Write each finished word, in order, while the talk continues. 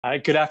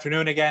Good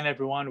afternoon again,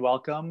 everyone.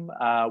 Welcome.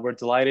 We're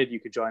delighted you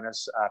could join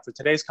us for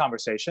today's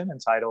conversation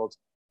entitled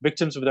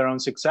Victims of Their Own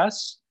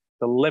Success,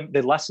 the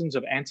Lessons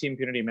of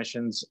Anti-Impunity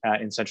Missions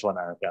in Central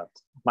America.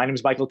 My name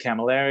is Michael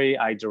Camilleri.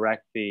 I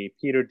direct the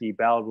Peter D.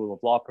 Bell Rule of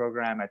Law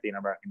program at the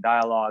Inter-American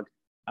Dialogue.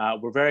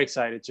 We're very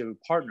excited to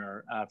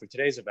partner for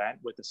today's event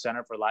with the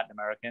Center for Latin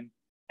American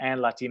and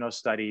Latino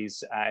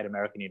Studies at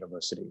American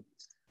University.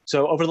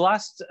 So over the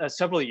last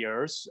several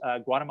years,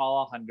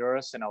 Guatemala,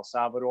 Honduras, and El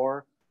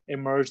Salvador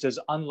emerged as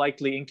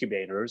unlikely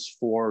incubators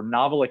for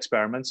novel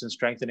experiments in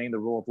strengthening the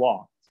rule of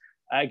law.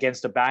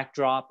 Against a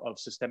backdrop of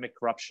systemic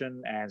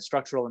corruption and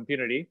structural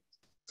impunity,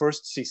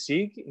 first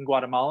CICIG in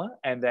Guatemala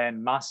and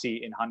then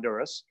MACCIH in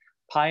Honduras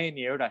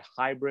pioneered a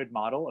hybrid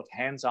model of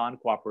hands-on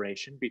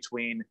cooperation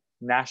between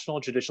national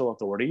judicial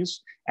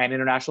authorities and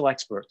international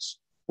experts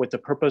with the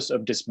purpose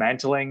of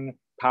dismantling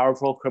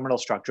powerful criminal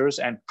structures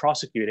and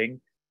prosecuting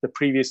the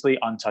previously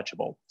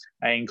untouchable,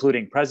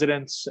 including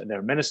presidents,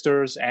 their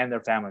ministers, and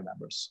their family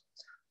members.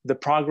 The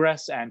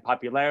progress and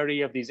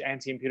popularity of these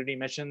anti-impunity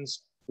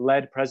missions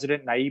led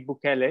President Nayib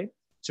Bukele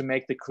to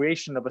make the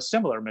creation of a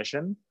similar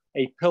mission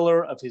a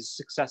pillar of his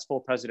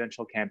successful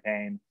presidential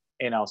campaign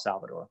in El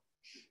Salvador.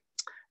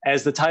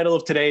 As the title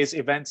of today's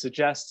event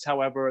suggests,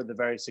 however, the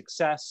very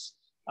success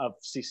of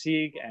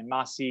CICIG and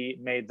MACCIH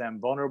made them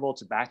vulnerable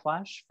to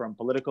backlash from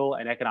political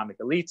and economic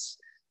elites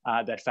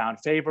that found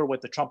favor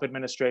with the Trump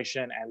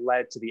administration and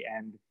led to the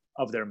end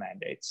of their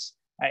mandates.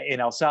 In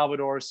El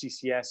Salvador,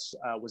 CICIES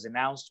was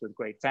announced with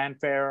great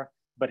fanfare,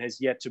 but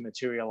has yet to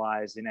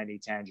materialize in any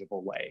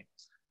tangible way.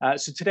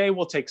 So today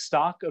we'll take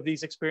stock of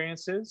these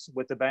experiences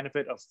with the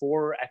benefit of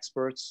four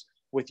experts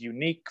with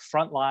unique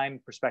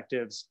frontline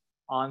perspectives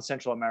on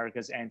Central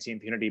America's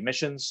anti-impunity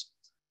missions.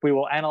 We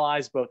will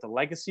analyze both the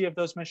legacy of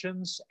those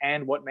missions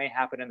and what may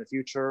happen in the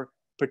future,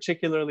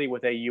 particularly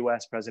with a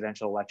US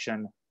presidential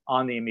election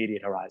on the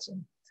immediate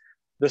horizon.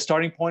 The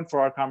starting point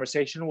for our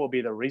conversation will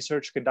be the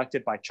research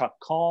conducted by Chuck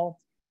Call,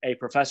 a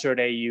professor at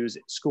AU's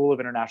School of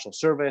International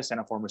Service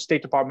and a former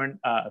State Department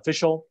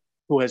official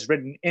who has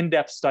written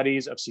in-depth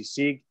studies of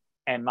CICIG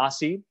and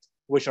MACCIH,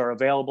 which are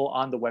available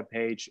on the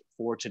webpage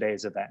for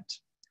today's event.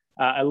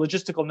 A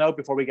logistical note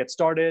before we get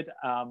started,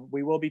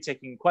 we will be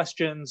taking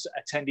questions.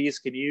 Attendees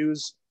can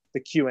use the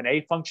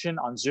Q&A function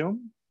on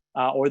Zoom,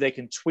 or they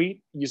can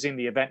tweet using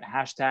the event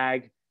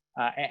hashtag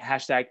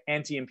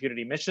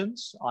anti-impunity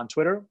missions on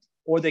Twitter,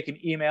 or they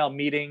can email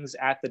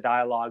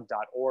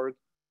meetings@thedialogue.org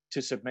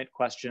to submit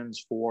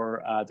questions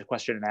for the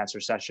question and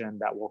answer session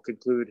that will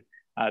conclude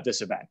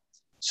this event.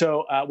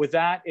 So with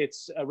that,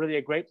 it's really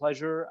a great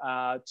pleasure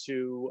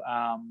to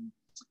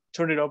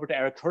turn it over to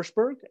Eric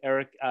Hirschberg.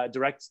 Eric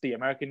directs the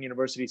American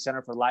University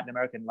Center for Latin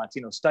American and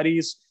Latino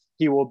Studies.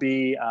 He will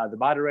be the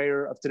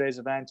moderator of today's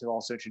event. He'll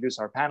also introduce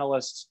our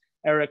panelists.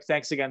 Eric,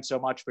 thanks again so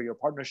much for your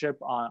partnership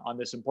on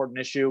this important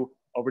issue.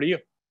 Over to you.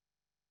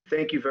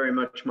 Thank you very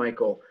much,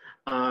 Michael.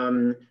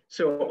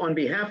 So on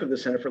behalf of the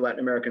Center for Latin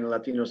American and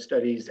Latino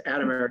Studies at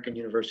American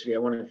University, I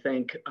want to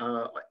thank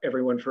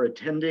everyone for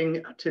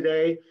attending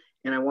today,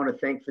 and I want to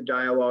thank the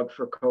Dialogue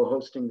for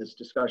co-hosting this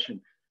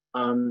discussion.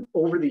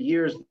 Over the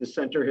years, the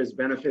center has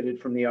benefited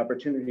from the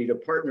opportunity to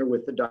partner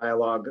with the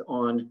Dialogue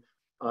on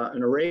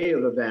an array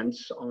of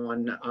events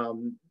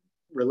on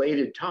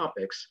related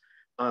topics.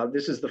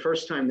 This is the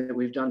first time that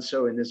we've done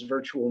so in this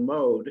virtual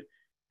mode.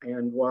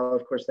 And while,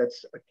 of course,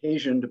 that's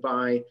occasioned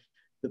by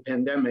the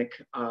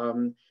pandemic,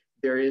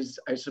 there is,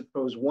 I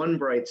suppose, one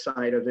bright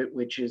side of it,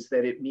 which is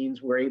that it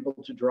means we're able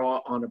to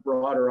draw on a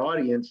broader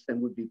audience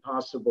than would be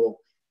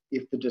possible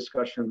if the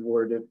discussion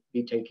were to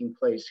be taking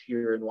place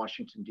here in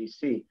Washington,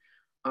 D.C.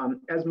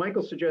 As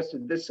Michael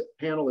suggested, this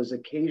panel is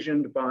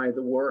occasioned by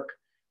the work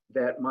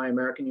that my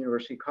American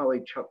University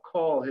colleague Chuck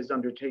Call has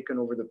undertaken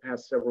over the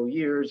past several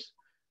years,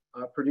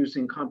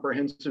 producing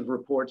comprehensive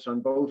reports on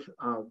both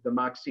the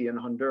MACCIH in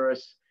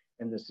Honduras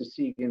and the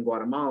CICIG in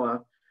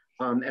Guatemala,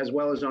 as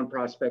well as on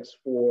prospects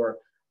for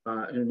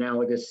an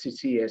analogous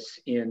CICIES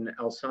in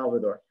El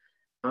Salvador.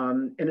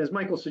 And as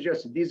Michael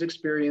suggested, these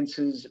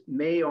experiences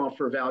may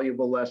offer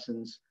valuable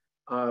lessons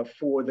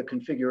for the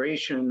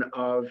configuration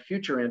of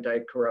future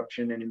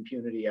anti-corruption and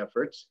impunity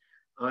efforts,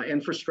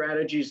 and for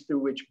strategies through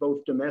which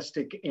both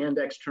domestic and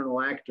external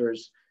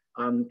actors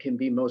can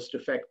be most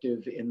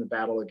effective in the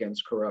battle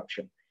against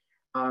corruption.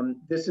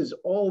 This is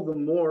all the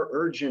more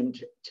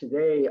urgent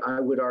today, I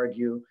would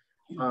argue,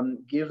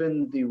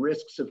 given the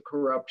risks of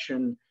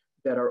corruption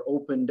that are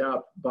opened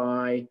up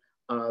by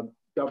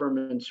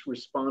government's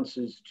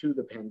responses to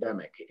the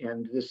pandemic.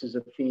 And this is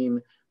a theme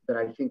that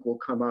I think will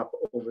come up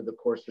over the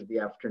course of the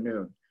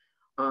afternoon.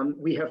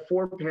 We have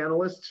four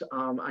panelists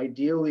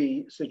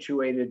ideally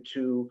situated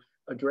to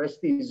address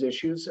these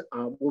issues.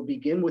 We'll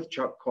begin with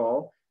Chuck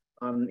Call.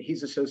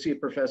 He's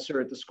associate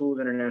professor at the School of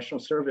International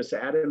Service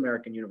at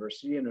American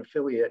University, an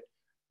affiliate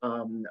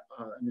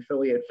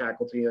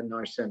faculty in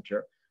our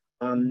center.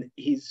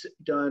 He's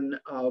done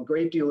a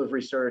great deal of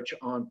research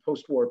on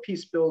post-war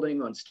peace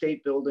building, on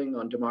state building,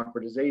 on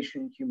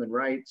democratization, human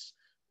rights,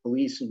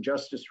 police and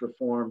justice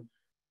reform,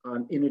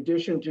 In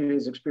addition to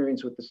his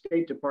experience with the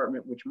State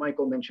Department, which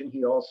Michael mentioned,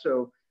 he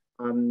also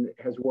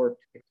has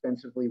worked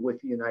extensively with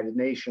the United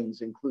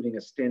Nations, including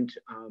a stint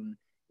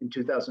in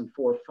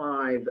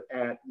 2004-05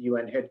 at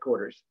UN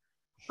headquarters.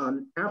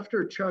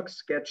 After Chuck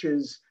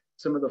sketches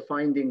some of the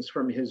findings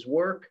from his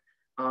work,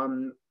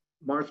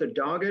 Martha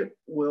Doggett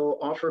will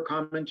offer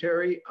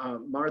commentary.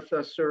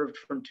 Martha served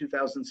from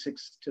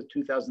 2006 to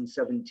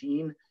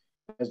 2017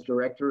 as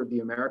director of the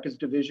Americas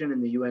Division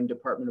in the UN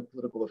Department of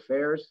Political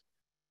Affairs.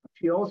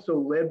 She also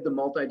led the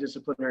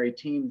multidisciplinary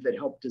team that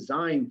helped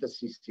design the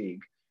CICIG,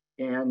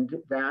 and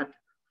that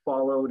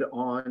followed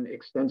on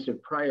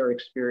extensive prior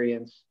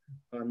experience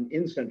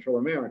in Central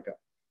America.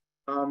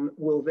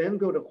 We'll then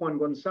go to Juan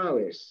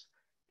Gonzalez.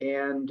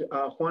 And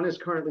Juan is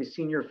currently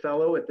senior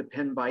fellow at the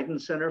Penn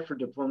Biden Center for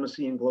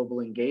Diplomacy and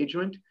Global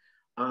Engagement.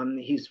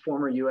 He's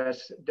former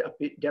US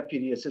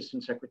Deputy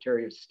Assistant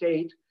Secretary of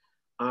State,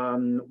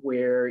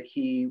 where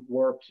he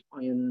worked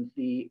in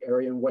the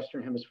area in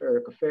Western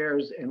Hemispheric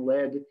Affairs and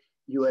led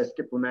US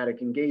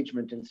diplomatic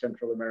engagement in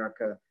Central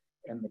America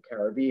and the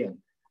Caribbean.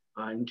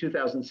 In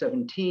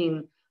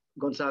 2017,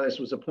 Gonzalez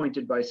was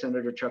appointed by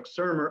Senator Chuck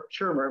Schumer,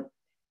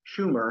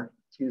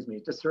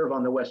 to serve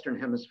on the Western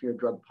Hemisphere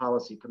Drug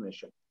Policy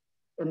Commission.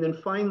 And then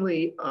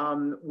finally,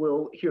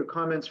 we'll hear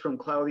comments from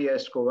Claudia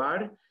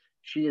Escobar.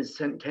 She is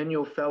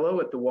Centennial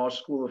Fellow at the Walsh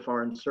School of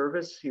Foreign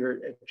Service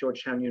here at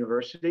Georgetown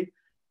University,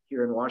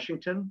 here in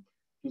Washington.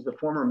 She's a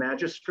former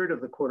magistrate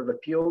of the Court of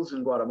Appeals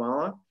in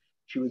Guatemala.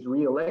 She was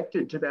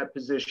reelected to that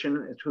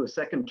position to a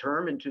second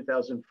term in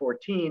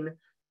 2014,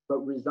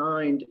 but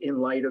resigned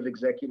in light of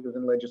executive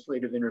and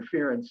legislative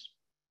interference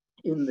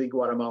in the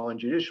Guatemalan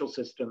judicial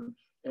system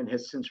and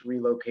has since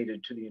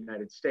relocated to the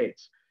United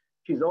States.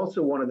 She's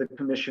also one of the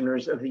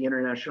commissioners of the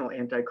International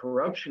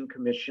Anti-Corruption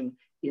Commission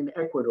in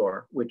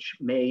Ecuador, which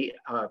may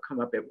come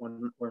up at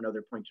one or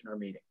another point in our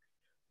meeting.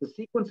 The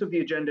sequence of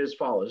the agenda is as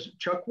follows.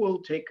 Chuck will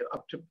take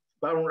up to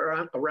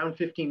around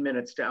 15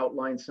 minutes to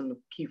outline some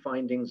key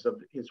findings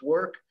of his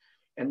work,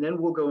 and then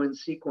we'll go in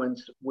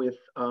sequence with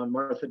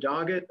Martha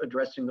Doggett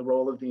addressing the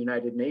role of the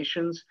United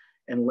Nations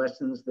and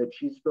lessons that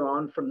she's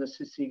drawn from the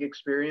CICIG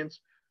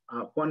experience.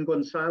 Juan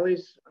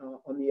Gonzalez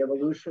on the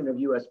evolution of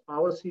US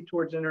policy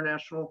towards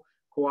international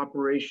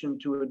cooperation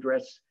to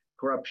address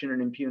corruption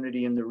and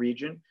impunity in the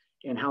region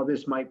and how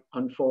this might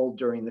unfold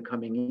during the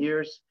coming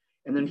years.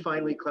 And then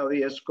finally,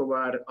 Claudia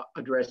Escobar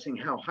addressing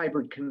how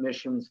hybrid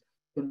commissions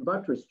can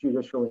buttress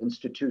judicial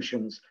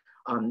institutions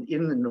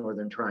in the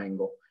Northern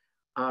Triangle.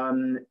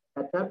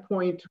 At that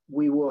point,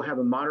 we will have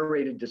a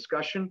moderated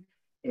discussion.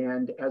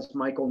 And as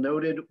Michael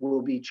noted,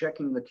 we'll be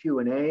checking the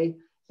Q&A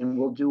and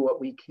we'll do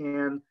what we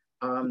can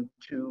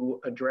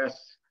to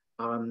address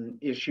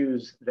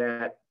issues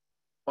that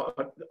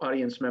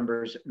audience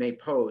members may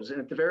pose. And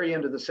at the very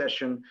end of the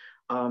session,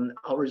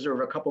 I'll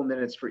reserve a couple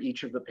minutes for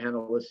each of the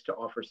panelists to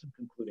offer some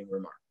concluding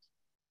remarks.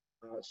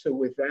 So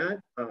with that,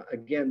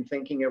 again,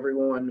 thanking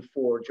everyone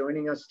for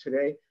joining us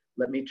today.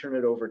 Let me turn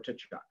it over to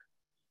Chuck.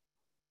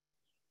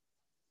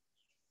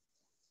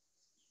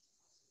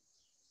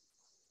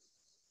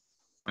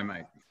 I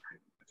might.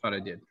 I thought I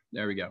did.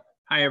 There we go.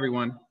 Hi,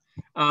 everyone.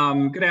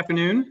 Good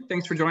afternoon.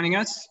 Thanks for joining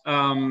us.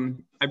 I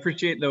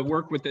appreciate the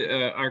work with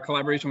our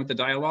collaboration with the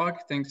dialogue.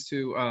 Thanks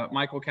to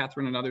Michael,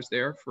 Catherine, and others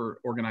there for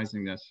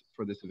organizing this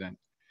for this event.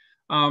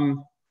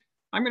 I'm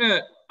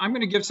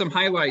gonna give some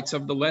highlights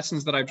of the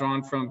lessons that I've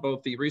drawn from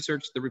both the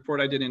research, the report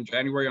I did in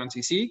January on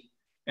CICIG,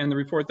 and the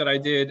report that I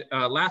did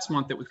last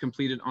month that was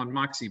completed on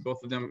MACCIH.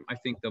 Both of them, I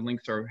think the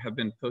links have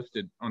been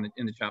posted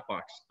in the chat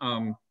box.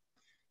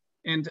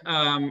 And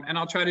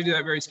I'll try to do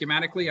that very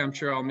schematically. I'm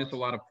sure I'll miss a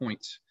lot of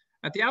points.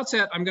 At the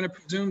outset, I'm going to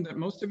presume that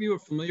most of you are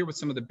familiar with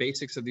some of the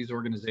basics of these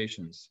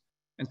organizations.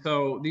 And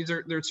so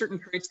there are certain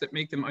traits that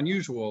make them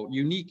unusual,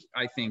 unique,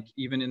 I think,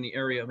 even in the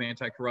area of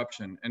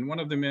anti-corruption. And one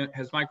of them,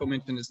 as Michael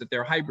mentioned, is that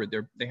they're hybrid.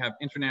 They have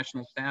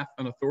international staff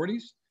and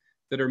authorities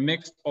that are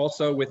mixed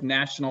also with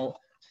national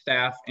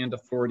staff and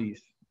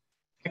authorities.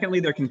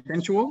 Secondly, they're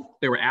consensual.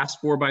 They were asked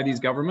for by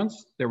these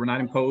governments. They were not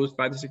imposed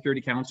by the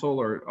Security Council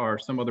or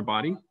some other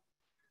body.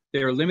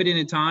 They are limited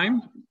in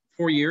time,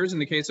 4 years in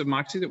the case of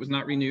MACCIH that was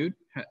not renewed,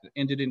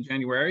 ended in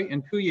January,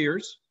 and 2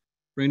 years,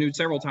 renewed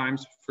several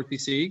times for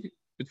CICIG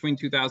between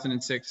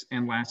 2006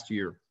 and last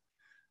year.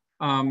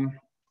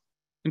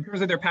 In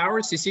terms of their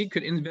powers, CICIG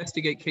could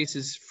investigate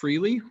cases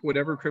freely,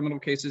 whatever criminal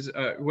cases,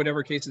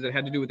 whatever cases that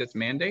had to do with its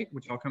mandate,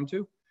 which I'll come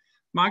to.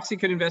 MACCIH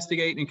could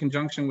investigate in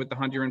conjunction with the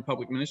Honduran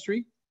Public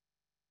Ministry.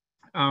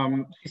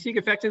 CICIG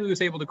effectively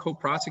was able to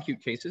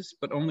co-prosecute cases,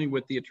 but only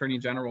with the Attorney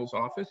General's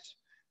office,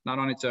 not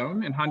on its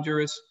own. And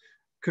Honduras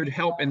could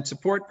help and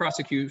support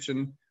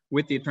prosecution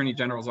with the Attorney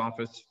General's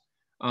office,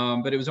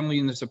 but it was only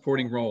in the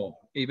supporting role,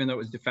 even though it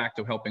was de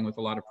facto helping with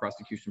a lot of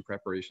prosecution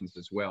preparations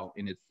as well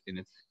in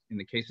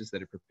the cases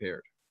that it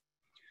prepared.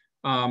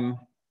 Let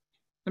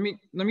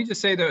me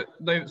just say that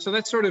so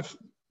that's sort of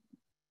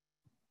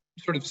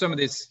some of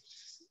these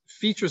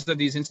features of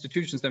these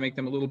institutions that make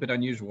them a little bit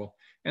unusual.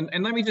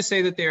 And let me just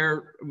say that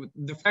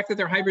the fact that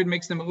they're hybrid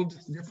makes them a little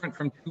different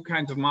from two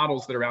kinds of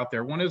models that are out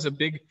there. One is a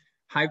big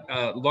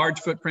large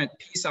footprint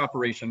peace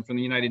operation from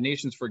the United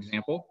Nations, for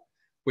example,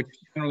 which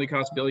generally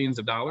costs billions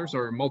of dollars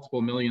or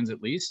multiple millions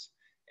at least,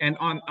 and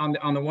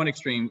on the one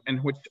extreme,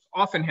 and which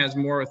often has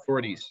more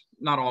authorities,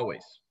 not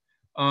always.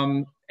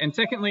 And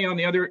secondly, on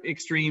the other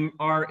extreme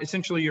are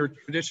essentially your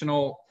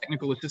traditional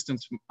technical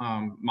assistance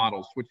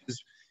models, which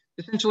is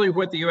essentially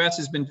what the US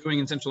has been doing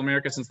in Central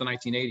America since the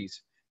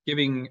 1980s,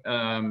 giving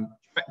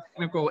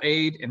technical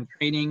aid and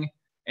training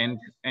and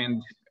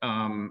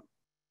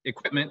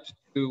equipment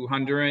to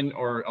Honduran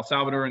or El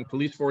Salvadoran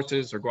police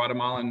forces or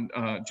Guatemalan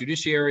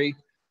judiciary,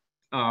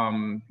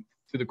 to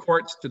the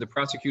courts, to the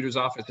prosecutor's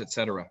office, et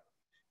cetera.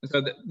 And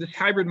so this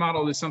hybrid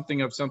model is something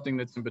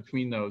that's in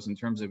between those in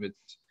terms of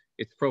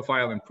its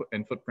profile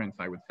and footprint,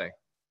 I would say.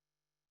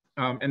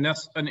 And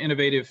that's an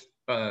innovative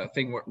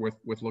thing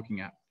worth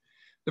looking at.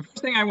 The first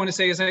thing I want to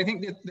say is I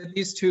think that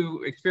these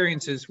two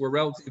experiences were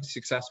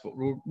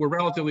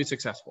relatively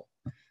successful.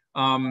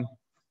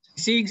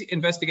 CICIG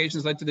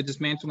investigations led to the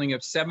dismantling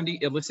of 70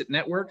 illicit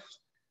networks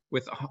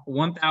with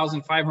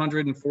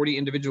 1,540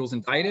 individuals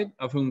indicted,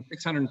 of whom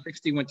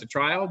 660 went to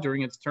trial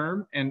during its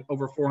term and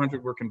over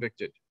 400 were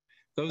convicted.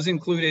 Those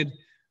included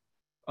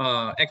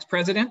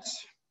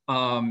ex-presidents,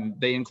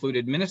 they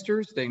included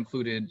ministers, they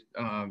included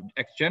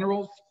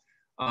ex-generals,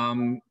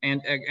 and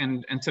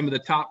some of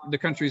the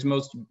country's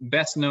most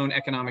best known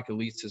economic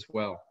elites as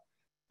well.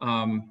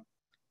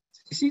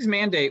 CICIG's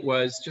mandate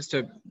was, just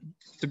to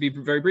be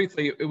very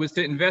briefly, it was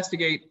to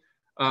investigate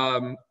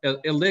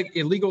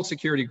illegal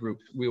security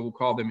groups, we will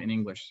call them in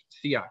English,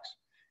 CICIES,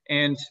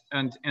 and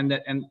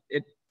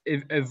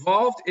it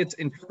evolved its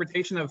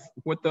interpretation of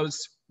what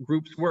those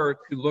groups were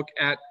to look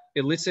at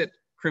illicit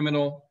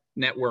criminal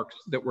networks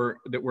that were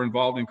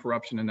involved in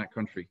corruption in that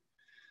country.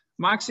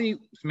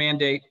 MACCIH's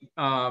mandate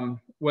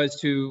was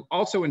to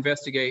also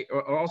investigate,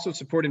 or also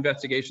support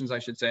investigations, I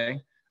should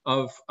say,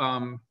 of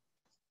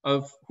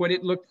what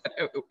it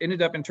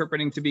ended up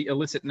interpreting to be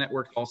illicit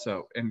networks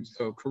also. And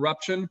so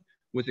corruption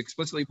was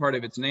explicitly part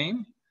of its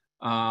name,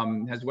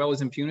 as well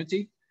as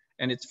impunity.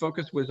 And its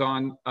focus was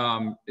on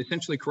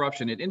essentially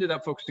corruption. It ended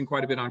up focusing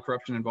quite a bit on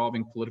corruption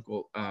involving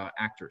political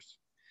actors.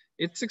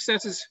 Its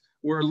successes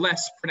were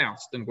less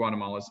pronounced than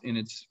Guatemala's in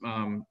its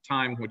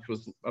time, which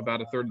was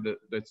about a third of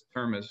its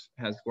term as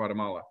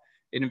Guatemala.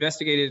 It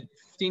investigated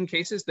 15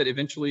 cases that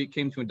eventually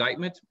came to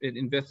indictment. It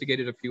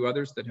investigated a few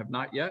others that have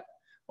not yet.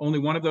 Only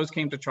one of those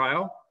came to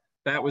trial.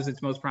 That was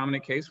its most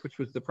prominent case, which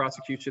was the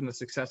prosecution, the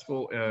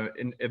successful,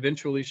 and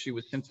eventually she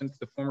was sentenced,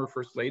 the former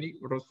First Lady,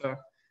 Rosa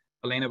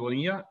Elena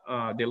Bonilla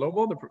de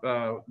Lobo,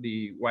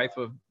 the wife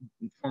of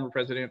former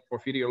President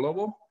Porfirio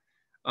Lobo.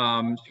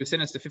 She was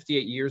sentenced to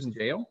 58 years in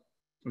jail.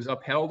 It was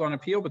upheld on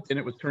appeal, but then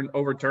it was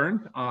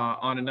overturned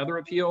on another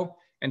appeal.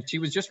 And she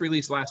was just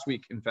released last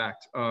week, in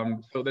fact.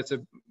 So that's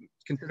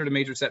considered a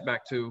major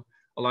setback to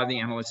a lot of the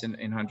analysts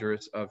in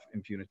Honduras of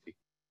impunity.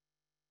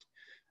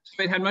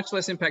 So it had much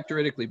less impact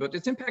juridically, but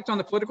its impact on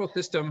the political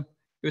system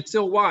was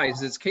still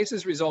wise. Its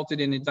cases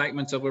resulted in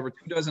indictments of over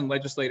 24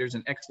 legislators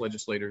and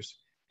ex-legislators.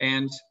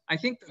 And I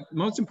think the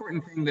most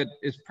important thing that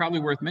is probably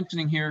worth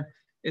mentioning here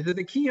is that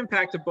the key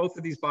impact of both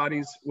of these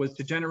bodies was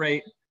to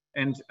generate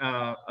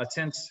a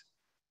sense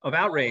of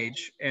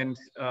outrage and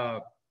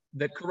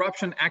that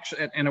corruption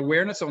and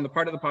awareness on the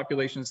part of the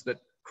populations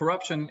that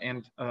corruption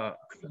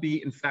could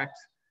be in fact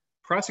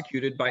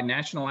prosecuted by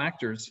national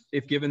actors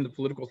if given the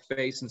political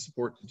space and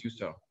support to do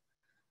so.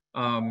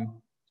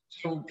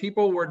 So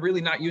people were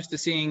really not used to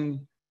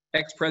seeing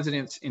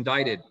ex-presidents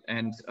indicted,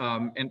 and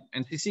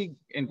CICIG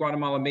in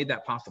Guatemala made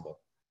that possible.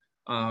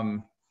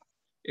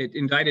 It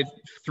indicted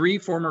 3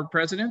 former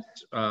presidents,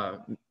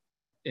 it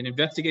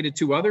investigated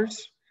 2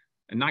 others,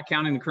 and not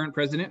counting the current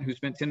president who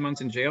spent 10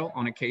 months in jail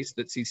on a case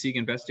that CICIG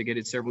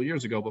investigated several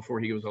years ago before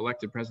he was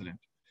elected president.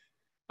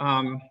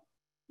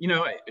 You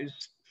know,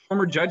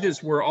 former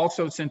judges were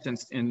also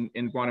sentenced in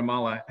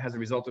Guatemala as a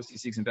result of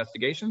CICIG's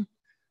investigation.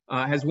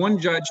 As one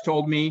judge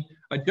told me,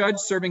 a judge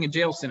serving a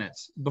jail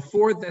sentence,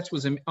 before this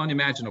was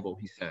unimaginable,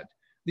 he said.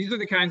 These are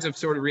the kinds of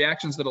sort of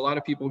reactions that a lot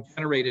of people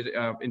generated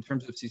in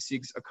terms of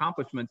CICIG's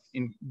accomplishments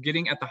in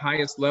getting at the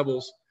highest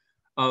levels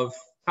of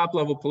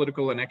top-level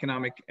political and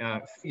economic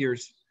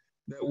figures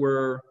that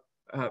were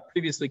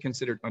previously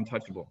considered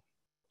untouchable.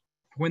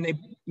 When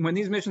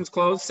these missions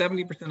closed,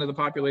 70% of the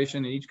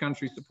population in each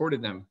country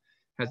supported them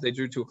as they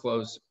drew to a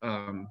close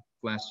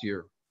last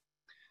year.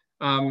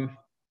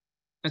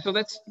 And so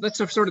that's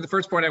sort of the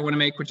first point I want to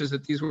make, which is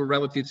that these were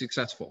relatively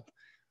successful.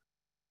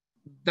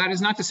 That is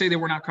not to say they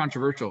were not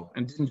controversial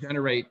and didn't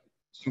generate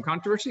some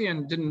controversy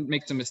and didn't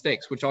make some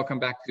mistakes, which I'll come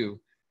back to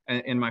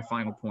in my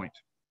final point.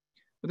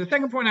 But the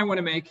second point I want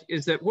to make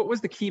is that what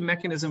was the key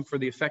mechanism for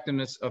the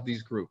effectiveness of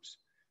these groups?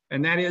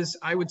 And that is,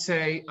 I would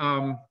say,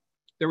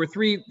 there were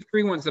three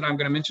ones that I'm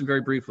going to mention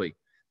very briefly.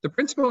 The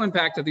principal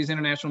impact of these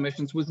international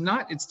missions was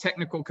not its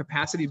technical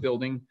capacity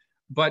building,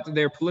 but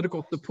their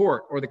political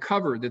support or the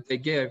cover that they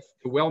give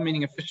to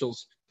well-meaning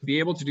officials to be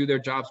able to do their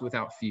jobs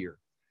without fear.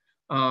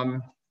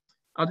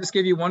 I'll just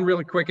give you one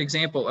really quick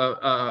example.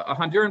 A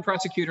Honduran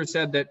prosecutor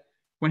said that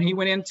when he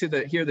went in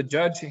to hear the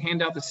judge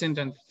hand out the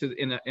sentence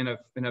in a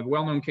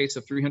well-known case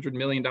of $300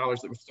 million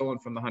that was stolen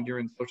from the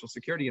Honduran Social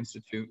Security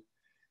Institute,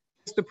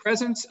 just the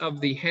presence of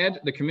the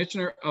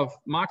commissioner of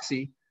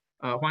MACCIH,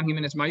 Juan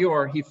Jimenez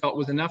Mayor, he felt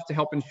was enough to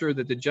help ensure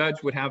that the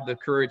judge would have the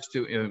courage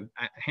to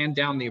hand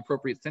down the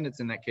appropriate sentence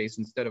in that case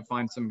instead of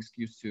find some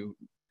excuse to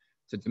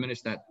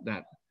diminish that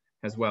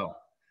as well.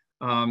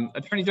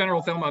 Attorney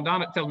General Thelma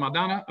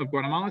Aldana of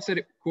Guatemala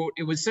said, quote,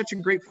 "It was such a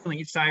great feeling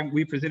each time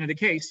we presented a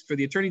case for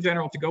the Attorney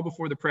General to go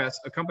before the press,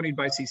 accompanied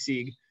by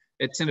CICIG.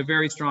 It sent a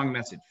very strong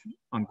message,"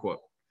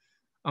 unquote.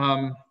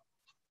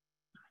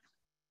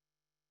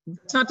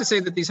 It's not to say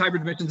that these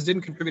hybrid missions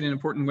didn't contribute in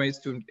important ways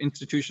to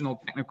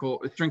institutional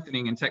technical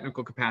strengthening and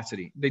technical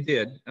capacity. They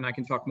did, and I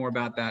can talk more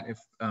about that if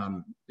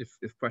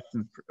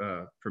questions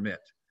permit.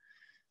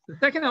 The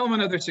second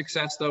element of their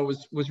success, though,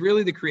 was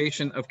really the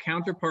creation of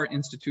counterpart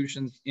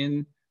institutions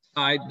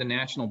inside the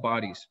national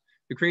bodies.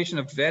 The creation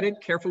of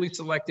vetted, carefully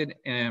selected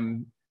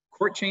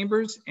court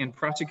chambers and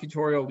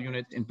prosecutorial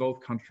units in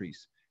both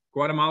countries.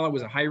 Guatemala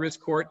was a high-risk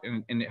court,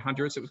 and in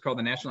Honduras it was called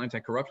the National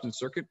Anti-Corruption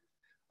Circuit.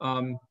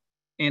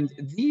 And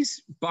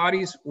these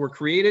bodies were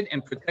created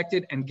and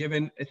protected and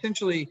given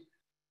essentially,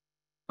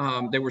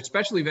 they were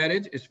specially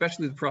vetted,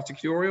 especially the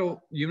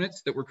prosecutorial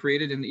units that were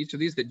created in each of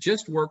these that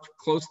just worked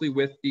closely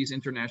with these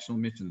international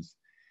missions.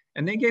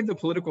 And they gave the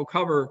political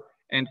cover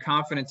and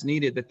confidence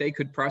needed that they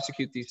could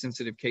prosecute these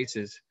sensitive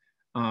cases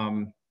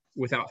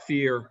without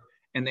fear.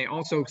 And they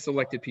also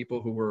selected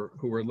people who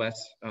were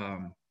less,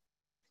 who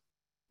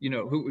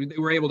they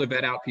were able to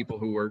vet out people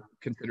who were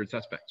considered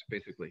suspects,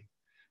 basically.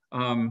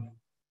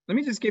 Let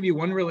me just give you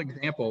one real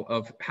example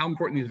of how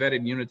important these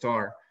vetted units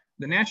are.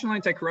 The National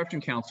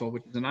Anti-Corruption Council,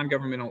 which is a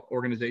non-governmental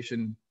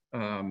organization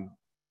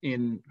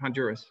in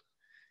Honduras,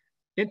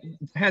 it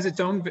has its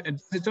own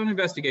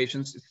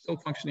investigations. It's still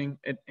functioning,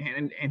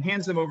 and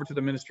hands them over to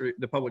the ministry,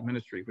 the public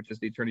ministry, which is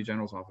the Attorney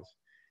General's office.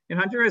 In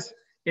Honduras,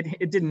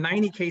 it did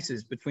 90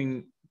 cases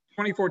between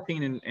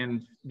 2014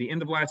 and the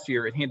end of last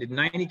year. It handed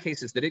 90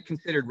 cases that it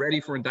considered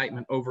ready for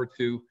indictment over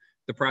to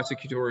the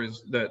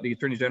prosecutors, the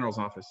Attorney General's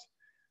office.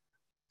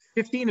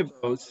 15 of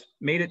those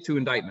made it to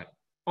indictment.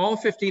 All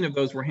 15 of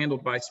those were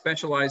handled by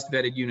specialized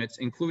vetted units,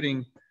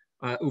 including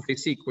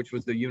UFECIC, which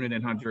was the unit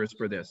in Honduras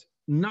for this.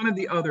 None of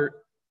the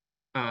other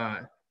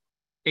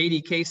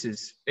 80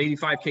 cases,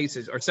 85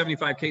 cases, or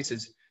 75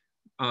 cases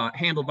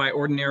handled by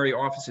ordinary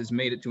offices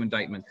made it to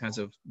indictment as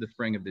of the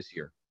spring of this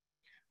year.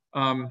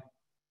 The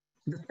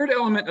third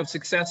element of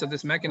success of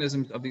this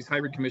mechanism of these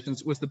hybrid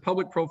commissions was the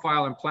public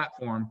profile and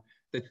platform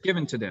that's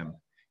given to them.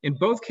 In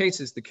both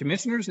cases, the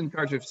commissioners in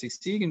charge of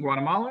CICIG in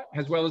Guatemala,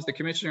 as well as the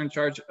commissioner in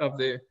charge of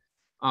the,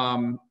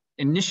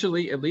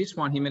 initially at least,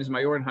 Juan Jimenez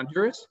Mayor in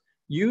Honduras,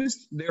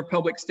 used their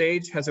public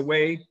stage as a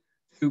way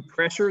to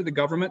pressure the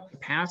government to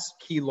pass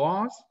key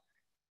laws,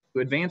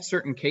 to advance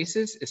certain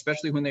cases,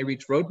 especially when they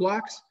reach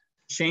roadblocks,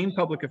 shame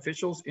public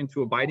officials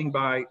into abiding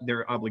by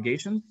their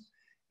obligations.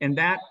 And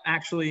that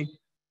actually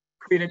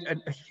created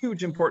a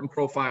huge important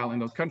profile in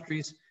those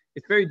countries.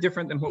 It's very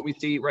different than what we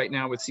see right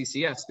now with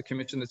CICIES, the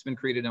commission that's been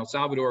created in El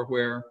Salvador,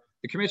 where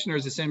the commissioner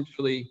is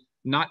essentially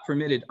not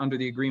permitted under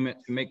the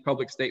agreement to make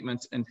public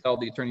statements until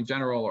the Attorney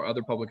General or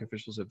other public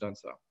officials have done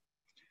so.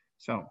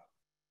 So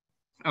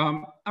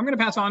I'm going to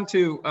pass on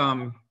to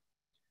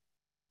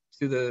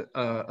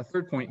a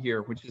third point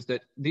here, which is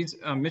that these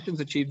missions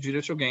achieve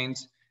judicial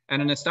gains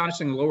at an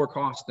astonishingly lower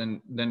cost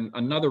than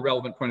another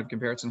relevant point of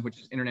comparison, which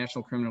is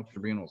international criminal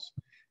tribunals.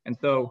 And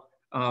so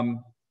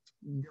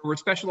there were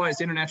specialized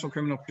international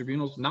criminal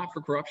tribunals, not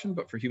for corruption,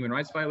 but for human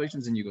rights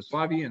violations in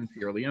Yugoslavia and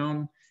Sierra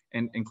Leone,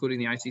 and including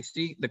the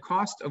ICC. The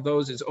cost of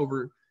those is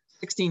over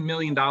 $16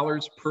 million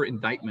per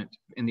indictment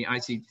in the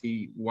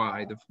ICTY,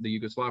 the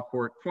Yugoslav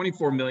court,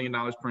 $24 million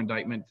per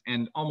indictment,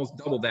 and almost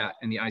double that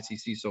in the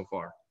ICC so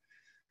far.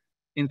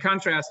 In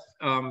contrast,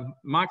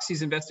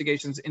 MACCIH's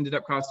investigations ended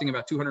up costing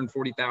about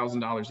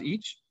 $240,000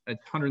 each at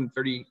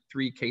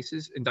 133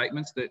 cases,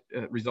 indictments that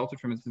resulted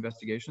from its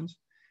investigations.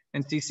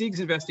 And CICIG's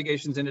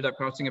investigations ended up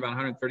costing about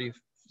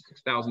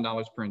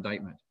 $136,000 per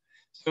indictment.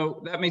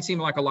 So that may seem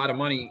like a lot of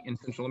money in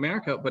Central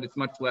America, but it's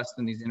much less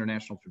than these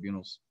international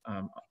tribunals,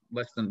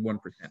 less than 1%,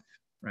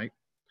 right?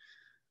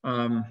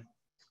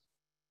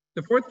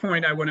 The fourth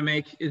point I want to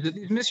make is that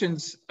these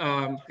missions'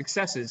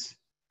 successes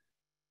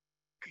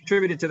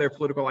contributed to their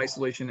political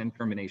isolation and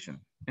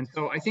termination. And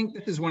so I think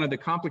this is one of the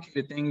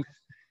complicated things,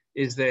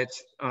 is that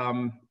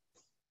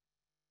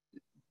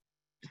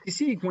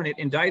CICIG, when it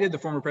indicted the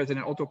former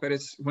president Otto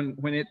Perez,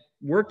 when it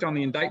worked on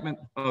the indictment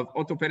of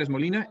Otto Perez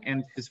Molina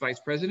and his vice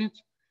president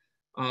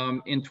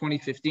in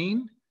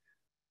 2015,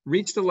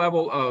 reached a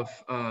level of,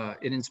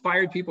 it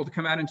inspired people to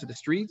come out into the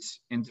streets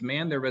and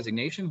demand their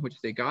resignation, which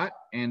they got.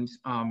 And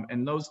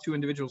those two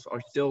individuals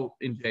are still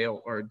in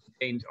jail or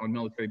detained on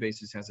military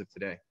bases as of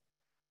today,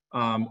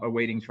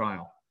 awaiting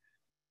trial.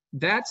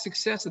 That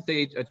success that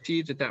they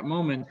achieved at that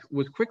moment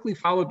was quickly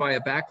followed by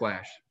a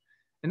backlash.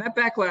 And that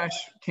backlash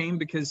came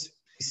because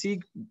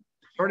CICIG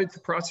started to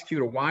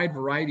prosecute a wide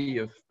variety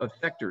of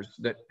sectors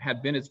that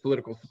had been its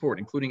political support,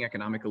 including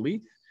economic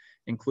elites,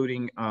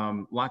 including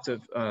lots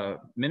of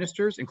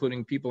ministers,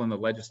 including people in the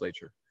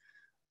legislature.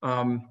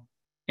 And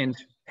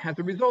as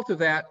a result of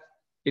that,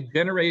 it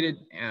generated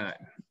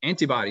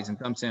antibodies in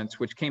some sense,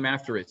 which came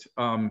after it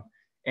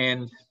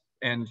and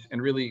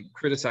really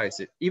criticized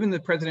it. Even the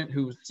president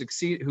who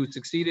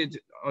succeeded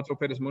Otto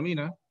Perez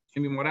Molina,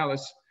 Jimmy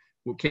Morales,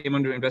 who came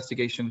under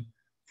investigation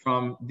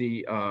in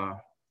a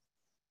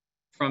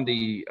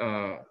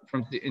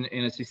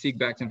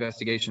CICIG-backed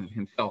investigation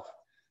himself.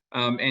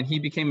 And he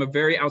became a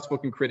very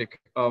outspoken critic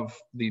of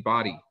the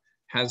body,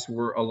 as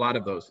were a lot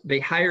of those. They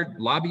hired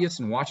lobbyists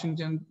in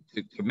Washington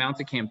to mount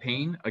a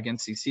campaign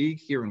against CICIG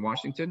here in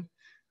Washington.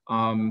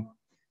 And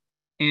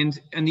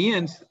in the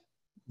end,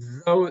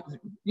 though,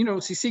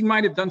 CICIG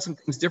might have done some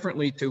things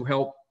differently to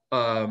help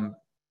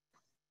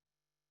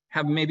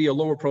have maybe a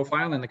lower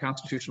profile in the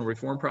constitutional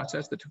reform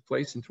process that took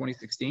place in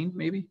 2016,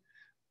 maybe.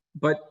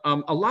 But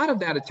a lot of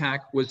that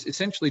attack was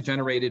essentially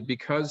generated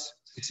because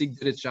CICIG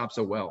did its job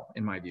so well,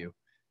 in my view,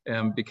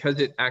 because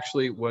it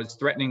actually was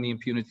threatening the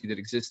impunity that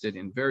existed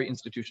in very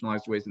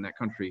institutionalized ways in that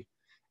country.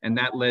 And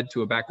that led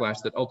to a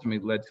backlash that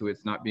ultimately led to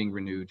its not being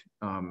renewed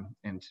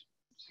and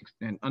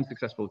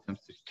unsuccessful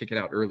attempts to kick it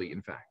out early,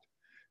 in fact.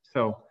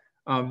 So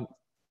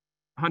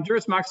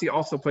Honduras MACCIH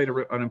also played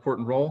an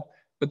important role.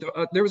 But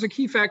there was a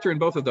key factor in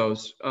both of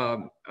those,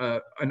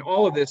 and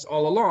all of this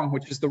all along,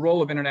 which is the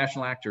role of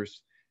international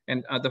actors.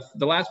 And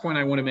the last point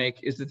I want to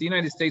make is that the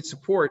United States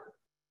support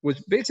was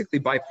basically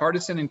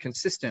bipartisan and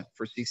consistent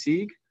for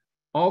CICIG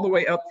all the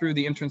way up through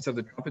the entrance of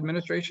the Trump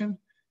administration,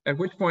 at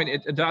which point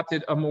it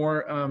adopted a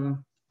more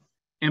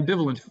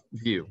ambivalent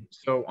view.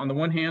 So on the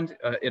one hand,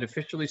 it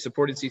officially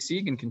supported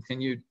CICIG and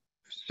continued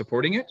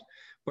supporting it.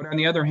 But on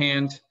the other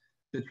hand,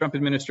 the Trump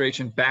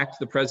administration backed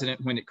the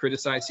president when it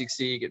criticized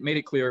CICIG. It made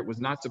it clear it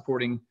was not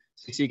supporting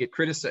CICIG. It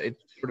criticized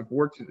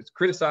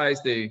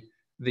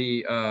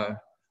the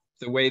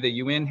way the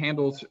UN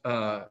handled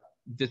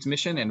this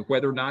mission and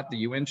whether or not the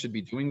UN should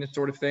be doing this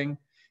sort of thing.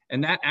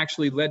 And that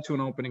actually led to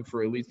an opening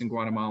for elites in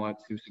Guatemala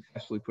to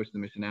successfully push the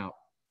mission out.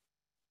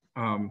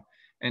 And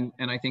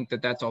I think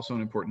that that's also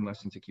an important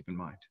lesson to keep in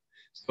mind.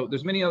 So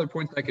there's many other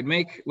points I could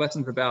make,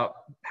 lessons about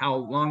how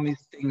long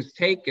these things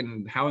take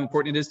and how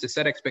important it is to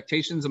set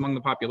expectations among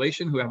the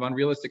population who have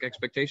unrealistic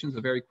expectations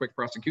of very quick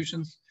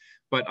prosecutions.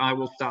 But I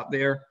will stop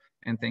there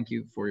and thank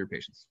you for your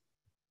patience.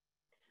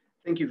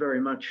 Thank you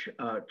very much,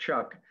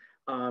 Chuck.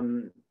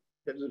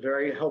 That was a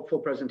very helpful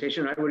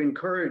presentation. I would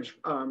encourage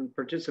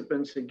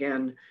participants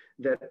again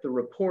that the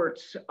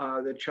reports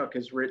that Chuck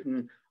has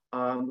written,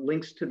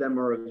 links to them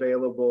are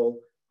available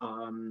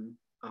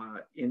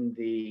in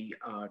the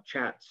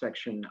chat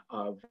section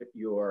of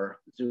your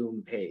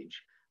Zoom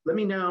page. Let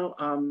me now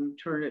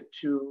turn it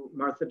to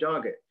Martha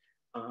Doggett,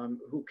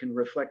 who can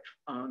reflect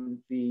on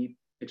the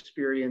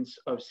experience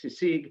of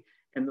CICIG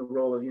and the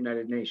role of the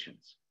United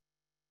Nations.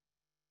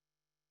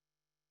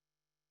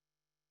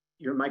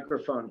 Your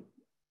microphone,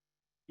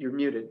 you're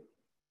muted.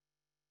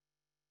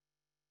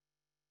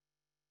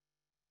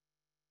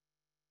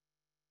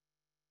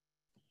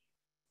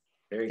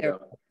 There you go.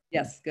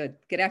 Yes, good.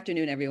 Good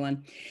afternoon,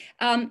 everyone.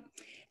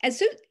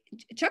 As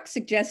Chuck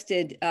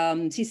suggested,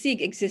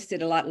 CICIG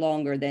existed a lot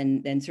longer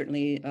than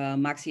certainly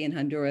MACCIH in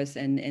Honduras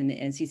and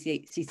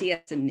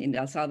CICIES in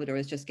El Salvador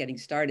is just getting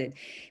started.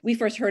 We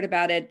first heard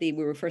about it. We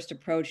were first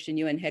approached in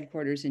UN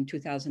headquarters in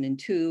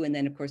 2002, and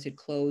then of course it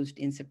closed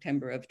in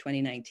September of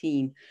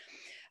 2019.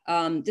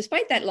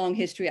 Despite that long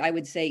history, I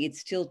would say it's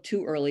still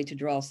too early to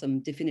draw some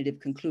definitive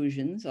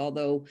conclusions,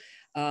 although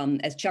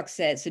as Chuck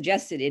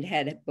suggested, it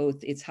had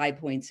both its high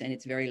points and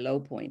its very low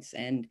points.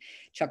 And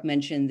Chuck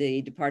mentioned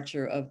the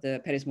departure of the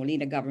Perez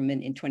Molina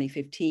government in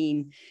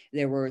 2015.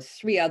 There were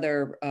 3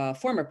 other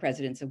former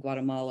presidents of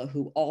Guatemala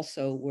who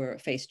also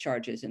faced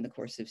charges in the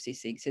course of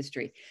CICIG's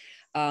history.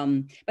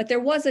 But there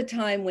was a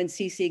time when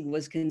CICIG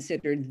was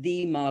considered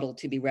the model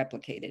to be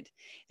replicated.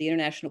 The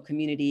international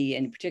community,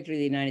 and particularly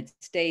the United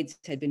States,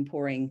 had been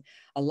pouring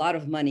a lot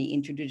of money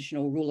into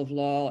traditional rule of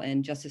law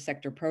and justice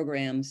sector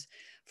programs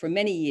for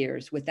many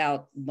years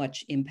without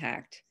much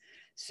impact.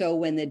 So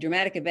when the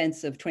dramatic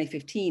events of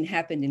 2015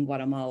 happened in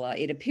Guatemala,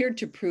 it appeared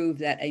to prove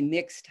that a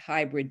mixed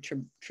hybrid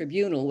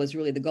tribunal was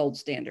really the gold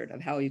standard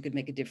of how you could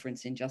make a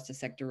difference in justice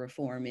sector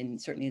reform,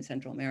 certainly in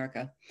Central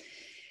America.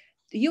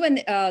 The UN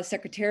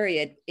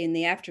Secretariat, in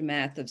the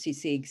aftermath of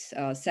CICIG's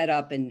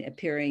setup and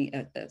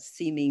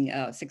seeming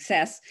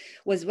success,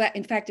 was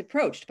in fact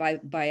approached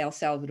by El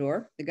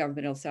Salvador, the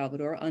government of El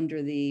Salvador,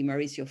 under the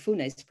Mauricio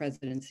Funes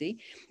presidency,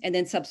 and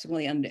then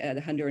subsequently under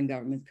the Honduran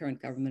government, current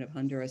government of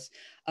Honduras,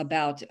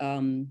 about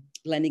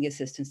lending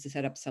assistance to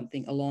set up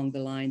something along the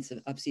lines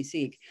of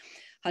CICIG.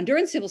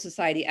 Honduran civil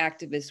society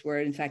activists were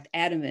in fact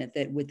adamant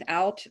that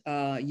without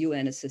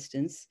UN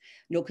assistance,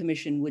 no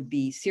commission would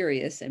be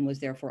serious and was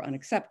therefore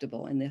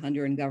unacceptable. And the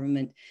Honduran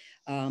government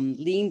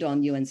leaned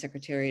on UN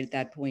Secretariat at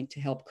that point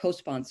to help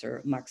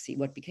co-sponsor MACCIH,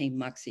 what became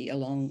MACCIH,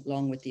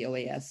 along with the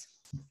OAS.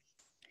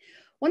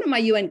 One of my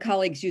UN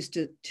colleagues used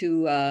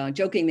to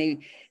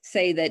jokingly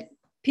say that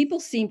people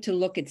seem to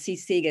look at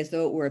CICIG as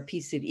though it were a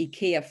piece of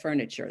IKEA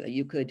furniture that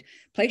you could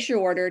place your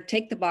order,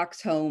 take the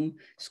box home,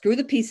 screw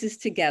the pieces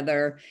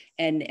together,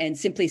 and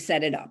simply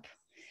set it up.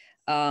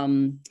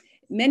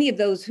 Many of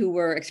those who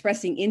were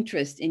expressing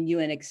interest in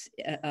UN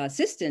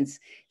assistance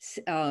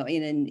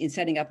in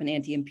setting up an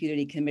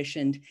anti-impunity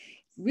commission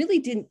really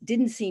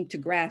didn't seem to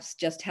grasp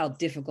just how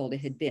difficult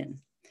it had been.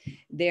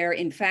 There,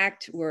 in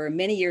fact, were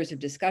many years of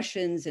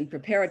discussions and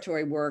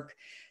preparatory work,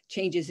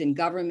 changes in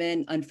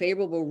government,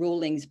 unfavorable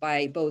rulings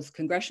by both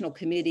congressional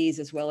committees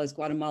as well as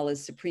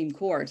Guatemala's Supreme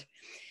Court.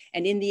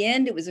 And in the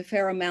end, it was a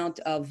fair amount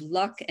of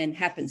luck and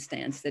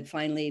happenstance that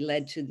finally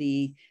led to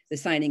the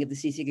signing of the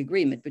CICIG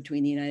agreement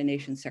between the United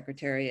Nations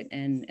Secretariat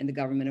and the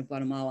government of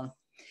Guatemala.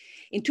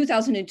 In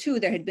 2002,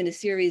 there had been a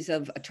series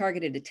of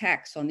targeted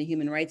attacks on the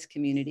human rights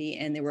community,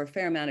 and there were a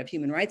fair amount of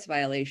human rights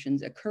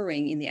violations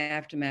occurring in the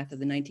aftermath of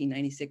the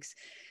 1996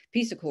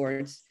 peace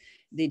accords.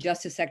 The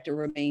justice sector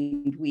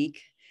remained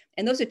weak,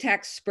 and those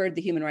attacks spurred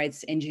the human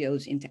rights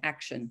NGOs into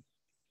action.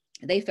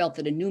 They felt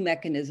that a new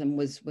mechanism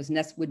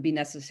would be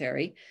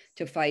necessary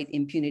to fight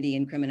impunity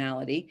and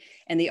criminality,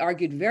 and they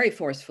argued very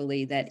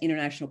forcefully that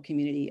international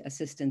community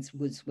assistance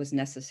was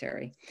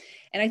necessary.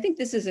 And I think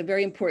this is a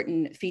very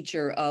important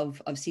feature of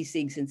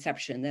CICIG's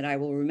inception that I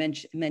will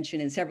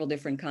mention in several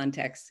different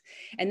contexts,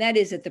 and that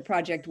is that the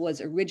project was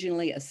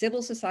originally a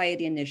civil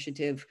society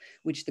initiative,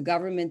 which the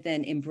government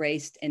then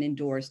embraced and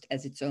endorsed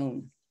as its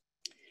own.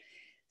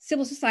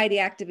 Civil society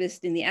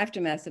activists in the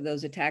aftermath of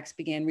those attacks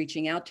began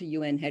reaching out to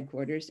UN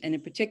headquarters, and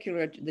in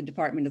particular to the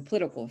Department of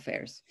Political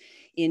Affairs.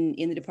 In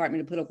the Department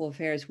of Political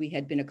Affairs, we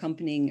had been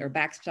accompanying or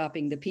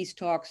backstopping the peace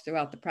talks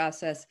throughout the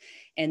process,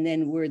 and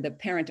then we're the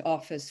parent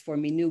office for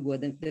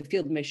MINUGUA, the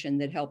field mission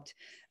that helped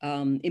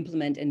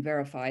implement and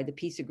verify the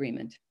peace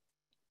agreement.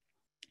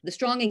 The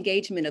strong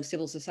engagement of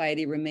civil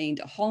society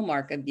remained a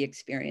hallmark of the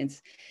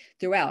experience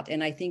throughout,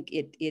 and I think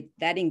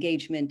that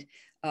engagement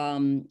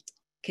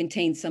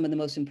contains some of the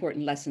most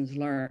important lessons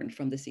learned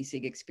from the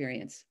CICIG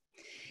experience.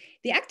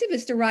 The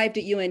activists arrived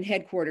at UN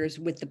headquarters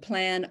with the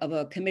plan of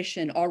a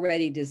commission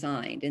already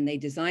designed, and they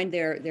designed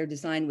their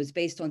design was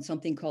based on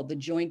something called the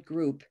Joint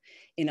Group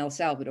in El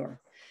Salvador.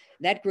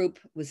 That group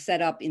was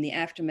set up in the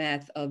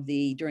aftermath of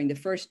during the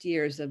first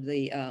years of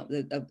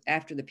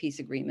after the peace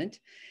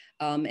agreement,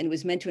 and it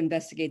was meant to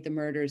investigate the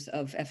murders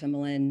of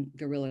FMLN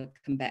guerrilla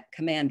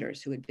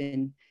commanders who had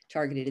been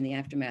targeted in the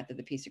aftermath of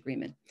the peace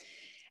agreement.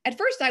 At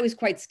first, I was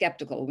quite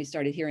skeptical when we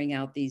started hearing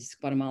out these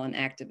Guatemalan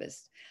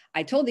activists.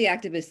 I told the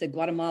activists that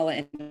Guatemala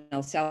and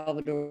El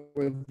Salvador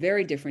were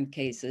very different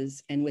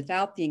cases, and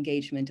without the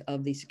engagement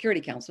of the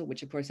Security Council,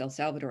 which of course El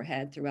Salvador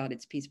had throughout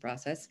its peace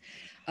process,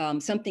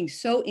 something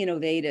so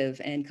innovative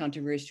and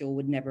controversial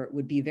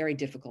would be very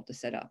difficult to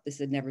set up. This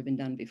had never been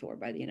done before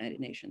by the United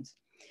Nations.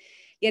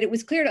 Yet it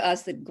was clear to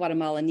us that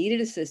Guatemala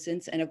needed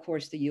assistance, and of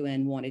course the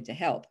UN wanted to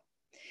help.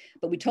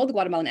 But we told the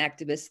Guatemalan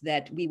activists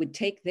that we would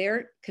take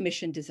their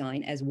commission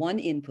design as one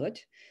input,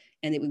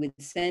 and that we would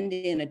send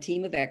in a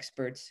team of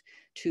experts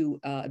to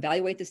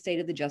evaluate the state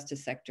of the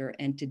justice sector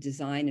and to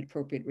design an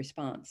appropriate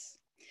response.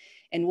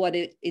 And what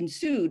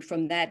ensued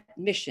from that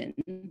mission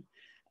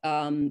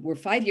were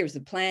 5 years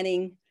of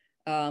planning,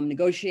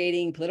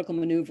 negotiating, political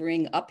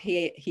maneuvering,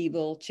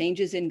 upheaval,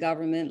 changes in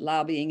government,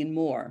 lobbying, and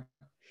more.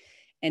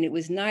 And it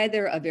was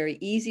neither a very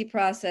easy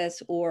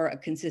process or a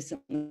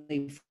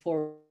consistently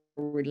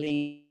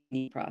forward-leaning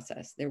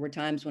process. There were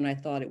times when I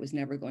thought it was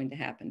never going to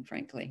happen,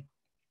 frankly.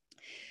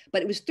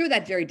 But it was through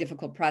that very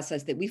difficult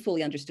process that we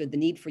fully understood the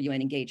need for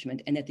UN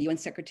engagement, and that the UN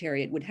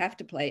Secretariat would have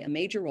to play a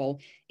major role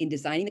in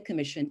designing the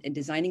commission and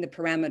designing the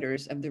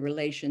parameters of the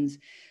relations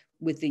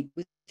with the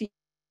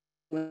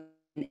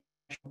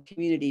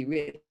community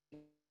writ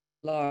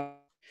large.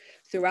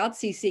 Throughout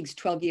CICIG's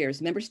 12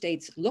 years, member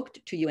states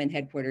looked to UN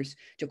headquarters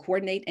to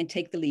coordinate and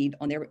take the lead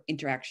on their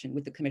interaction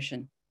with the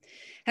commission.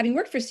 Having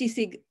worked for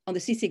CICIG on the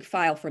CICIG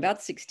file for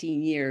about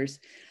 16 years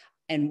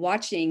and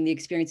watching the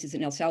experiences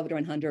in El Salvador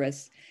and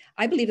Honduras,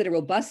 I believe that a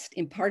robust,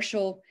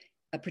 impartial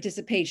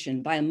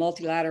participation by a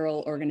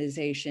multilateral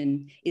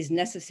organization is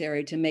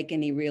necessary to make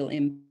any real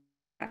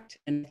impact.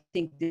 And I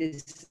think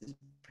this is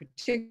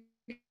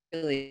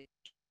particularly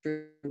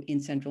true in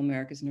Central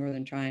America's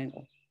Northern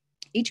Triangle.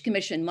 Each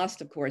commission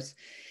must, of course,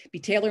 be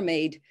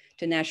tailor-made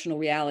to national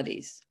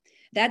realities.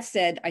 That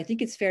said, I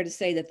think it's fair to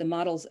say that the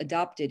models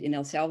adopted in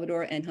El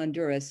Salvador and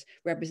Honduras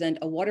represent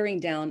a watering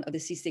down of the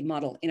CICIG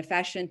model in a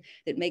fashion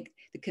that make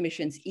the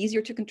commissions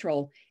easier to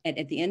control and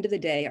at the end of the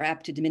day are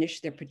apt to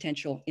diminish their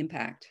potential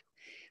impact.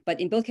 But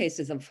in both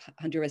cases of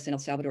Honduras and El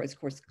Salvador, it's of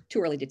course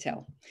too early to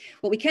tell.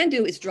 What we can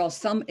do is draw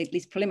some, at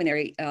least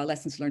preliminary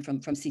lessons learned from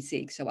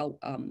CICIG. So I'll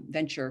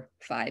venture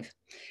 5.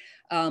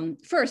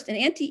 First, an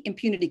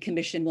anti-impunity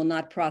commission will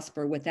not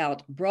prosper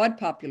without broad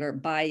popular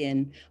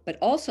buy-in, but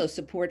also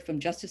support from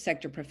justice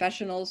sector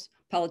professionals,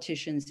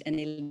 politicians, and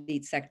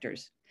elite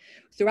sectors.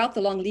 Throughout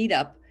the long lead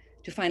up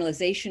to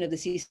finalization of the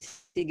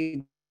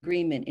CICIG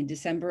agreement in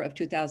December of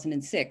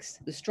 2006,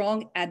 the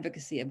strong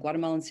advocacy of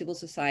Guatemalan civil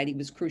society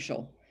was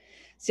crucial.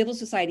 Civil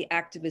society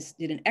activists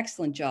did an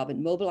excellent job at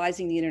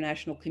mobilizing the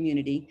international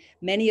community,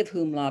 many of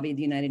whom lobbied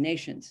the United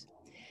Nations.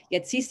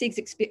 Yet CICIG's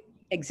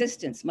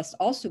existence must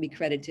also be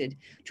credited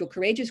to a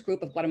courageous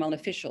group of Guatemalan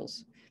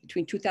officials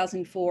between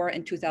 2004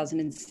 and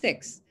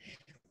 2006.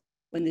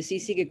 When the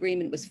CICIG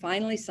agreement was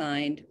finally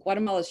signed,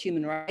 Guatemala's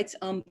human rights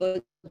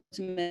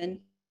ombudsman,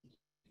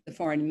 the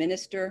foreign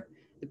minister,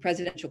 the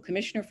presidential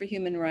commissioner for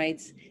human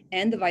rights,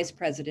 and the vice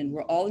president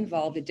were all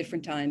involved at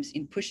different times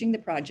in pushing the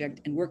project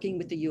and working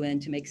with the UN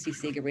to make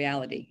CICIG a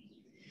reality.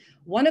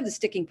 One of the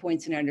sticking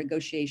points in our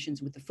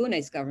negotiations with the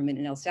Funes government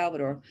in El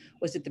Salvador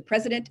was that the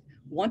president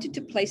wanted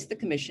to place the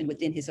commission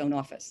within his own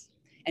office,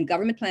 and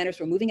government planners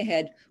were moving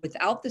ahead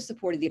without the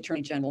support of the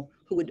Attorney General,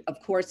 who would,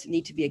 of course,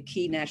 need to be a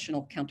key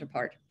national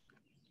counterpart.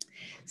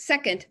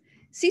 Second,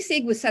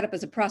 CICIG was set up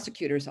as a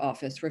prosecutor's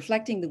office,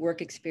 reflecting the work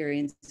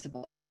experience of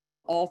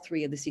all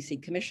three of the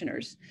CICIG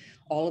commissioners,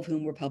 all of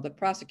whom were public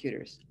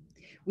prosecutors.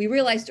 We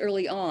realized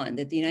early on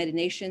that the United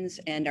Nations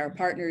and our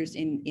partners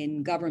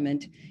in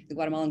government, the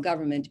Guatemalan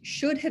government,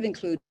 should have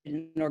included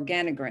an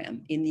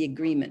organogram in the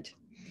agreement.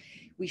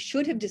 We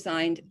should have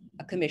designed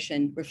a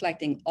commission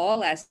reflecting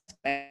all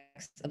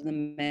aspects of the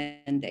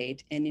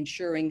mandate and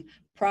ensuring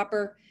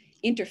proper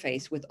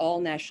interface with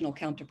all national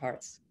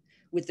counterparts.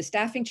 With the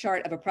staffing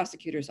chart of a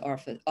prosecutor's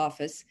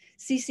office,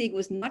 CICIG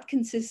was not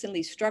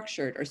consistently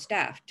structured or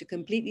staffed to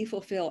completely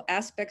fulfill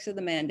aspects of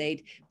the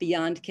mandate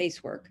beyond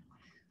casework,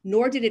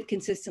 nor did it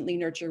consistently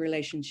nurture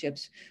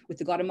relationships with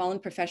the Guatemalan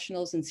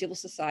professionals and civil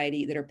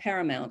society that are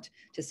paramount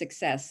to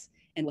success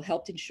and will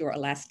help to ensure a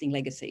lasting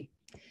legacy.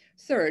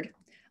 Third,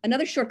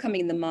 another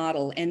shortcoming in the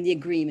model and the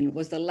agreement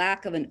was the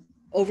lack of an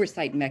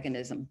oversight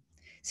mechanism.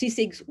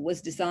 CICIG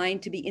was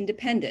designed to be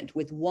independent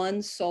with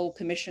one sole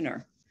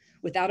commissioner.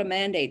 Without a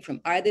mandate from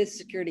either the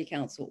Security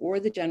Council or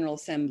the General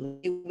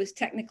Assembly, it was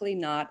technically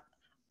not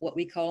what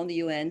we call in the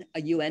UN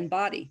a UN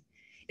body.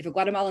 If a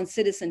Guatemalan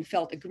citizen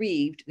felt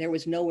aggrieved, there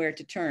was nowhere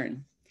to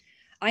turn.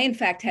 I, in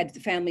fact, had the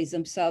families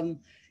of some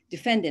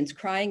defendants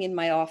crying in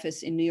my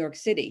office in New York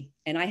City,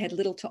 and I had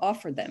little to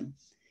offer them.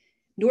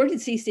 Nor did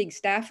CICIG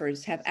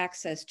staffers have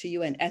access to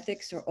UN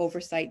ethics or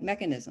oversight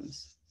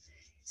mechanisms.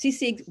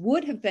 CICIG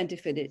would have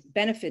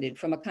benefited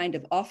from a kind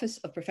of Office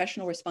of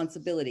Professional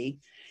Responsibility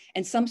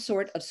and some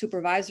sort of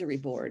supervisory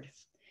board.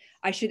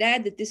 I should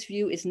add that this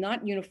view is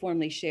not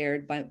uniformly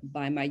shared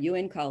by my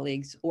UN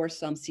colleagues or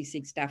some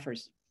CICIG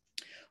staffers.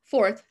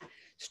 Fourth,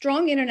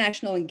 strong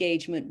international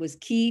engagement was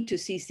key to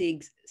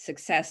CICIG's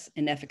success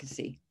and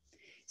efficacy.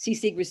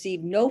 CICIG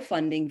received no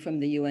funding from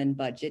the UN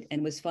budget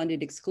and was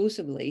funded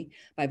exclusively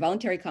by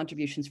voluntary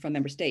contributions from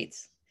member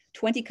states.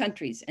 20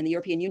 countries and the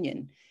European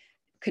Union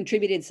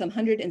contributed some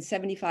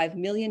 $175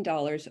 million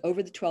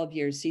over the 12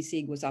 years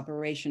CICIG was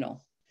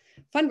operational.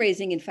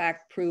 Fundraising, in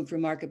fact, proved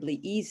remarkably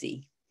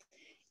easy.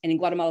 And in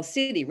Guatemala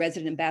City,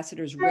 resident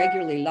ambassadors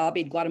regularly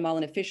lobbied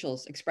Guatemalan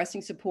officials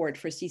expressing support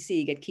for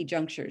CICIG at key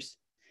junctures.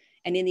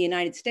 And in the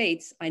United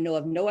States, I know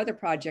of no other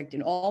project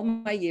in all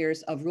my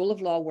years of rule of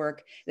law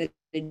work that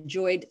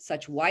enjoyed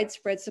such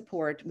widespread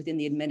support within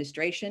the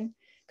administration,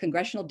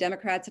 congressional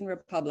Democrats and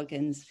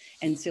Republicans,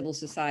 and civil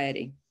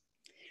society.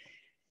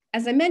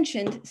 As I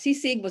mentioned,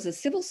 CICIG was a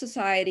civil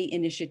society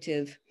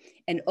initiative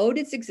and owed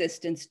its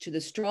existence to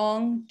the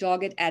strong,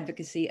 dogged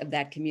advocacy of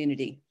that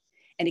community.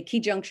 And at key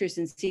junctures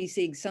in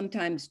CICIG's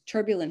sometimes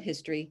turbulent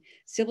history,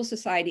 civil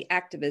society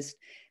activists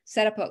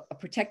set up a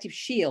protective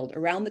shield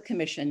around the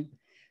commission,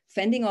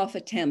 fending off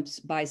attempts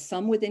by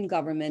some within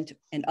government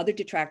and other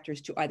detractors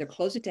to either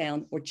close it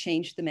down or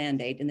change the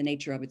mandate and the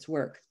nature of its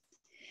work.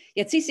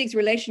 Yet CICIG's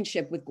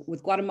relationship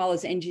with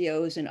Guatemala's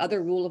NGOs and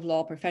other rule of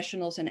law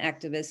professionals and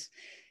activists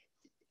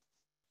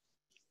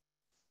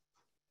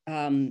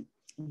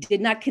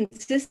did not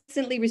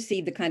consistently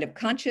receive the kind of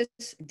conscious,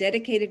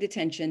 dedicated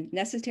attention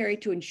necessary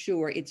to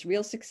ensure its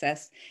real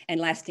success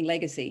and lasting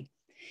legacy.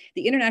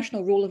 The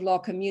international rule of law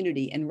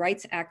community and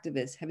rights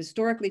activists have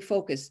historically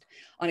focused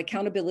on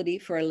accountability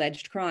for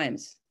alleged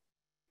crimes.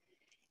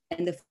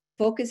 And the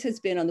focus has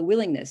been on the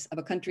willingness of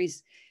a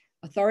country's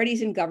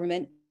authorities in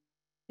government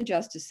and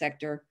justice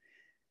sector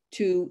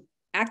to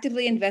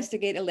actively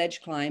investigate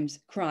alleged crimes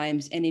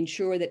and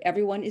ensure that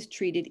everyone is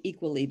treated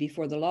equally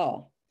before the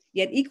law.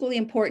 Yet equally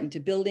important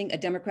to building a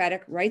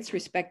democratic,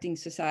 rights-respecting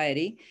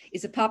society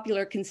is a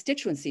popular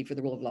constituency for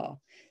the rule of law.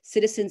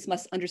 Citizens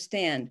must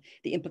understand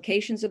the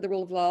implications of the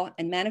rule of law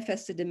and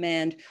manifest a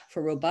demand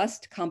for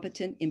robust,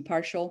 competent,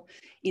 impartial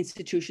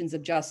institutions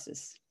of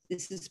justice.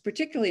 This is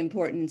particularly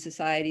important in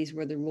societies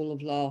where the rule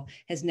of law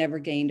has never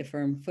gained a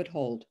firm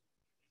foothold.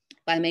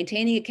 By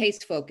maintaining a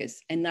case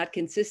focus and not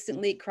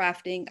consistently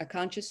crafting a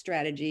conscious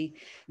strategy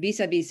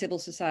vis-a-vis civil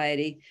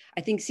society,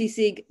 I think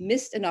CICIG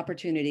missed an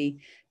opportunity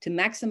to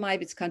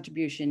maximize its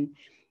contribution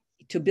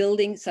to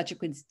building such a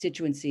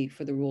constituency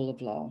for the rule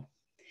of law.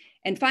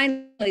 And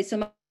finally,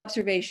 some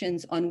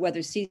observations on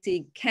whether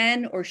CICIG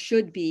can or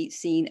should be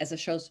seen as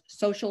a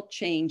social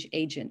change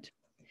agent.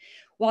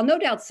 While no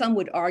doubt some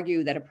would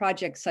argue that a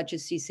project such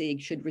as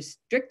CICIG should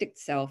restrict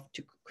itself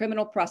to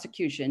criminal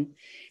prosecution,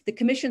 the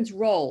Commission's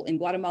role in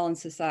Guatemalan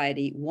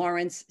society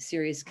warrants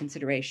serious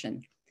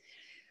consideration.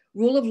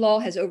 Rule of law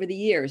has over the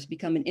years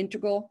become an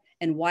integral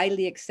and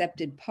widely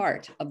accepted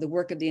part of the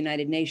work of the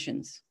United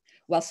Nations.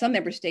 While some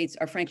member states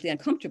are frankly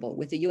uncomfortable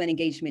with the UN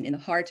engagement in the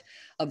heart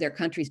of their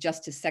country's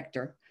justice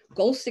sector,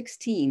 Goal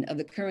 16 of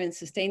the current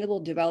Sustainable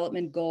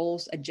Development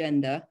Goals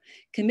agenda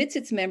commits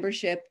its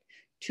membership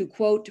to,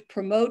 quote,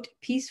 promote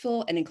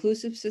peaceful and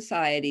inclusive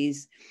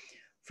societies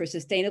for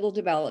sustainable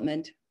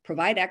development,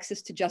 provide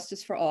access to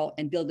justice for all,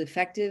 and build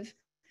effective,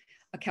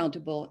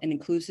 accountable, and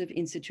inclusive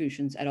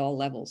institutions at all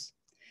levels.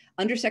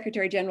 Under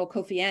Secretary General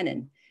Kofi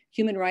Annan,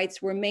 human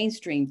rights were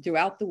mainstreamed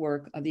throughout the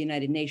work of the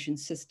United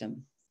Nations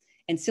system,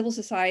 and civil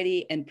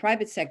society and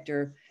private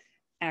sector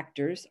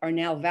actors are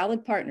now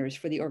valid partners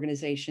for the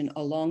organization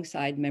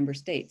alongside member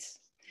states.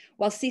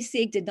 While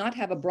CICIG did not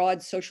have a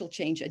broad social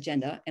change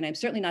agenda, and I'm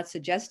certainly not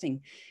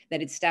suggesting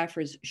that its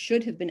staffers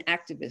should have been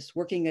activists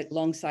working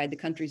alongside the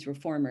country's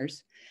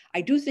reformers,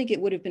 I do think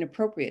it would have been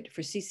appropriate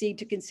for CICIG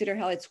to consider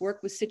how its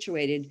work was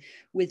situated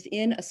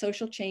within a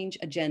social change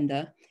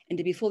agenda and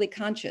to be fully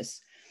conscious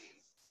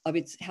of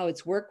how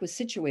its work was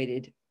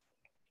situated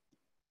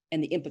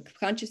and the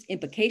conscious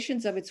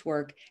implications of its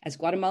work as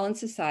Guatemalan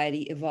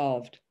society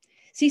evolved.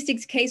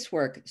 CICIG's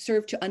casework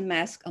served to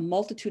unmask a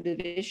multitude of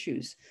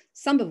issues,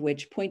 some of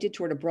which pointed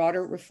toward a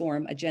broader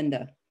reform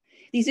agenda.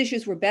 These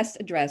issues were best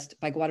addressed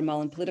by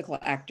Guatemalan political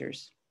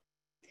actors.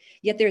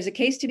 Yet there is a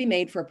case to be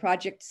made for a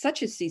project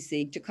such as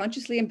CICIG to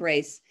consciously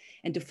embrace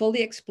and to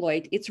fully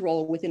exploit its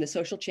role within a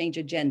social change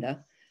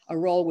agenda, a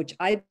role which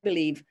I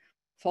believe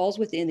falls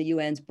within the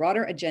UN's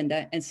broader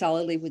agenda and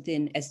solidly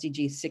within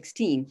SDG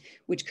 16,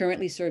 which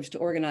currently serves to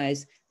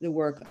organize the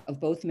work of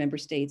both member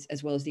states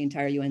as well as the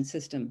entire UN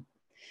system.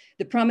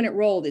 The prominent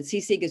role that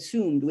CICIG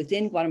assumed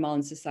within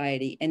Guatemalan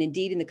society and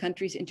indeed in the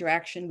country's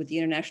interaction with the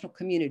international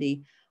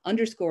community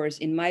underscores,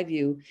 in my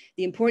view,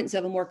 the importance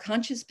of a more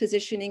conscious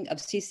positioning of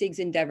CICIG's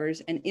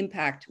endeavors and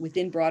impact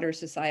within broader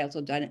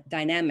societal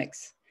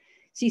dynamics.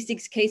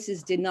 CICIG's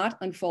cases did not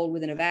unfold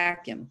within a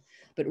vacuum,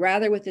 but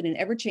rather within an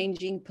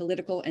ever-changing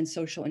political and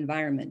social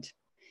environment.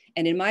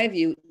 And in my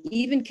view,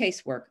 even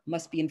casework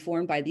must be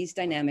informed by these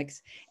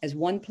dynamics as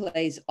one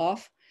plays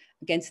off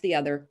against the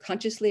other,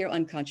 consciously or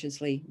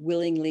unconsciously,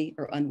 willingly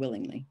or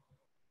unwillingly.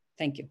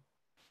 Thank you.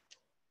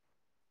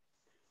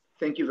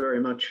 Thank you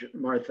very much,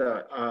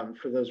 Martha,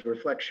 for those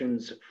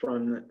reflections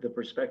from the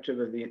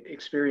perspective of the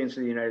experience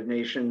of the United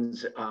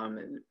Nations.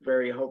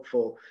 Very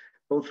helpful,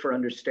 both for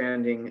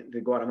understanding the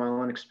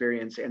Guatemalan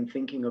experience and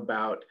thinking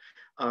about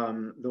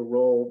the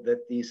role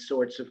that these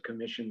sorts of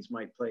commissions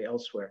might play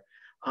elsewhere.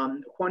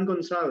 Juan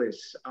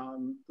Gonzalez,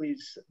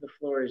 please, the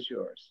floor is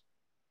yours.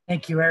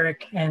 Thank you,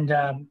 Eric, and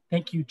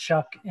thank you,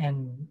 Chuck,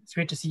 and it's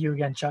great to see you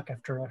again, Chuck,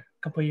 after a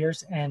couple of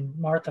years, and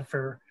Martha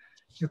for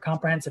your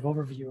comprehensive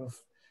overview of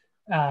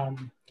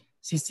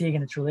CICIG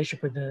and its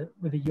relationship with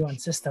the UN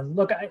system.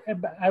 Look,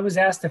 I was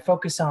asked to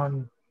focus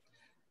on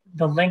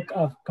the link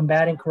of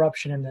combating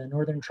corruption in the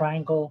Northern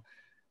Triangle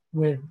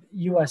with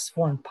US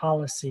foreign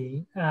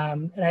policy,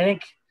 and I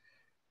think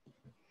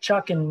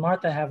Chuck and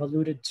Martha have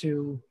alluded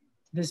to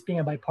this being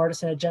a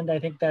bipartisan agenda. I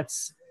think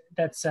that's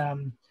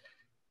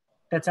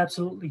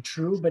absolutely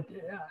true, but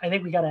I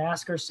think we got to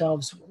ask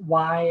ourselves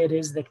why it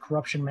is that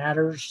corruption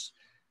matters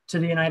to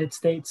the United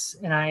States.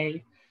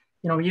 And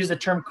we use the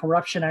term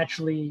corruption.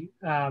 Actually,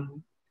 I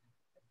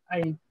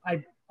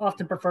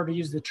often prefer to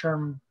use the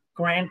term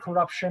grand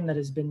corruption that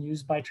has been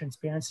used by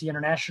Transparency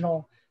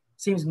International.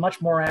 It seems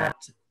much more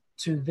apt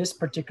to this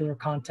particular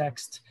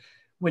context,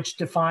 which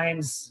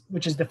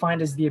is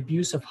defined as the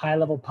abuse of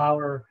high-level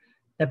power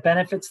that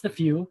benefits the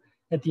few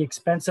at the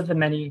expense of the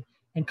many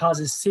and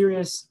causes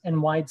serious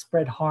and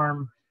widespread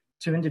harm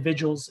to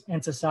individuals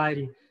and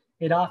society.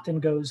 It often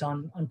goes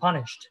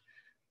unpunished.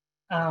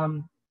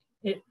 Following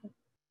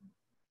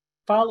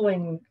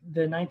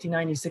the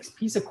 1996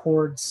 peace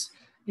accords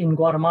in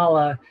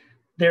Guatemala,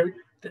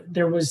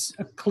 there was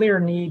a clear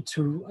need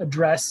to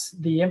address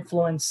the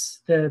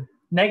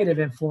negative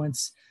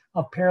influence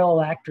of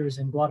parallel actors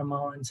in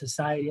Guatemalan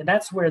society. And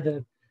that's where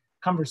the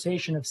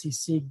conversation of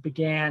CICIG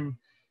began,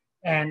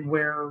 and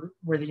where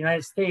the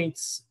United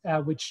States,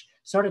 which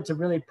started to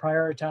really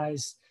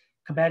prioritize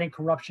combating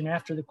corruption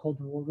after the Cold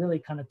War, really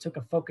kind of took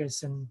a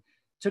focus, and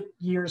took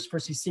years for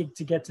CICIG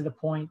to get to the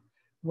point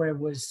where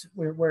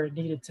it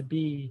needed to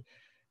be.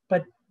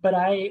 But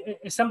I,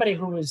 as somebody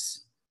who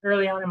was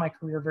early on in my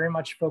career very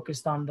much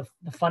focused on the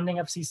funding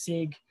of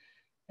CICIG,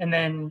 and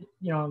then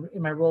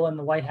in my role in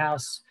the White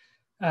House,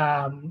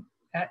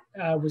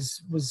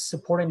 was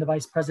supporting the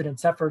vice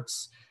president's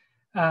efforts.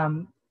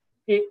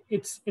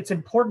 It's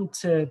important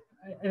to,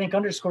 I think,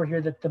 underscore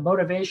here that the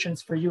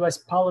motivations for U.S.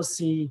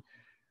 policy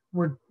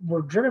were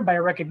driven by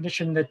a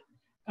recognition that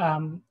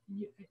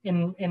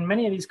in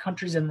many of these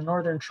countries in the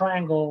Northern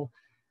Triangle,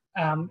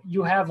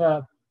 you have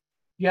a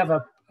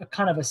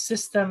kind of a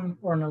system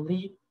or an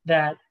elite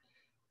that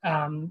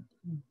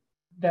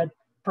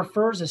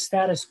prefers a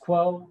status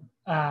quo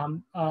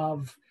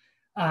of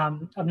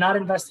of not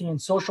investing in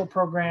social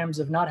programs,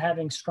 of not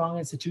having strong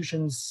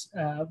institutions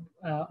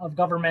of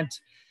government,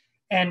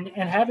 and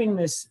having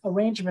this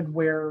arrangement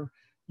where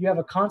you have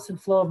a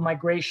constant flow of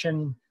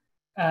migration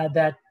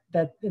that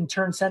in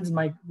turn sends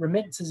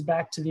remittances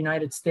back to the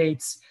United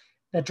States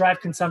that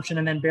drive consumption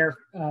and then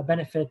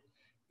benefit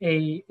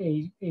a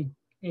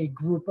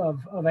group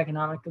of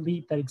economic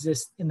elite that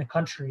exists in the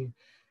country.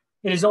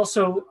 It is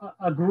also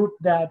a group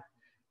that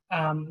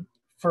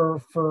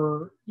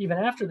for even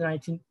after the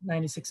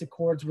 1996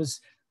 Accords was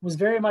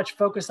very much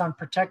focused on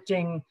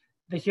protecting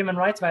the human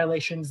rights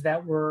violations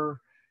that were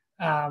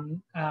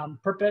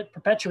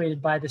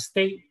perpetuated by the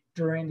state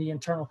during the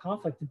internal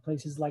conflict in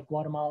places like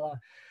Guatemala.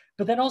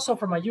 But then also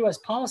from a US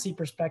policy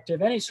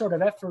perspective, any sort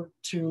of effort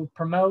to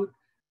promote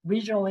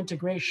regional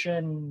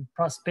integration,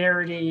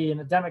 prosperity,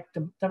 and a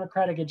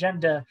democratic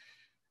agenda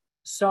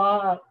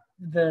saw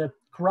the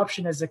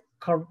corruption as a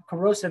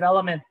corrosive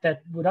element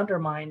that would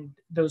undermine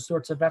those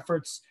sorts of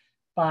efforts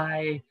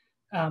by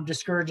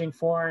discouraging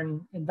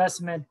foreign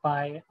investment,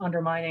 by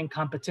undermining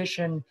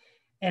competition,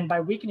 and by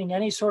weakening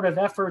any sort of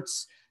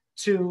efforts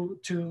to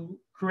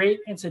create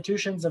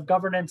institutions of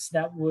governance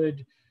that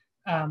would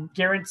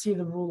guarantee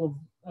the rule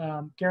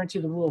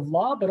of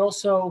law, but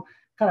also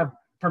kind of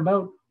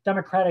promote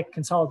democratic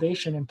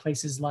consolidation in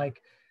places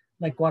like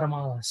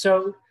Guatemala.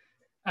 So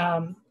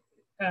I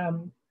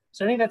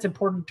think that's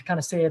important to kind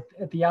of say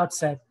at the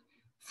outset.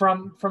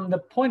 From the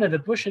point of the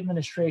Bush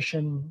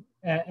administration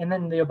and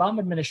then the Obama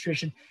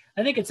administration,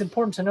 I think it's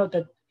important to note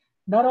that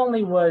not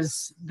only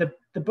was the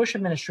Bush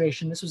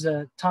administration, this was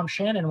Tom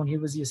Shannon when he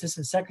was the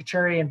assistant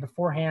secretary, and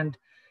beforehand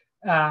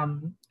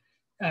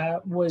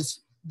was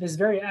this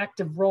very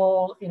active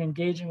role in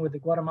engaging with the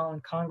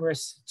Guatemalan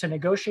Congress to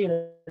negotiate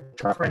a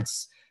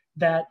preference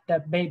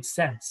that made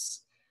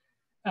sense.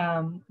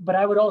 But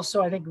I would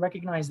also, I think,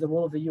 recognize the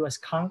role of the US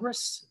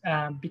Congress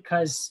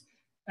because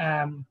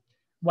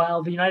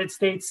while the United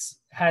States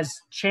has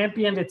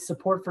championed its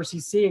support for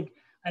CICIG,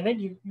 I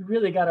think you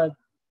really got to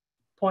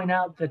point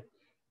out that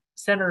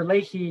Senator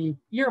Leahy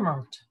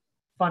earmarked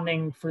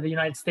funding for the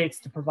United States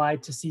to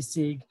provide to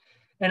CICIG.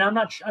 And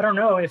I don't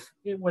know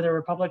whether a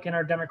Republican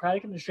or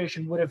Democratic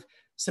administration would have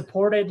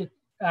supported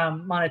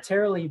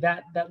monetarily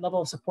that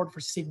level of support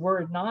for CICIG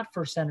were it not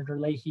for Senator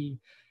Leahy.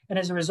 And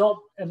as a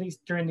result, at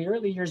least during the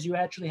early years, you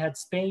actually had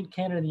Spain,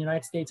 Canada, and the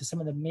United States as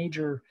some of the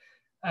major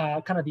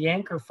kind of the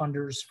anchor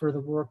funders for the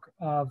work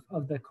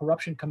of the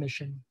Corruption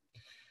Commission.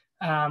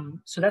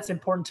 So that's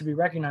important to be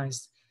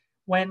recognized.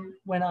 When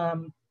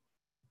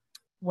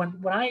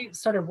I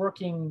started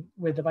working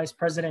with the vice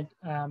president,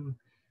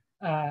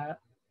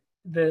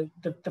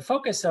 the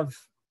focus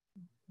of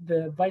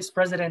the vice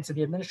president's and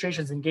the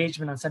administration's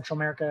engagement on Central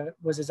America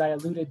was, as I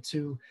alluded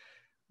to,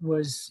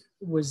 was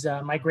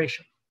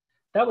migration.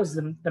 That was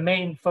the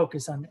main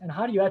focus on, and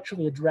how do you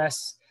actually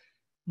address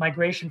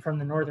migration from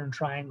the Northern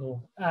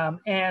Triangle?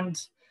 And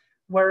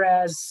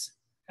whereas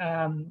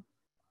often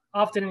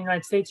in the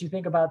United States, you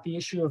think about the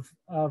issue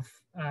of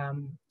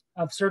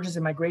surges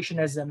in migration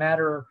as a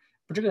matter,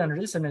 particularly under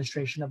this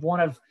administration, of one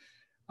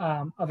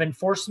of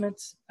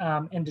enforcement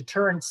and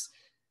deterrence.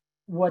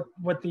 What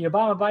the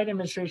Obama-Biden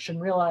administration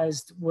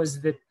realized was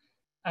that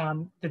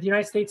the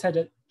United States had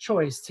a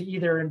choice to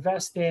either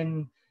invest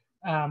in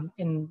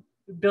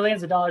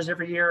billions of dollars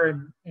every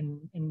year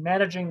in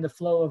managing the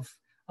flow of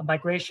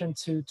migration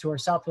to our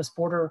southwest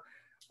border,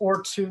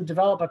 or to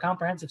develop a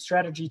comprehensive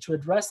strategy to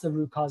address the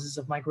root causes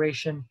of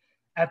migration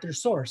at their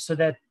source, so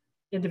that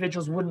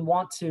individuals wouldn't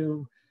want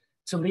to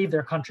leave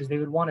their countries; they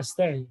would want to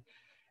stay.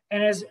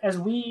 And as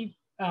we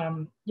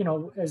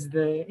as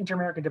the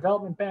Inter-American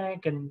Development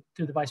Bank and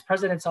through the Vice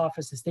President's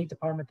Office, the State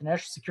Department, the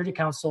National Security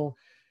Council,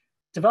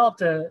 tried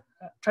to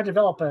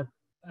develop a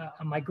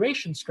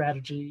migration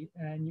strategy.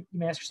 And you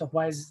may ask yourself,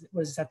 what does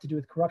this have to do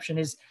with corruption?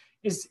 Is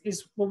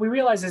what we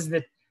realize is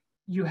that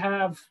you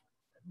have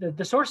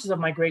the sources of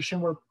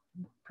migration were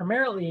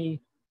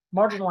primarily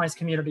marginalized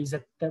communities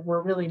that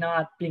were really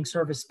not being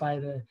serviced by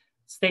the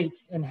state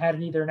and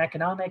had either an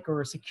economic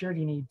or a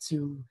security need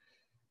to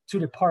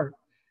depart.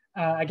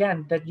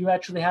 Again, that you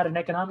actually had an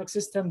economic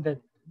system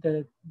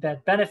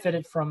that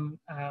benefited from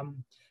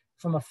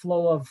a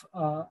flow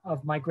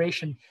of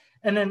migration,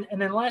 and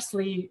then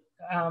lastly,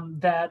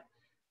 that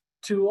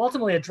to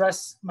ultimately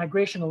address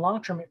migration in the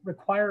long term, it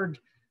required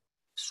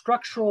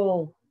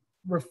structural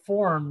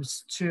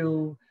reforms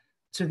to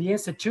the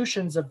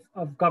institutions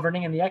of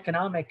governing and the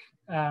economic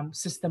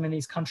system in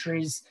these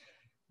countries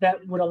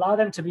that would allow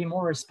them to be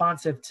more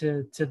responsive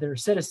to their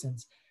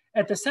citizens.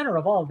 At the center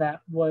of all of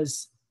that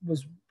was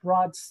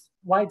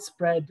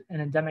widespread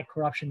and endemic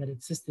corruption that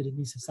existed in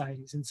these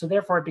societies. And so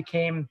therefore it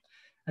became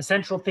a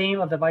central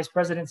theme of the vice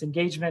president's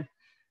engagement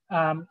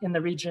in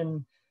the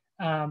region.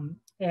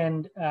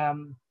 And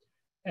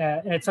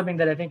it's something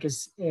that I think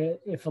is,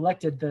 if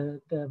elected,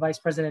 the vice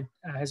president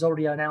has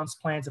already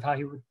announced plans of how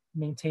he would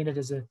maintain it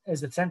as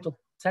a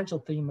central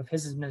theme of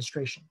his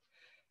administration.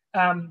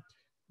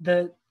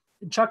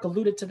 Chuck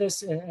alluded to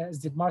this, as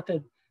did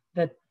Martha,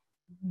 that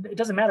it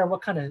doesn't matter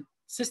what kind of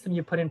system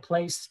you put in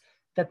place.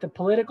 that the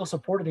political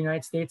support of the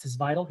United States is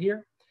vital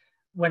here.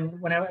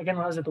 When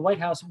I was at the White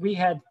House, we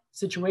had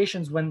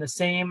situations when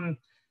the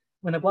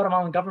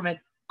Guatemalan government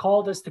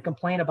called us to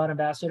complain about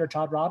Ambassador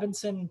Todd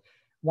Robinson,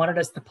 wanted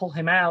us to pull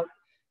him out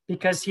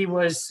because he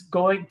was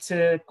going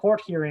to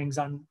court hearings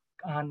on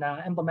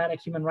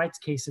emblematic human rights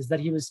cases, that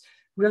he was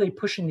really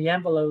pushing the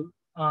envelope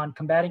on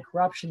combating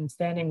corruption and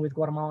standing with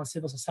Guatemalan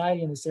civil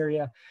society in this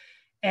area.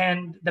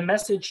 And the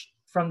message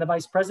from the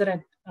vice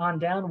president on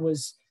down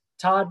was,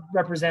 Todd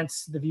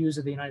represents the views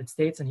of the United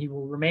States and he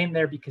will remain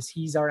there because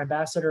he's our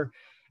ambassador.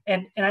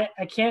 And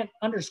I can't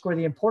underscore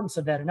the importance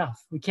of that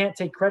enough. We can't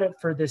take credit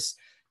for this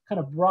kind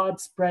of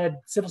broad spread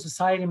civil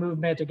society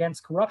movement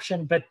against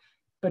corruption, but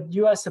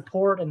US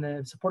support and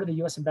the support of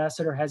the US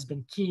ambassador has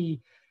been key.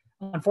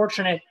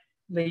 Unfortunately,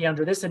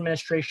 under this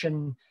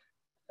administration,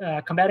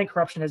 combating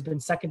corruption has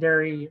been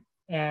secondary,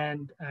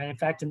 and in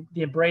fact, in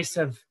the embrace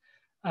of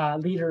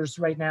leaders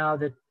right now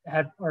that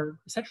are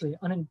essentially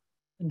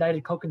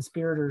unindicted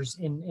co-conspirators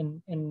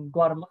in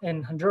Guatemala,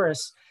 in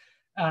Honduras,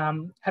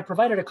 have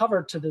provided a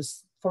cover to the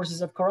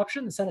forces of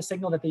corruption and sent a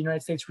signal that the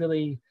United States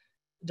really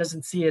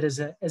doesn't see it as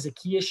a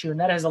key issue, and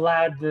that has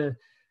allowed the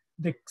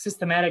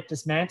systematic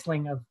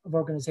dismantling of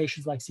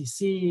organizations like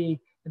CICIG,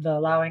 the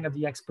allowing of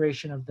the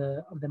expiration of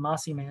the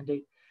MACCIH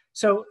mandate.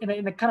 So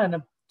in the kind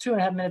of the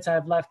 2.5 minutes I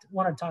have left, I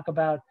want to talk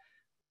about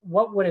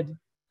what would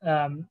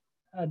the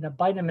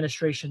Biden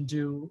administration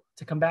do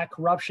to combat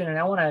corruption. And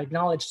I want to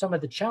acknowledge some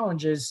of the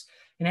challenges,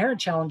 inherent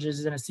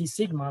challenges in a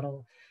CICIG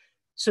model.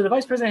 So the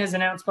vice president has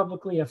announced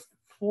publicly a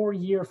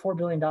 4-year, $4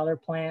 billion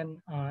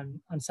plan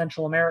on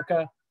Central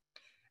America.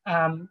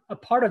 A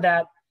part of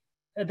that,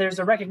 there's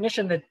a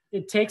recognition that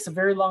it takes a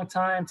very long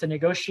time to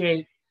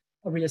negotiate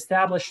a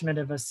reestablishment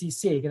of a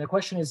CICIG. And the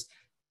question is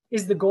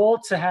the goal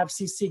to have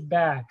CICIG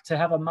back, to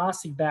have a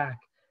MACCIH back?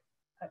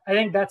 I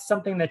think that's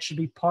something that should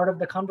be part of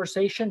the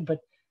conversation. But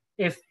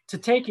if to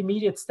take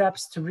immediate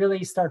steps to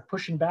really start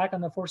pushing back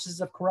on the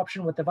forces of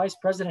corruption, what the vice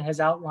president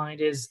has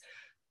outlined is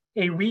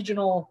a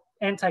regional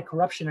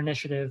anti-corruption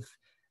initiative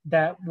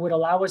that would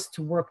allow us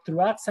to work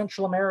throughout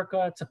Central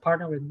America, to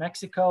partner with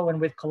Mexico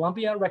and with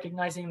Colombia,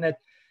 recognizing that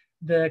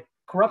the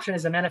corruption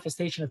is a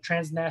manifestation of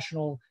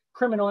transnational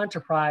criminal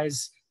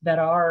enterprise that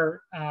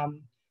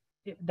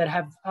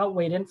have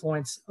outweighed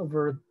influence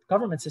over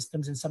government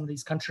systems in some of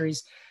these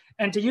countries,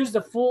 and to use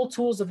the full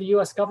tools of the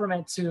US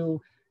government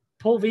to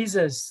pull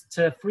visas,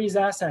 to freeze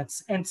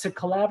assets, and to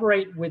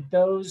collaborate with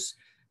those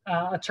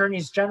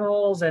attorneys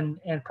generals and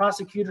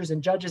prosecutors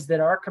and judges that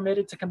are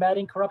committed to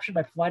combating corruption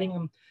by providing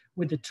them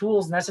with the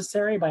tools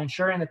necessary, by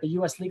ensuring that the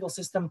US legal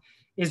system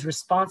is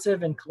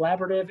responsive and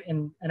collaborative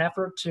in an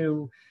effort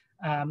to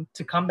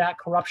combat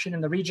corruption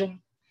in the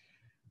region.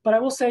 But I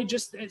will say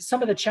just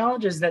some of the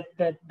challenges that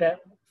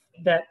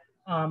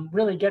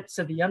really get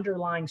to the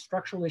underlying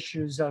structural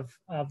issues of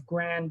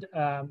grand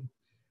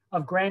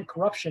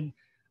corruption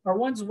are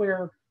ones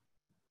where,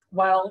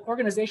 while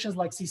organizations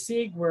like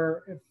CICIG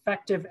were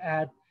effective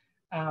at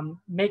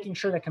making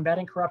sure that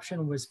combating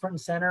corruption was front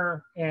and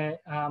center, and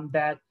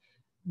that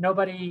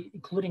nobody,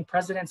 including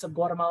presidents of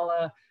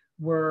Guatemala,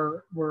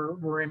 were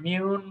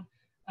immune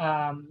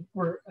from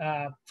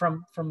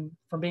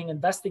being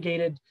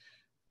investigated.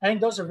 I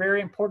think those are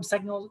very important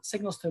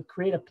signals to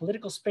create a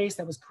political space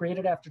that was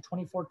created after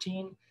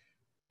 2014.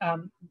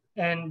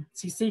 And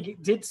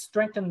CICIG did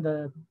strengthen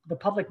the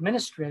public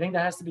ministry. I think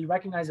that has to be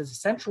recognized as a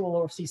central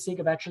role of CICIG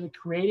of actually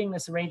creating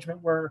this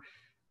arrangement where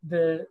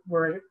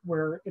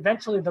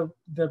eventually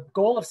the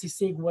goal of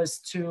CICIG was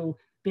to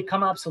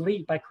become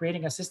obsolete by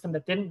creating a system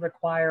that didn't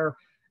require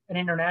an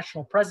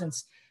international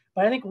presence.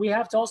 But I think we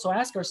have to also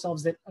ask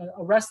ourselves that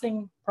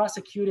arresting,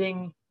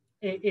 prosecuting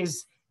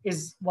is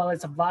while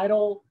it's a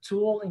vital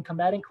tool in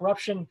combating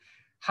corruption,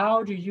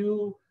 how do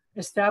you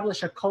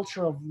establish a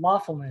culture of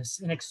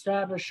lawfulness and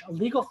establish a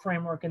legal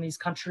framework in these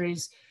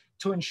countries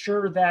to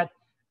ensure that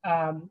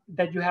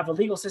that you have a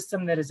legal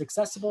system that is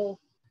accessible,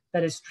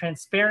 that is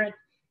transparent,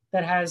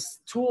 that has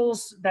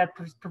tools that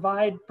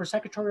provide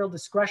prosecutorial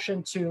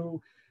discretion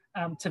to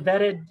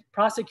vetted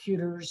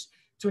prosecutors,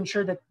 to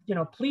ensure that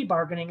plea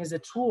bargaining is a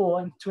tool,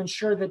 and to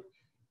ensure that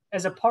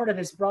as a part of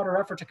this broader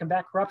effort to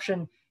combat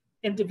corruption,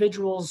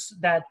 individuals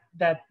that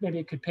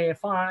maybe could pay a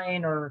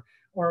fine or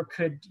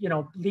could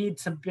lead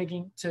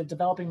to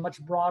developing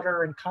much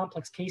broader and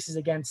complex cases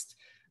against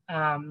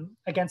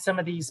some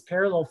of these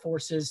parallel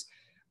forces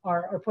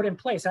are put in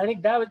place. I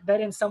think that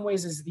in some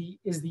ways is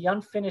the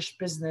unfinished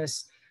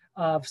business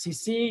of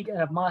CICIG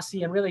and of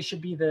MACCIH, and really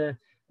should be the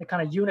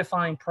kind of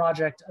unifying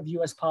project of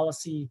U.S.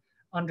 policy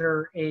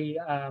under a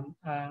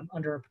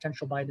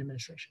potential Biden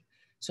administration.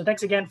 So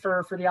thanks again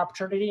for the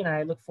opportunity, and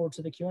I look forward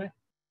to the Q&A.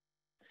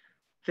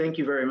 Thank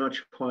you very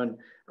much, Juan.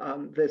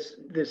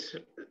 This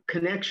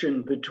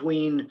connection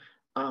between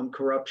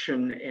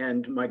corruption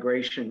and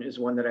migration is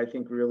one that I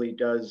think really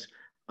does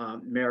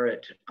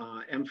merit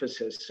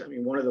emphasis. I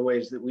mean, one of the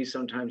ways that we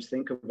sometimes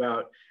think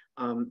about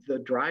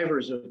the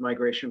drivers of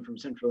migration from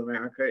Central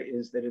America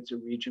is that it's a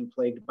region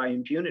plagued by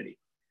impunity.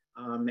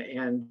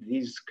 And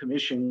these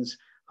commissions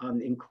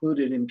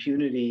included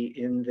impunity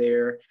in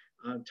their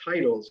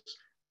titles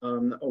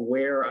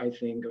aware, I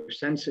think, or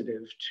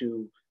sensitive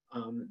to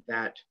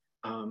that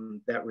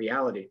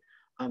reality.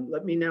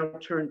 Let me now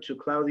turn to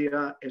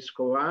Claudia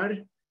Escobar.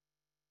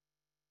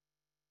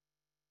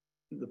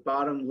 The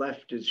bottom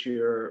left is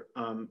your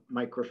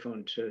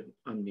microphone to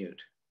unmute.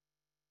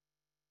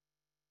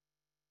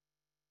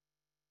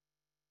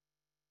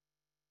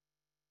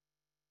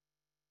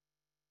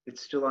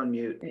 It's still on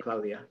mute,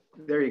 Claudia.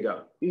 There you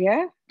go.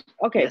 Yeah,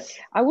 okay. Yes.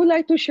 I would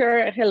like to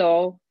share,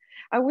 hello.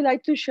 I would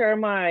like to share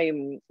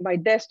my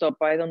desktop.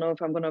 I don't know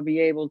if I'm gonna be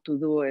able to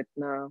do it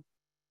now.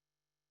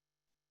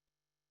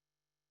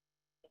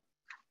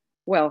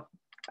 Well,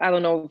 I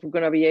don't know if we're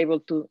gonna be able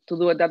to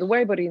do it that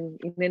way, but in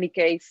any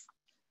case,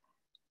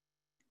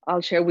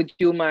 I'll share with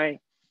you my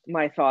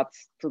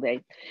thoughts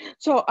today.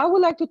 So I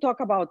would like to talk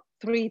about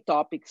 3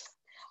 topics.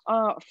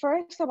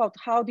 First, about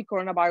how the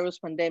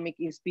coronavirus pandemic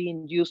is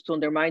being used to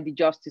undermine the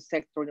justice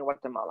sector in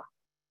Guatemala.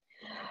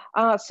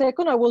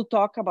 Second, I will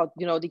talk about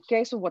the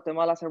case of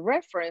Guatemala as a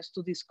reference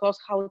to discuss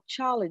how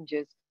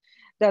challenges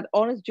that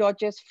honest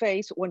judges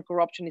face when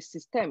corruption is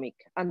systemic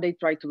and they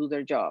try to do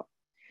their job.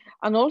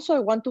 And also I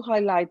want to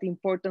highlight the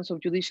importance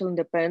of judicial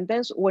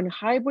independence when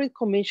hybrid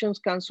commissions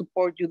can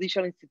support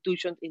judicial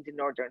institutions in the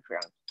Northern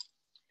Triangle.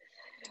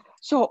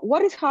 So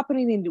what is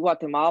happening in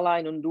Guatemala,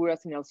 in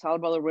Honduras, in El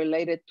Salvador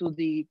related to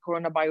the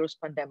coronavirus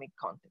pandemic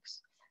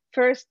context?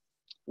 First,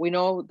 we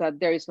know that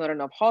there is not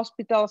enough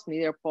hospitals,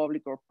 neither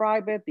public or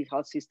private. The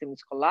health system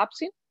is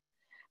collapsing.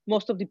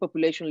 Most of the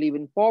population live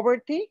in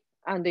poverty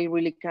and they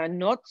really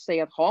cannot stay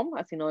at home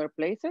as in other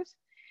places.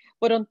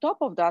 But on top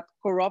of that,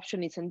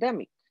 corruption is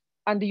endemic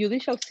and the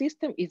judicial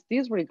system is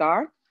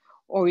disregarded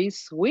or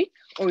is weak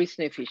or is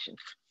inefficient.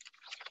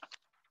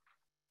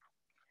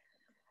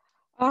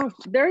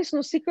 There is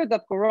no secret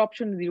that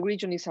corruption in the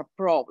region is a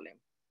problem,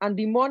 and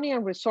the money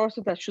and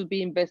resources that should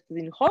be invested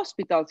in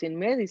hospitals and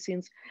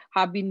medicines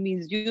have been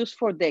misused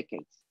for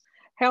decades.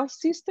 Health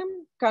system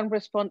can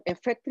respond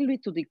effectively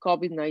to the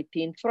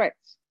COVID-19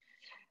 threats.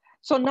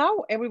 So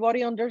now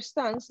everybody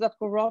understands that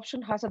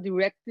corruption has a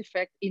direct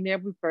effect in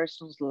every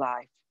person's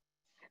life.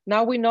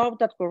 Now we know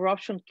that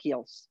corruption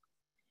kills.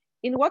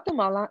 In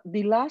Guatemala,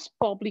 the last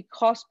public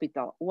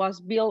hospital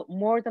was built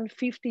more than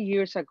 50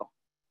 years ago.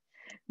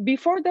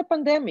 Before the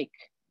pandemic,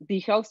 the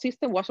health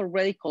system was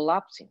already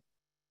collapsing.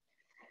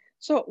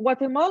 So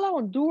Guatemala,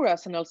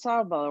 Honduras, and El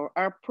Salvador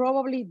are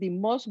probably the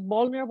most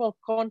vulnerable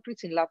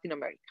countries in Latin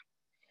America.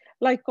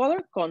 Like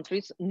other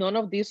countries, none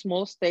of these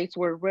small states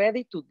were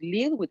ready to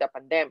deal with a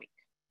pandemic.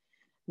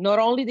 Not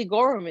only the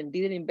government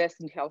didn't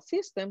invest in health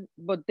system,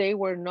 but they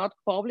were not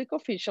public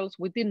officials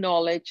with the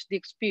knowledge, the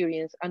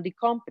experience, and the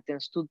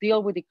competence to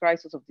deal with the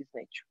crisis of this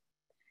nature.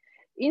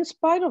 In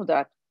spite of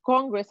that,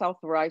 Congress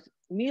authorized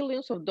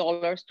millions of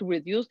dollars to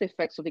reduce the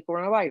effects of the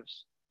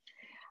coronavirus.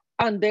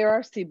 And there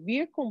are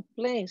severe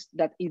complaints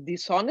that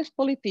dishonest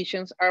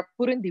politicians are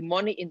putting the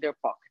money in their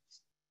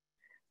pockets.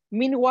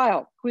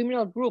 Meanwhile,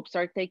 criminal groups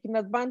are taking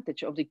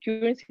advantage of the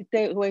current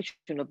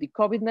situation of the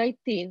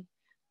COVID-19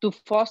 to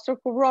foster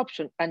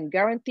corruption and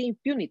guarantee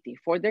impunity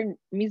for their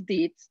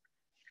misdeeds.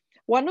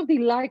 One of the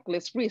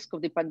likeliest risks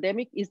of the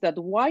pandemic is that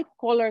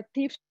white-collar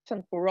thieves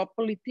and corrupt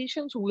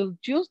politicians will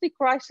use the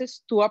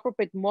crisis to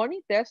appropriate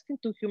money destined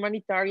to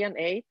humanitarian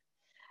aid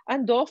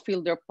and thus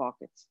fill their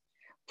pockets.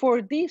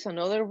 For these and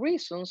other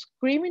reasons,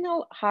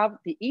 criminals have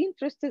the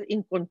interest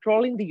in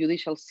controlling the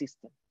judicial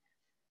system.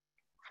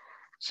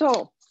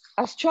 So,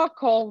 as Chuck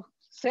Cole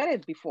said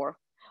it before,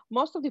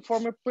 most of the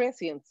former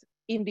presidents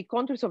in the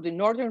countries of the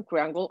Northern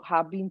Triangle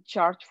have been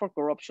charged for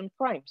corruption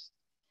crimes,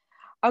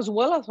 as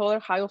well as other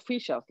high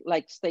officials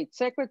like state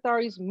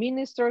secretaries,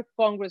 ministers,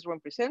 Congress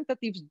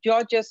representatives,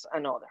 judges,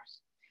 and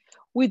others.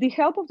 With the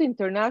help of the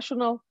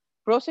international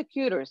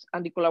prosecutors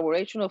and the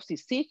collaboration of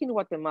CICIG in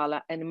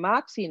Guatemala and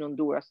MACCIH in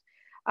Honduras,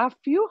 a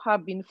few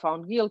have been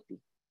found guilty.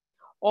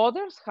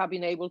 Others have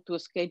been able to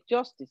escape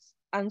justice,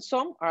 and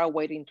some are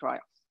awaiting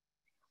trials.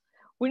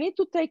 We need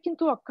to take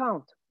into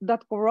account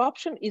that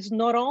corruption is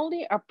not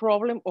only a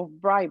problem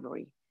of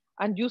bribery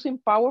and using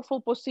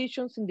powerful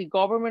positions in the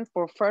government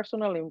for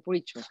personal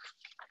enrichment.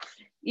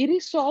 It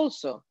is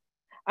also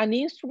an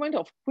instrument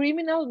of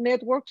criminal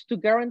networks to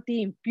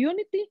guarantee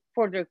impunity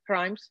for their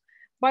crimes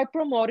by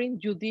promoting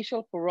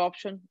judicial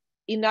corruption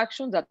in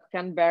actions that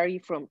can vary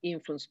from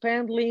influence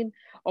peddling,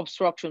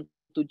 obstruction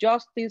to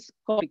justice,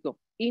 conflict of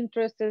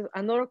interests,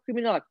 and other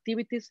criminal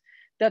activities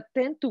that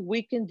tend to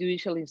weaken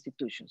judicial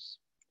institutions.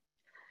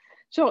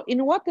 So in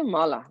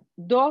Guatemala,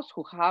 those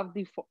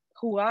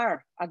who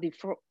are at the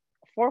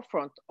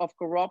forefront of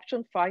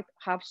corruption fight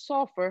have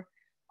suffered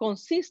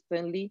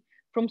consistently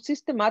from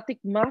systematic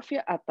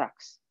mafia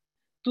attacks.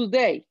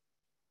 Today,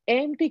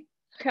 amid the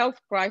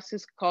health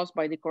crisis caused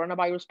by the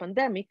coronavirus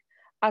pandemic,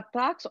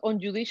 attacks on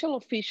judicial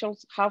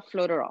officials have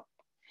flooded up.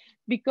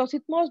 Because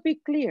it must be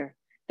clear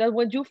that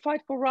when you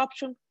fight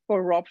corruption,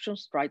 corruption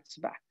strikes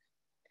back.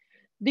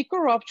 The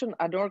corruption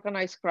and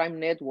organized crime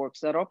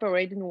networks that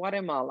operate in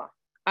Guatemala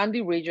and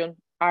the region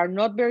are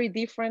not very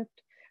different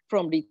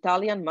from the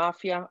Italian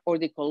mafia or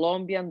the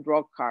Colombian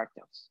drug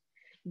cartels.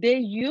 They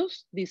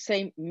use the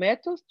same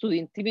methods to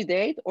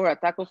intimidate or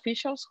attack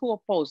officials who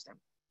oppose them.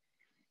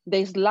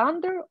 They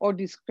slander or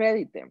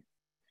discredit them,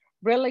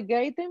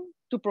 relegate them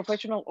to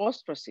professional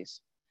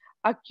ostracism,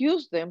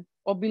 accuse them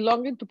of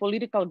belonging to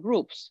political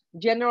groups,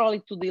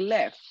 generally to the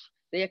left.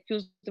 They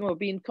accuse them of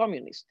being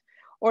communist,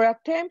 or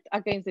attempt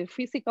against their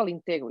physical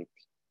integrity.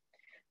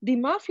 The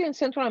mafia in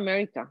Central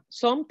America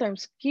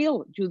sometimes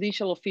kill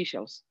judicial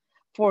officials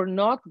for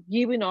not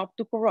giving up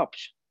to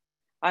corruption.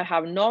 I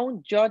have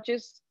known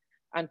judges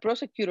and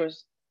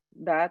prosecutors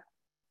that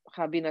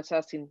have been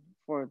assassinated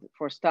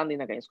for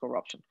standing against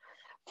corruption.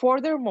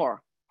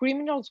 Furthermore,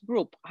 criminals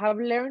groups have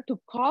learned to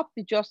cop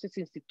the justice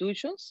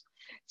institutions,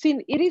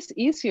 since it is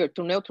easier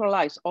to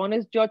neutralize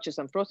honest judges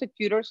and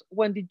prosecutors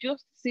when the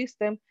justice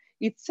system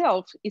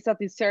itself is at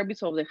the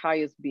service of the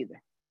highest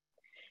bidder.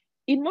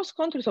 In most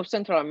countries of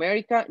Central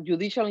America,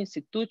 judicial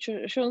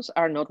institutions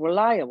are not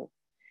reliable.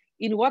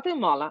 In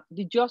Guatemala,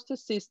 the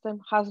justice system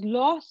has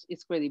lost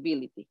its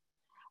credibility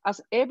as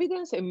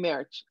evidence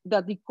emerged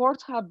that the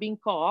courts have been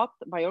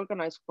co-opted by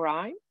organized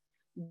crime,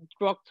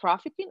 drug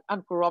trafficking,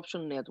 and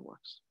corruption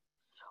networks.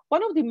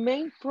 One of the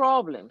main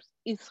problems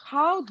is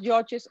how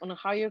judges on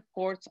higher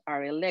courts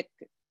are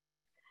elected.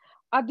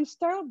 At the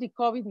start of the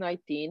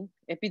COVID-19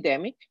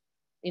 epidemic,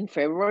 in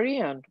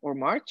February or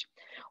March,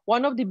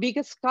 one of the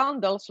biggest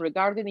scandals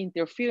regarding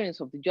interference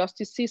of the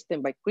justice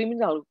system by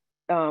criminal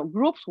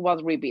groups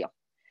was revealed.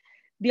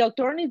 The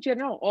Attorney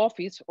General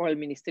Office, or El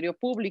Ministerio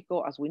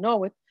Público as we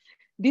know it,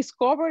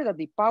 discovered that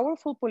the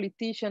powerful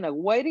politician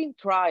awaiting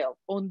trial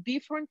on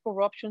different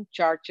corruption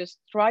charges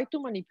tried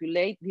to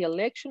manipulate the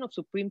election of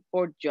Supreme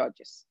Court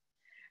judges.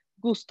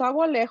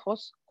 Gustavo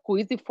Alejos, who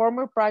is the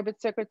former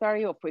private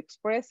secretary of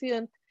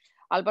ex-president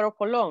Álvaro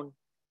Colón,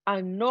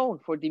 and known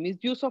for the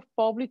misuse of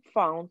public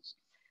funds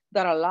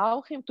that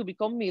allow him to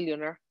become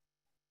millionaire,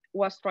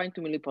 was trying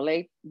to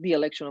manipulate the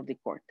election of the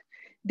court.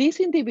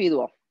 This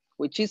individual,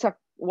 which is a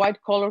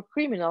white-collar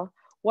criminal,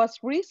 was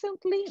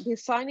recently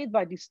designated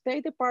by the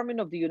State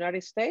Department of the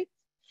United States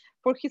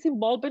for his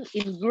involvement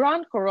in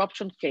grand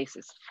corruption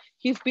cases.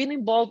 He's been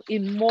involved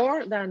in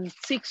more than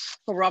 6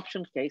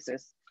 corruption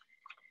cases.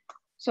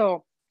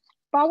 So,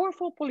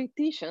 powerful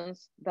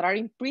politicians that are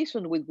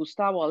imprisoned with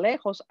Gustavo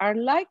Alejos are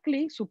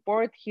likely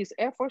support his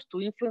efforts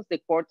to influence the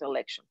court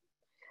election.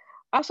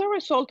 As a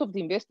result of the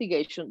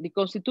investigation, the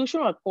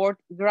Constitutional Court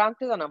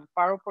granted an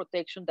amparo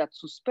protection that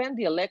suspends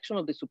the election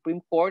of the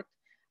Supreme Court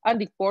and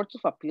the Courts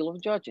of Appeal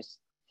of Judges.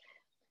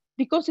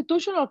 The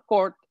Constitutional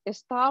Court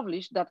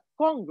established that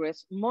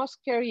Congress must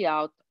carry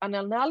out an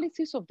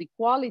analysis of the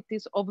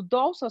qualities of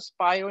those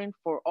aspiring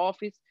for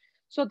office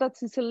so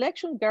that its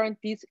election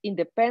guarantees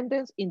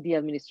independence in the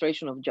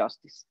administration of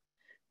justice.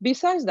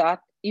 Besides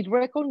that, it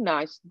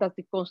recognized that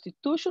the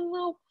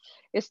constitutional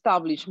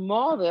established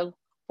model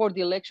for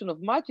the election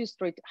of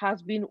magistrates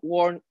has been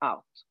worn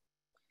out.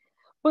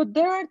 But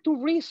there are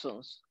 2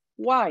 reasons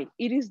why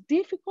it is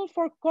difficult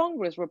for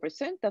Congress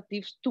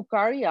representatives to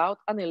carry out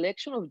an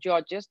election of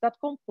judges that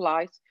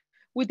complies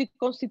with the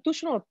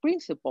constitutional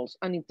principles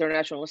and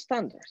international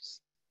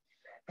standards.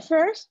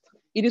 First,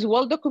 it is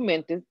well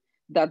documented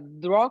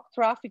that drug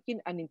trafficking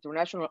and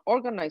international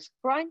organized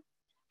crime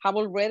have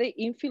already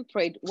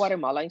infiltrated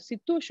Guatemala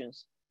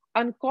institutions,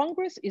 and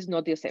Congress is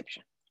not the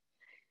exception.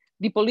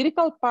 The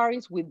political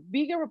parties with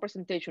bigger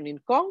representation in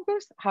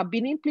Congress have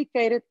been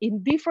implicated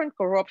in different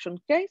corruption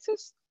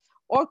cases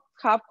or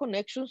have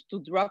connections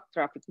to drug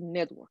trafficking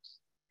networks.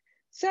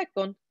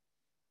 Second,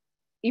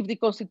 if the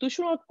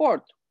Constitutional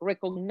Court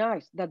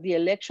recognized that the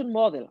election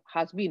model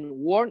has been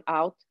worn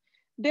out,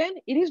 then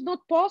it is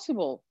not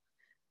possible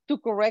to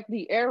correct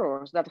the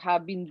errors that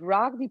have been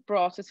dragged the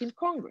process in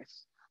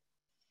Congress.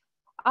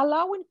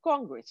 Allowing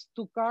Congress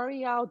to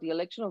carry out the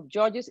election of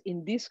judges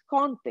in this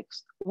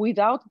context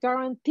without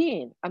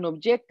guaranteeing an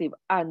objective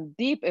and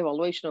deep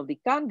evaluation of the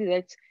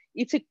candidates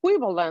is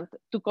equivalent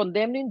to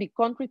condemning the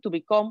country to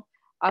become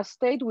a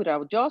state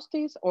without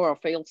justice or a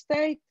failed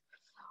state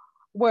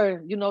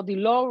where the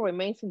law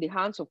remains in the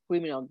hands of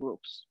criminal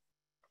groups.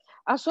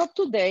 As of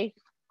today,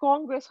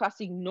 Congress has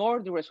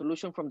ignored the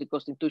resolution from the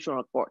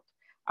Constitutional Court,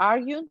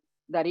 arguing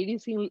that it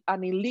is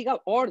an illegal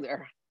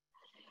order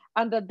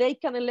and that they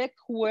can elect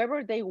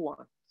whoever they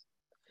want.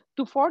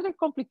 To further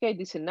complicate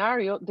the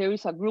scenario, there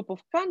is a group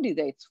of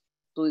candidates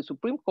to the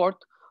Supreme Court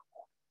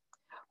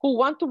who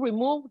want to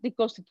remove the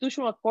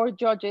Constitutional Court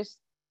judges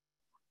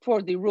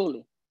for the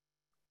ruling.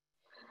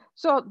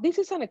 So this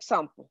is an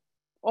example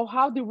of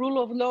how the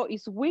rule of law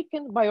is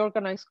weakened by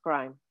organized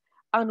crime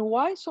and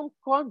why some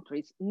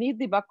countries need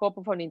the backup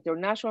of an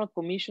international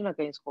commission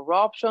against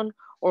corruption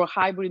or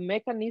hybrid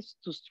mechanisms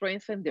to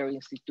strengthen their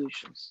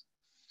institutions.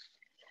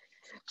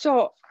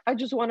 So I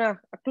just want to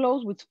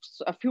close with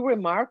a few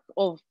remarks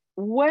of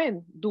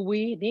when do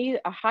we need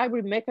a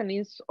hybrid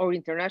mechanism or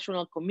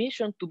international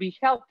commission to be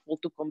helpful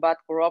to combat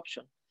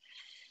corruption.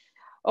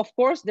 Of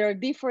course, there are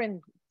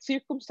different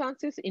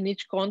circumstances in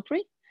each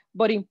country,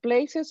 but in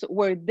places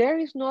where there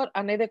is not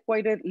an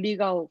adequate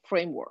legal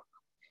framework,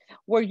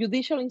 where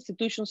judicial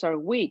institutions are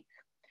weak,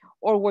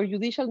 or where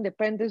judicial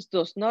independence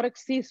does not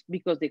exist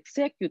because the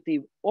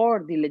executive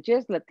or the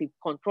legislative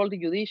control the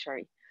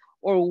judiciary,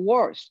 or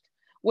worse,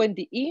 when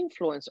the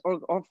influence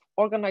of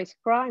organized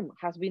crime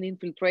has been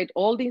infiltrated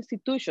all the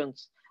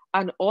institutions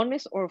and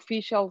honest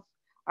officials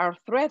are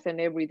threatened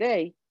every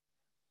day,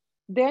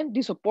 then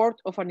the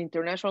support of an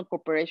international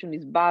corporation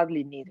is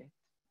badly needed.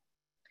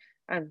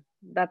 And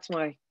that's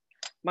my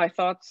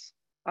thoughts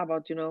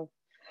about,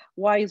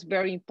 why it's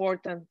very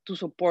important to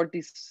support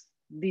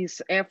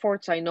these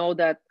efforts. I know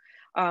that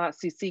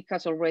CICIG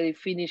has already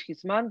finished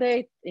his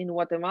mandate in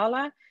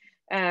Guatemala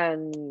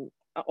and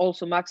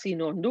also MACCIH in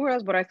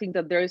Honduras, but I think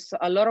that there's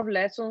a lot of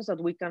lessons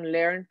that we can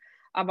learn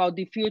about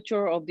the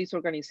future of these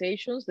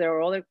organizations. There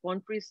are other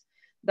countries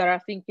that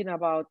are thinking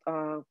about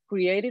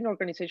creating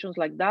organizations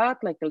like that,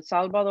 like El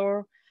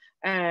Salvador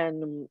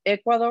and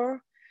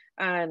Ecuador.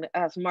 And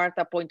as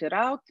Marta pointed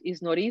out,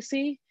 it's not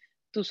easy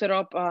to set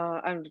up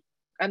an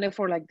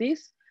effort like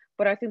this,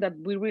 but I think that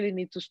we really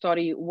need to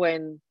study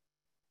when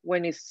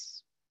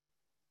it's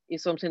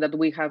something that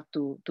we have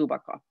to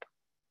back up.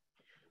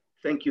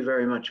 Thank you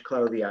very much,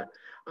 Claudia.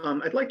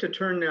 I'd like to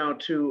turn now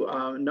to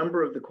a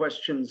number of the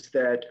questions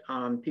that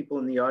people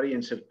in the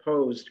audience have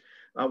posed.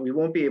 We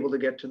won't be able to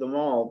get to them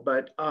all,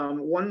 but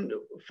one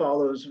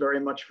follows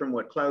very much from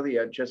what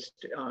Claudia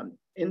just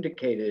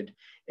indicated,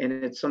 and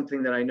it's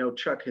something that I know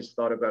Chuck has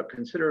thought about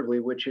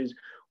considerably, which is,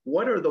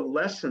 what are the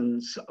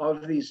lessons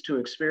of these two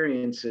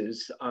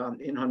experiences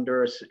in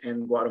Honduras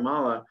and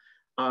Guatemala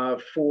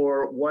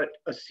for what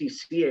a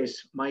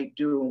CICIES might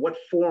do, and what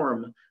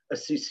form a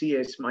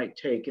CICIES might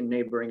take in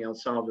neighboring El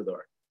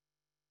Salvador?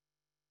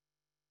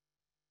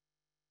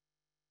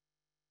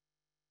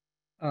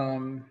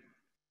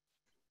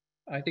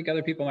 I think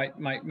other people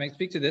might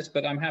speak to this,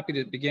 but I'm happy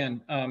to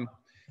begin.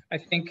 I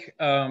think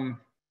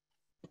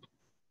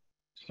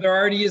there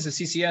already is a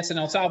CICIES in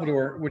El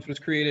Salvador, which was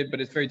created,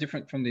 but it's very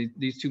different from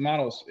these two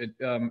models. It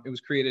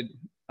was created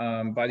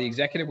by the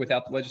executive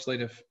without the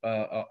legislative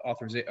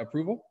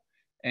approval,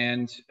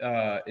 and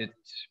it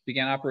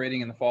began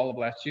operating in the fall of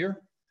last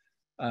year.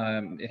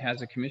 It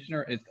has a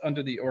commissioner. It's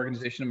under the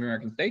Organization of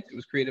American States. It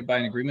was created by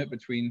an agreement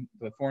between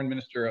the foreign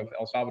minister of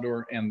El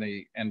Salvador and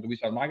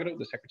Luis Almagro,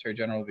 the Secretary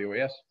General of the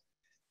OAS.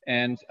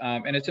 And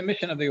it's a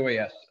mission of the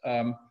OAS.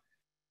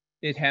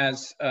 It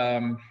has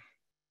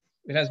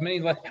many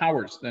less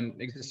powers than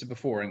existed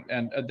before,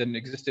 and than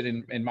existed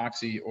in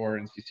MACCIH or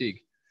in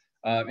CICIG,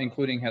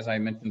 including, as I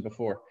mentioned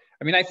before.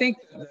 I mean, I think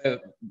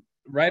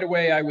right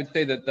away I would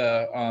say that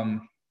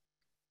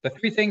the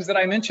three things that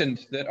I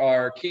mentioned that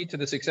are key to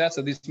the success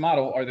of this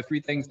model are the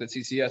three things that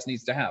CICIES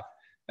needs to have,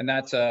 and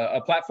that's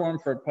a platform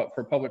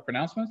for public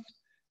pronouncements.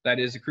 That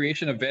is the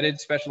creation of vetted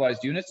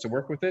specialized units to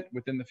work with it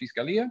within the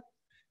Fiscalia.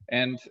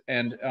 And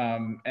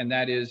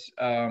that is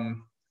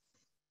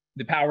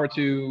the power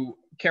to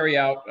carry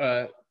out,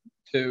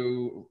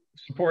 to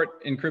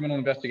support in criminal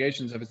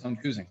investigations of its own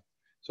choosing.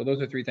 So those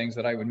are three things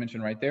that I would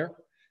mention right there.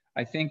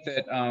 I think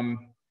that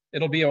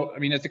it'll be, I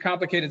mean, it's a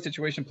complicated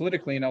situation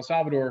politically in El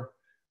Salvador,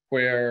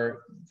 where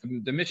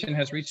the mission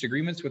has reached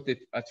agreements with the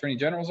Attorney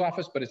General's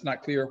office, but it's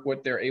not clear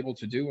what they're able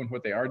to do and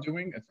what they are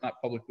doing. It's not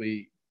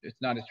publicly,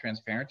 it's not as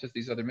transparent as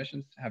these other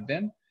missions have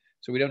been.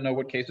 So we don't know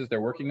what cases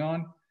they're working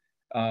on.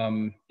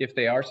 If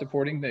they are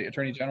supporting the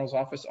Attorney General's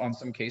office on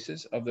some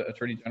cases of the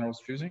Attorney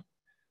General's choosing,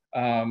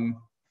 and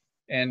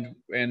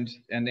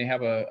they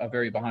have a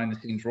very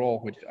behind-the-scenes role,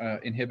 which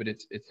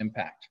inhibits its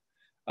impact.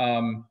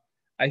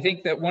 I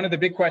think that one of the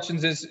big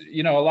questions is,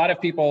 a lot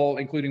of people,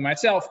 including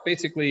myself,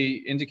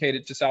 basically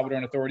indicated to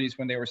Salvadoran authorities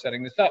when they were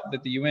setting this up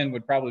that the UN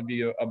would probably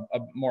be a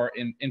more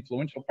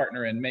influential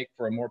partner and make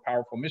for a more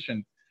powerful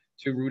mission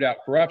to root out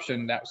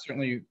corruption. That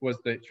certainly was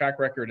the track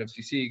record of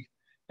CICIG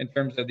in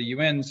terms of the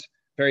UN's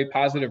very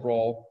positive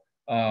role,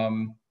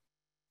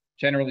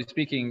 generally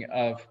speaking,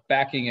 of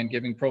backing and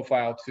giving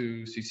profile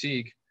to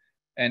CICIG.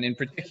 And in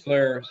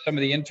particular, some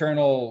of the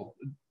internal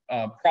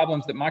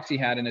problems that MACCIH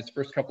had in its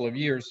first couple of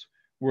years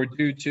were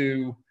due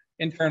to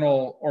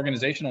internal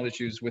organizational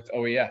issues with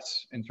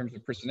OAS in terms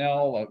of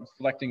personnel,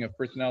 selecting of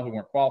personnel who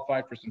weren't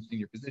qualified for some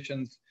senior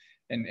positions,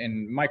 and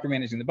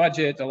micromanaging the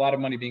budget, a lot of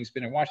money being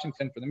spent in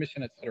Washington for the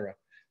mission, et cetera.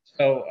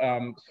 So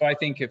I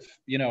think if,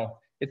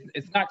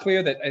 it's not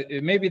clear that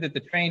it may be that the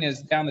train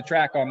is down the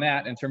track on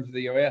that in terms of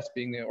the OAS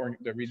being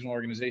the regional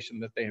organization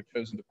that they have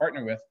chosen to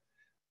partner with.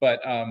 But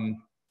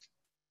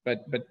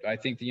I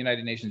think the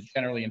United Nations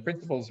generally in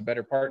principle is a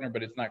better partner,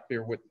 but it's not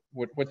clear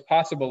what's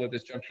possible at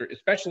this juncture,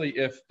 especially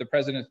if the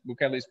President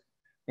Bukele's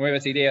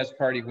Nuevas Ideas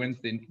party wins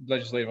the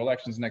legislative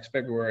elections next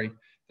February,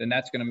 then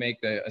that's going to make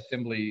the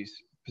Assembly's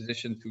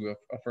position to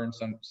affirm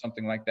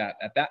something like that.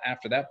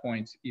 After that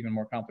point, it's even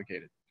more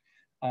complicated.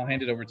 I'll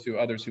hand it over to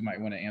others who might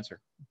want to answer.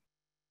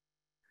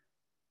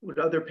 Would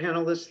other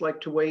panelists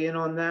like to weigh in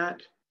on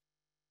that?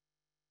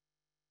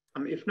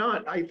 If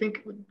not, I think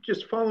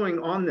just following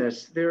on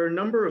this, there are a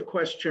number of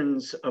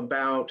questions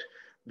about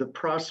the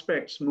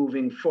prospects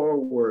moving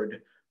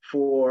forward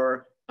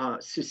for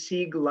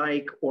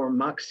CICIG-like or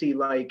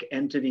MACCIH-like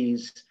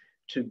entities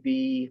to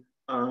be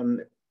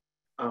to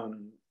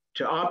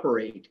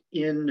operate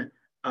in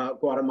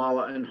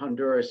Guatemala and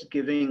Honduras,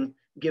 given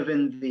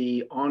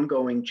the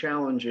ongoing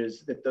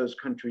challenges that those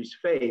countries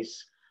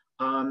face.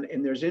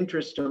 And there's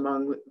interest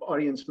among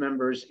audience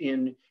members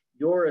in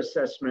your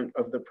assessment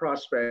of the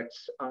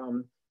prospects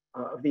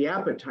of the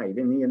appetite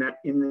in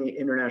the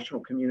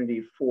international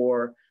community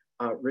for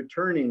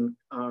returning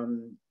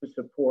to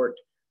support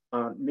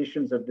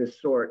missions of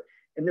this sort.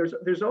 And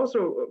there's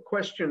also a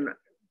question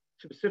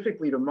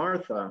specifically to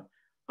Martha,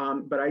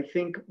 but I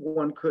think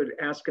one could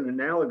ask an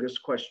analogous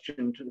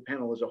question to the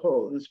panel as a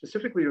whole. And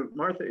specifically to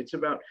Martha, it's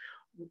about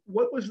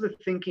what was the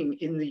thinking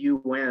in the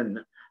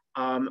UN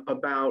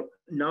about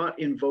not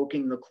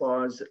invoking the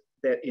clause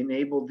that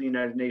enabled the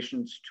United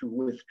Nations to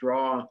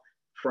withdraw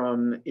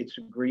from its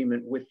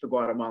agreement with the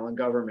Guatemalan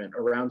government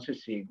around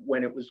CICIG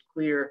when it was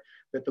clear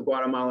that the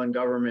Guatemalan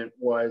government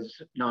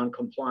was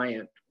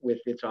non-compliant with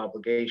its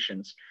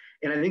obligations.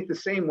 And I think the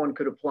same one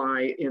could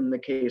apply in the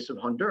case of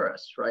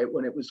Honduras, right?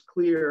 When it was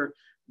clear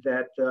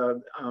that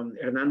the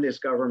Hernandez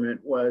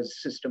government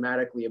was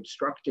systematically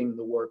obstructing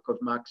the work of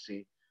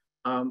MACCIH.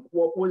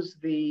 What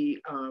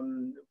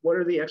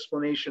are the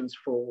explanations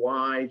for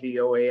why the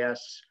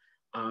OAS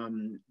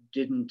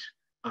didn't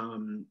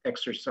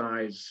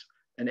exercise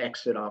an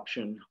exit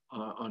option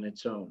on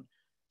its own?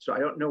 So I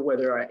don't know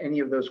whether any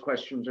of those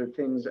questions are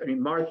things, I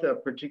mean, Martha,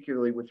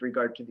 particularly with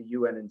regard to the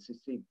UN and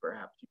CICIG,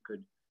 perhaps you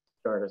could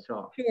start us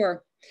off.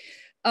 Sure.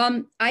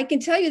 I can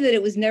tell you that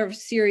it was never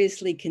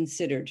seriously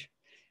considered.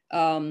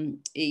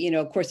 You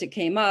know, of course, it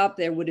came up.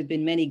 There would have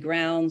been many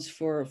grounds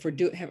for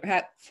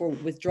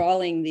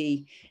withdrawing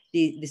the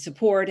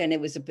support, and it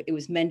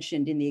was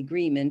mentioned in the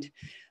agreement,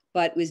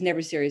 but was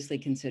never seriously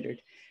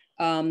considered.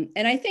 And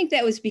I think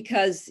that was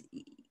because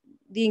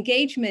the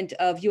engagement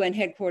of UN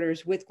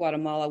headquarters with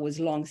Guatemala was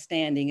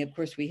longstanding. Of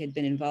course, we had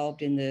been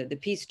involved in the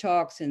peace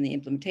talks and the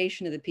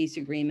implementation of the peace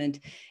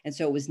agreement. And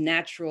so it was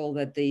natural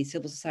that the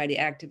civil society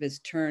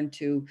activists turned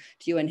to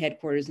UN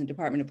headquarters and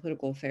Department of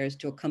Political Affairs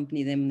to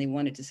accompany them when they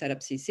wanted to set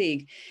up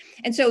CICIG.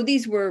 And so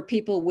these were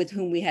people with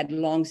whom we had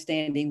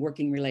longstanding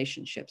working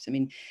relationships. I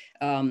mean,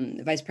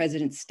 Vice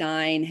President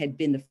Stein had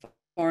been the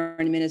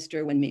foreign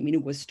minister when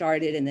MINUC was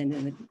started, and then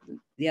in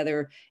the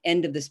other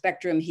end of the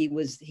spectrum, he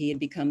had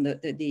become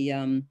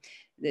the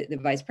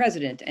vice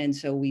president, and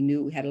so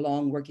we had a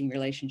long working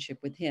relationship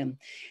with him.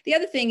 The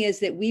other thing is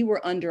that we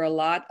were under a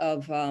lot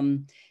of,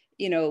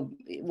 you know,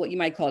 what you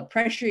might call it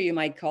pressure, you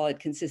might call it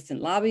consistent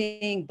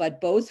lobbying,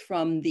 but both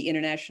from the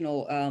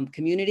international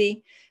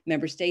community.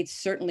 Member states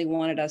certainly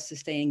wanted us to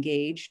stay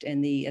engaged,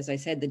 and as I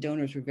said, the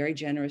donors were very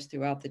generous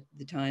throughout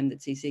the time that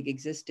CICIG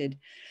existed.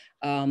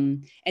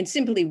 And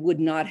simply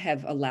would not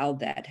have allowed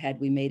that had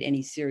we made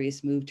any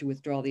serious move to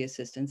withdraw the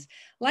assistance.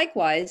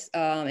 Likewise,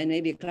 and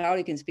maybe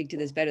Claudia can speak to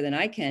this better than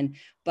I can,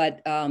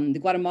 but the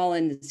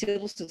Guatemalan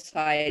civil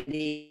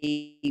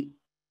society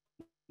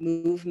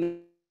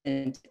movement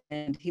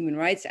and human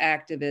rights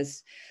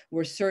activists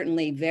were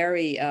certainly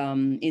very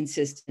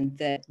insistent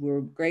that we're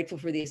grateful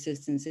for the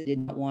assistance and did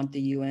not want the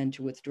UN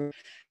to withdraw.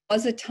 There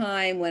was a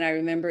time when I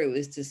remember it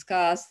was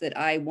discussed that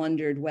I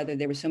wondered whether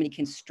there were so many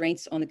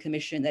constraints on the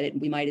commission that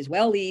we might as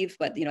well leave.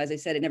 But, you know, as I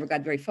said, it never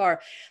got very far.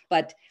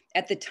 But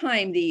at the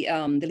time, the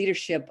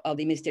leadership of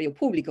the Ministerio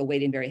Público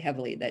weighed in very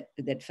heavily,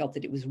 that felt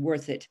that it was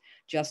worth it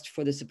just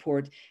for the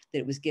support that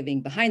it was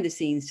giving behind the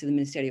scenes to the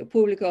Ministerio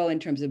Público in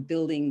terms of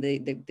building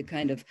the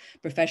kind of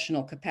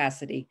professional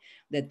capacity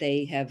that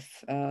they have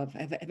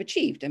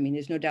achieved. I mean,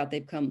 there's no doubt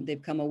they've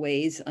come a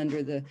ways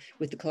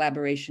with the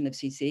collaboration of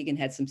CICIG and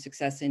had some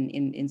success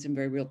in some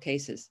very real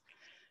cases.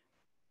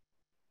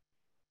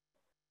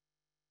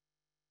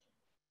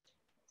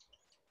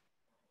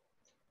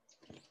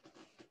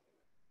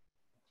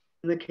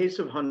 In the case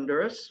of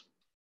Honduras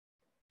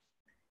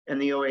and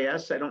the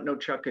OAS, I don't know,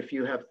 Chuck, if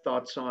you have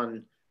thoughts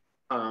on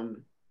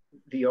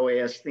the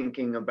OAS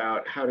thinking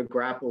about how to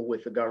grapple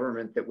with a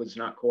government that was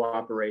not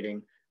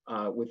cooperating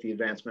with the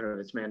advancement of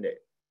its mandate.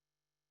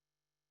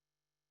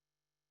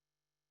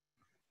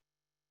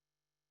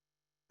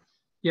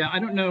 Yeah, I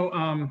don't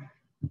know.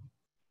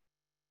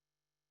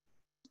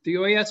 The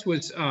OAS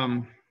was,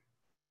 I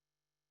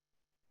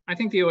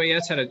think the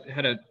OAS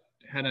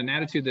had an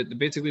attitude that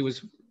basically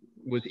was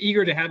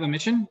eager to have a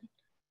mission,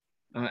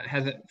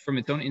 has it from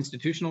its own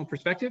institutional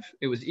perspective.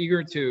 It was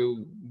eager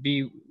to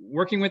be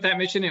working with that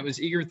mission. It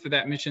was eager for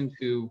that mission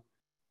to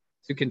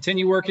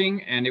continue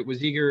working, and it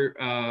was eager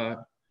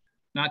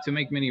not to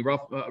make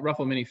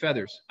ruffle many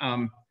feathers.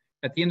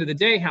 At the end of the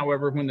day,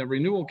 however, when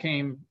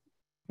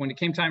it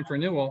came time for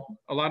renewal,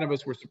 a lot of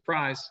us were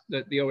surprised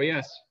that the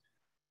OAS,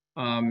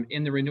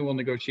 in the renewal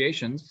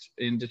negotiations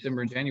in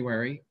December and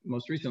January,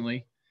 most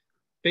recently,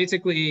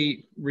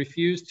 basically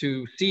refused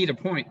to cede a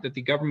point that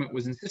the government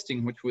was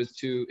insisting, which was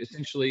to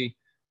essentially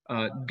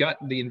gut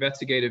the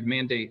investigative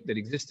mandate that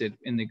existed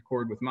in the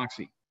accord with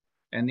MACCIH.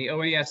 And the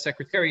OAS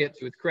Secretariat,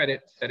 to its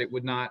credit, said it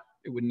would not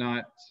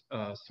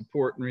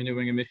support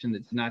renewing a mission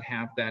that did not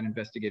have that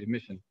investigative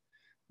mission.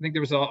 I think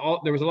there was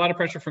a lot of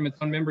pressure from its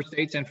own member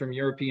states and from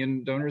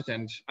European donors,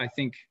 and I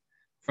think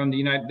from the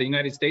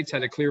United States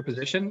had a clear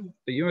position.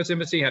 The U.S.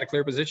 Embassy had a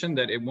clear position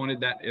that it wanted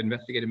that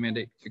investigative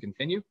mandate to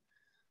continue,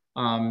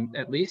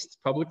 at least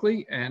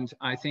publicly. And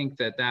I think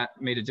that that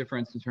made a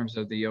difference in terms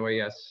of the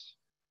OAS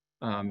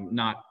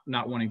not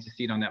wanting to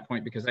cede on that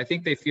point, because I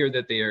think they fear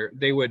that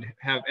they would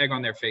have egg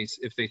on their face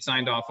if they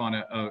signed off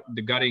on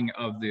the gutting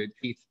of the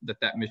teeth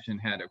that mission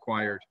had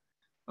acquired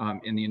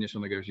in the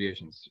initial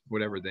negotiations,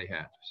 whatever they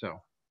had.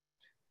 So.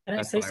 Can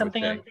I say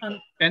something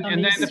on and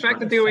then the fact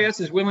that the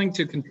OAS is willing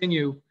to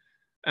continue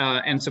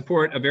and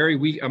support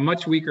a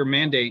much weaker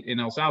mandate in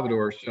El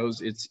Salvador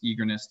shows its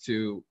eagerness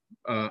to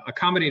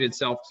accommodate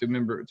itself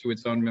to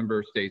its own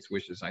member states'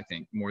 wishes, I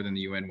think, more than the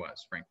UN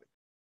was, frankly.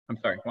 I'm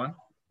sorry, Juan?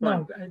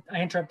 No,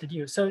 I interrupted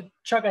you. So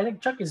Chuck, I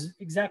think Chuck is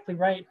exactly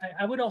right.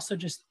 I would also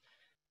just,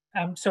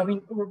 so I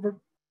mean,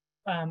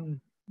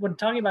 when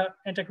talking about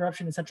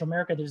anti-corruption in Central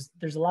America,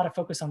 there's a lot of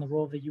focus on the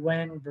role of the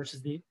UN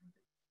versus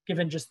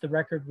given just the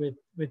record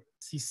with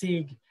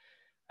CICIG.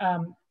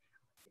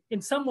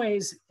 In some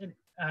ways,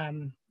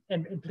 and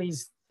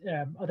please,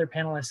 other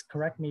panelists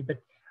correct me, but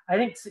I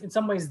think in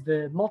some ways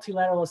the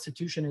multilateral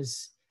institution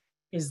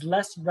is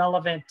less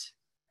relevant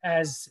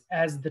as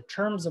the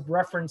terms of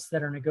reference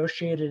that are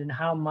negotiated and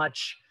how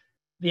much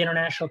the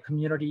international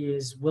community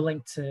is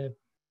willing to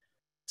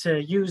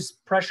use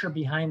pressure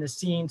behind the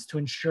scenes to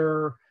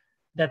ensure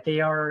that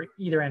they are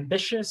either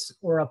ambitious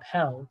or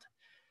upheld.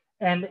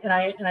 And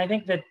I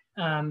think that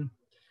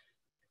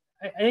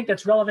I think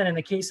that's relevant in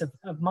the case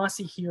of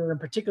MACCIH here in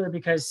particular,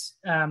 because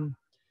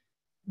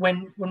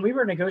when we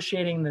were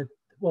negotiating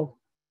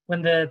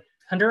when the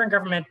Honduran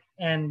government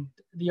and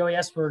the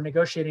OAS were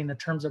negotiating the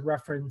terms of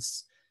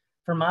reference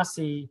for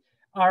MACCIH,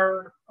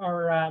 our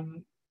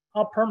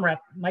all-perm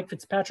rep, Mike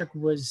Fitzpatrick,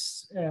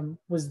 was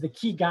the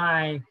key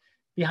guy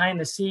behind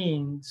the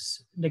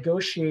scenes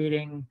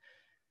negotiating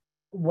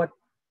what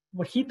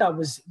he thought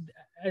was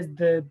as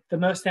the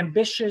most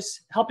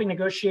ambitious, helping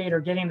negotiate or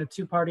getting the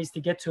two parties to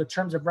get to a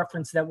terms of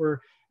reference that were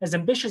as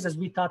ambitious as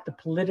we thought the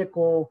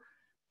political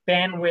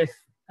bandwidth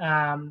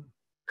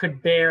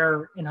could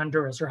bear in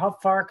Honduras, or how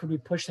far could we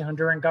push the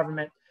Honduran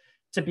government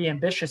to be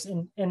ambitious.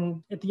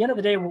 And at the end of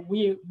the day, what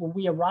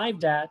we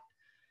arrived at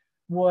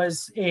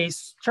was a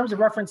terms of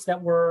reference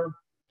that were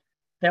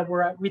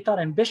we thought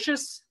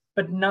ambitious,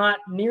 but not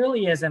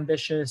nearly as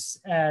ambitious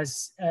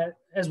as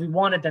we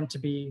wanted them to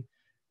be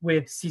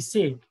with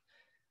CICIG.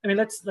 I mean,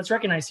 let's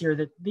recognize here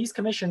that these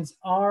commissions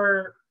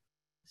are,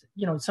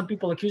 some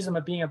people accuse them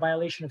of being a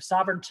violation of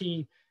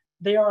sovereignty.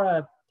 They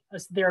are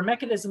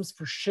mechanisms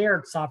for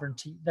shared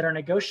sovereignty that are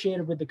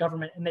negotiated with the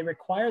government, and they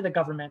require the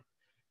government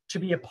to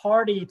be a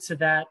party to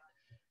that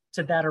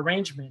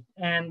arrangement.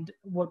 And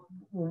what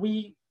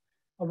we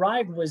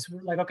arrived was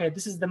like, okay,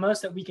 this is the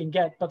most that we can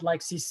get, but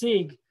like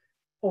CICIG,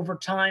 over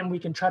time we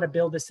can try to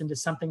build this into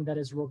something that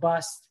is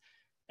robust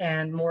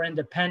and more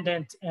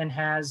independent and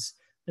has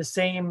the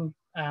same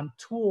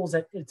tools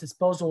at its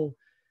disposal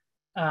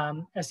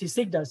as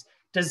CICIG does.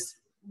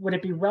 Would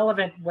it be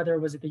relevant whether it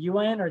was at the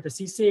UN or the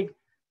CICIG?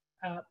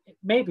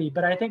 Maybe,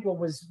 but I think what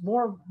was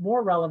more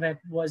relevant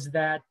was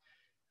that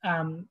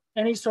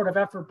any sort of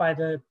effort by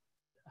the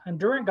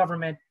Honduran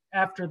government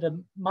after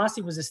the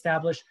MACCIH was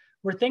established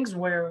were things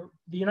where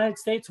the United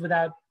States,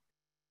 without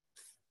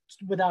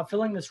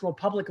filling this role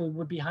publicly,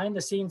 would behind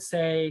the scenes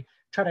try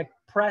to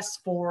press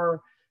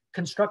for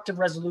constructive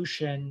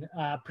resolution,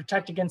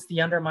 protect against the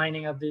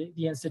undermining of the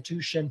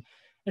institution.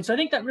 And so I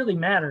think that really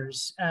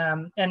matters.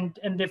 And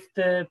if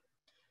the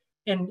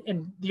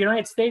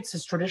United States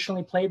has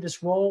traditionally played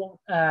this role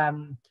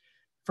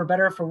for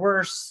better or for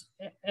worse.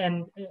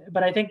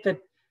 But I think that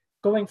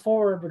going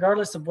forward,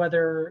 regardless of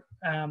whether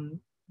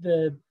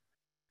the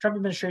Trump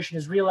administration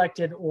is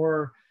reelected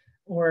or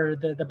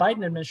the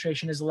Biden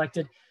administration is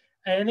elected,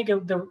 I think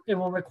it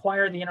will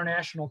require the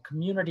international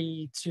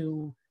community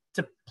to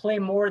play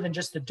more than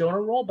just a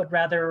donor role, but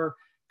rather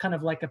kind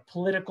of like a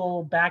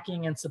political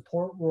backing and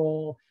support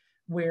role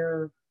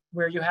where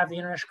you have the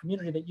international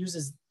community that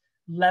uses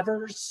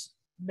levers,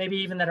 maybe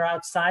even that are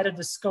outside of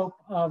the scope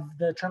of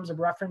the terms of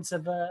reference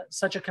of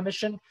such a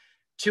commission,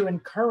 to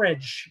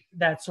encourage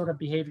that sort of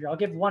behavior. I'll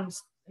give one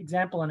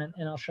example and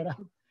I'll shut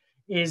up,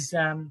 is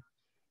in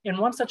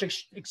one such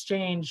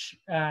exchange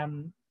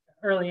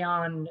early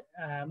on,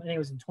 I think it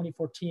was in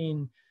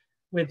 2014,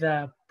 with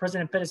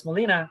President Perez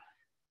Molina,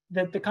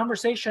 the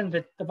conversation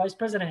that the vice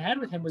president had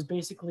with him was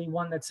basically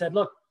one that said,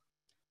 look,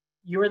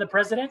 you're the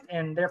president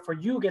and therefore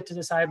you get to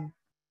decide,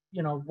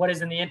 what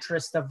is in the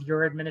interest of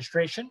your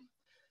administration.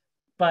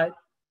 But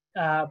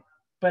I'll,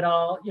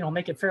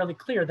 make it fairly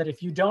clear that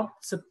if you don't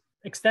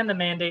extend the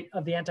mandate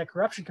of the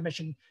Anti-Corruption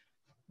Commission,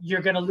 you're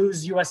going to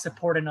lose U.S.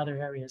 support in other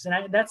areas.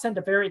 And that sent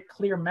a very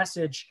clear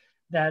message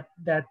that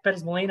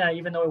Perez Molina,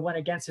 even though it went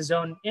against his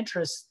own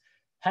interests,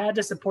 had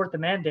to support the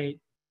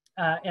mandate.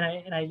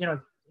 And I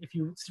if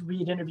you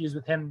read interviews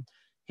with him,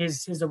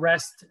 his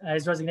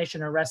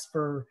resignation and arrest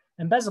for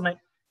embezzlement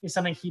is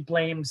something he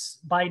blames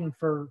Biden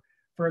for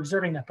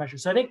exerting that pressure.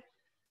 So I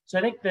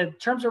think the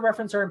terms of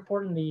reference are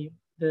important.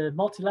 The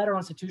multilateral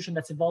institution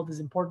that's involved is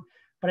important,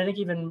 But I think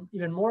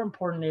even more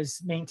important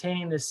is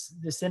maintaining this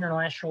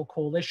international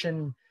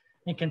coalition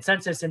and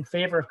consensus in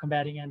favor of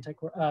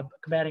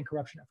combating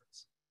corruption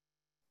efforts.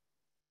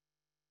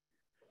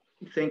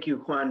 Thank you,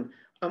 Juan.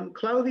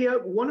 Claudia,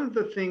 one of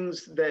the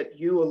things that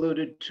you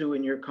alluded to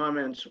in your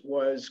comments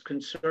was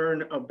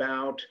concern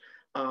about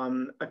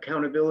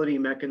accountability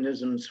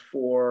mechanisms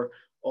for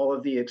all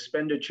of the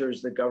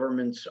expenditures that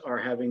governments are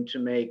having to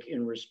make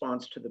in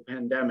response to the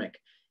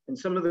pandemic. And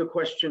some of the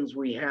questions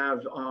we have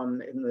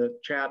in the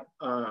chat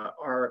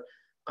are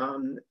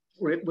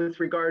with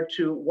regard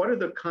to what are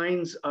the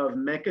kinds of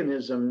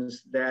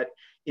mechanisms that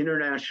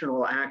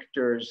international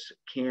actors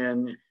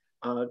can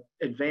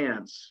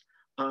advance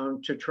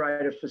to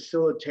try to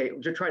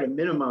facilitate, to try to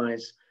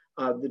minimize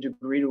the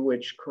degree to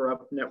which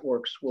corrupt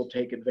networks will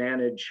take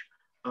advantage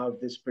of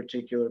this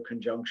particular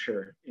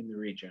conjuncture in the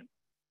region?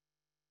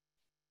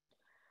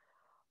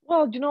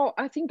 Well, you know,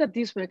 I think that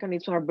these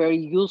mechanisms are very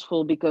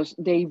useful because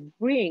they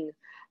bring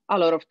a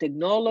lot of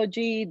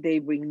technology, they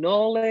bring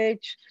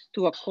knowledge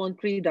to a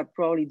country that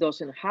probably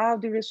doesn't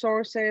have the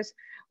resources,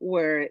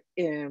 where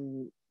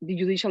the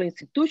judicial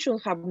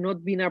institutions have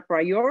not been a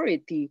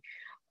priority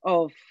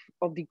of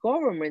the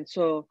government.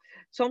 So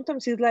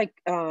sometimes it's like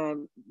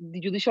the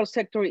judicial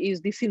sector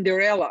is the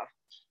Cinderella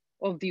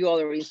of the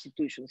other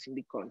institutions in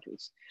the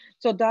countries.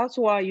 So that's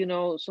why, you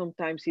know,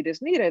 sometimes it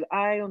is needed.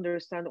 I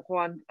understand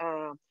Juan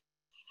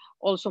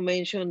also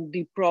mentioned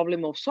the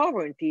problem of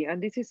sovereignty.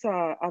 And this is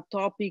a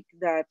topic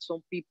that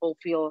some people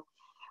feel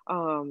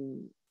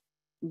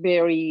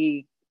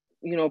very,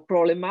 you know,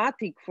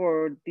 problematic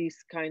for these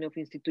kind of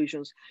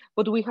institutions.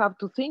 But we have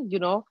to think, you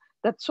know,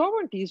 that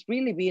sovereignty is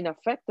really being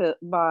affected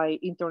by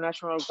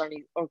international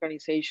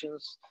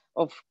organizations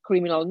of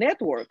criminal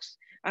networks.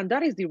 And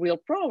that is the real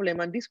problem.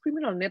 And these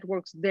criminal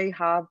networks, they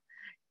have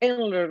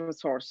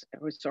endless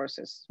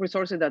resources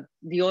that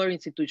the other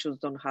institutions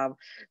don't have.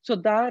 So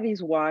that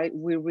is why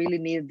we really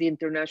need the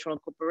international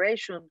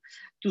cooperation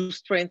to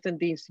strengthen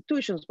the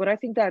institutions. But I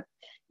think that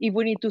if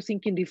we need to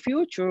think in the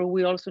future,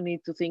 we also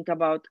need to think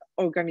about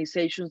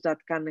organizations that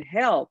can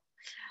help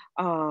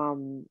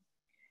on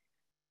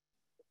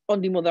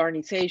the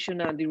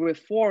modernization and the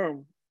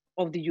reform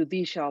of the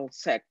judicial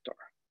sector.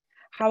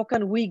 How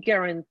can we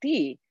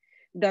guarantee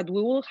that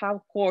we will have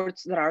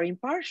courts that are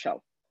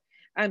impartial?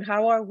 And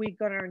how are we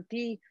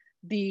guarantee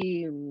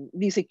the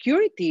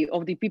security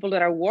of the people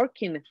that are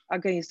working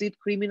against these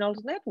criminal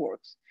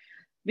networks?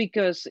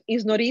 Because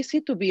it's not easy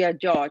to be a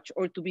judge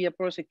or to be a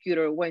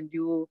prosecutor when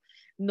you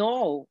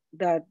know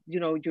that, you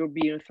know, you're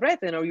being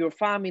threatened or your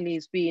family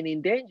is being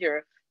in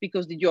danger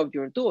because the job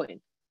you're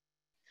doing.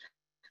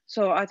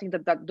 So I think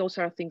that those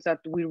are things that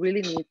we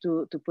really need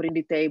to put in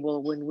the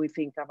table when we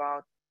think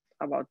about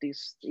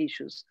these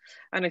issues.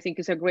 And I think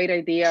it's a great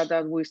idea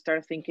that we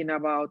start thinking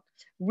about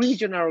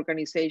regional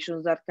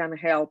organizations that can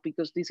help,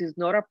 because this is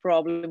not a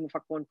problem of a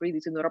country.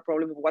 This is not a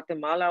problem of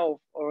Guatemala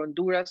or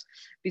Honduras.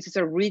 This is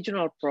a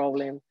regional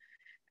problem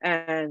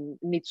and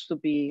needs to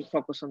be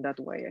focused on that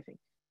way, I think.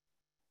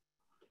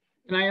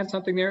 Can I add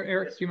something there,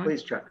 Eric? Yes, do you mind?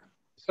 Please, Chuck.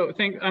 So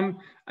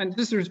and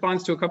this is a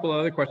response to a couple of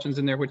other questions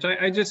in there, which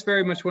I just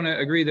very much want to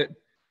agree that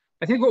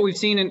I think what we've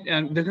seen,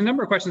 and there's a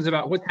number of questions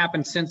about what's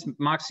happened since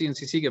MACCIH and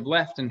CICIG have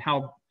left and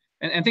how,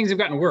 and things have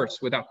gotten worse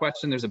without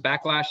question. There's a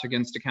backlash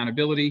against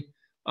accountability.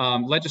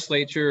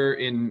 Legislature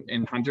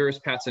in Honduras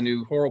passed a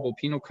new horrible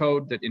penal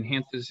code that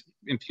enhances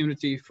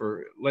impunity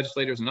for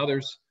legislators and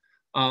others.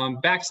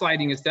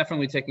 Backsliding is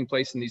definitely taking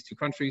place in these two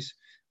countries,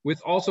 with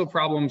also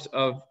problems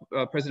of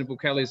President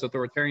Bukele's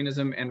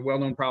authoritarianism and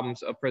well-known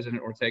problems of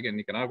President Ortega in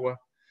Nicaragua.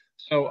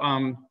 So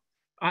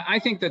I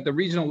think that the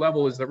regional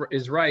level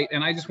is right.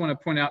 And I just want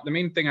to point out, the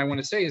main thing I want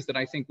to say is that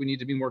I think we need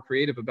to be more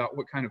creative about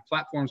what kind of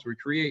platforms we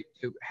create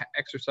to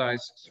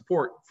exercise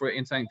support for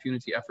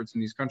anti-impunity efforts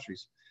in these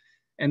countries.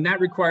 And that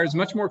requires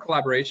much more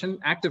collaboration,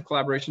 active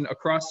collaboration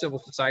across civil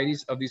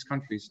societies of these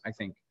countries, I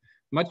think.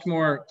 Much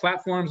more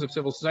platforms of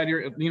civil society.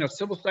 You know,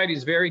 civil society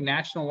is very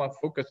national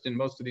focused in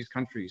most of these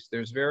countries.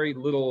 There's very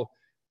little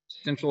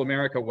Central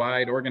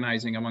America-wide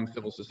organizing among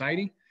civil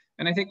society.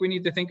 And I think we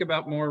need to think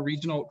about more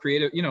regional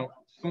creative, you know,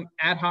 some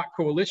ad hoc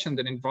coalition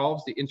that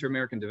involves the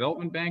Inter-American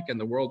Development Bank and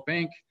the World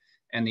Bank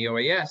and the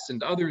OAS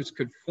and others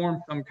could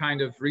form some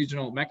kind of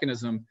regional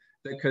mechanism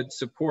that could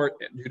support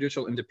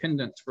judicial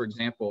independence, for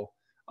example,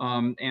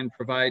 and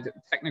provide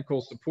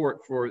technical support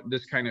for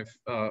this kind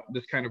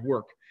of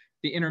work.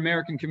 The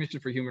Inter-American Commission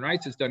for Human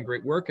Rights has done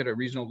great work at a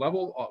regional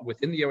level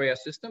within the OAS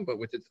system, but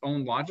with its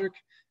own logic.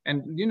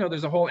 And, you know,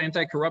 there's a whole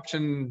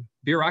anti-corruption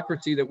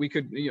bureaucracy that we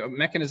could, you know,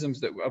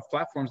 mechanisms of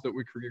platforms that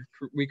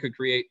we could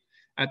create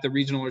at the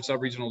regional or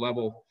sub-regional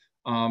level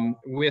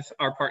with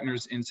our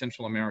partners in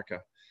Central America.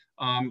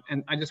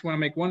 And I just want to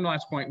make one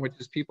last point, which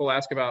is people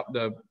ask about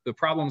the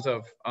problems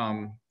of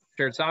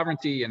shared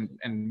sovereignty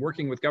and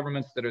working with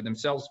governments that are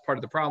themselves part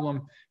of the problem.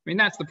 I mean,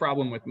 that's the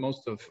problem with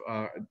most of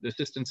the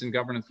assistance and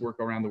governance work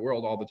around the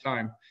world all the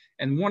time.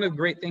 And one of the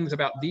great things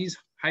about these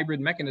hybrid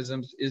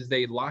mechanisms is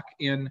they lock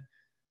in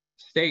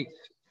states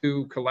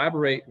to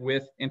collaborate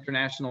with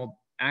international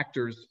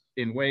actors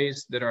in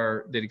ways that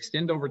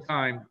extend over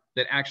time,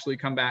 that actually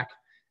come back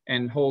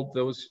and hold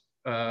those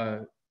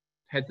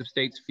heads of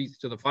states' feet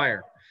to the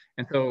fire.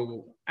 And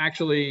so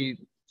actually,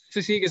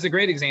 CICIG is a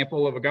great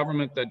example of a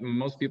government that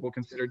most people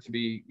consider to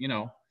be,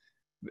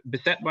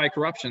 beset by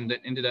corruption, that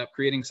ended up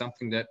creating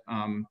something that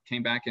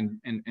came back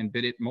and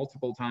bit it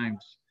multiple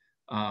times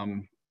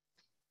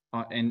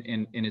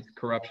in its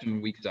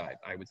corruption weak side,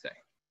 I would say.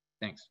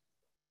 Thanks.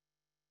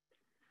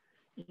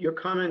 Your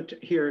comment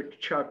here,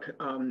 Chuck,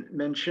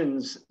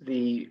 mentions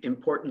the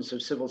importance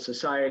of civil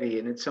society,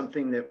 and it's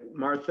something that,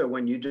 Martha,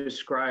 when you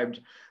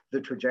described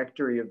the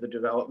trajectory of the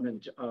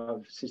development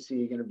of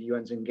CICIG and of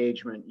UN's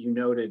engagement, you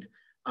noted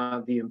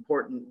the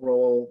important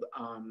role,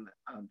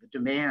 the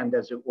demand,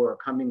 as it were,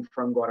 coming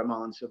from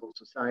Guatemalan civil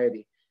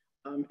society.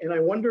 And I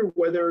wonder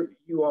whether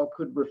you all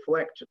could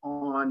reflect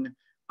on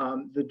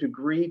the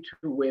degree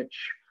to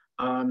which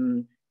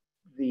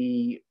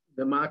the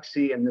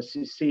MACCIH and the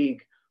CICIG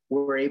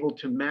were able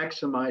to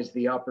maximize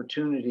the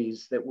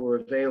opportunities that were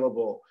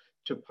available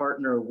to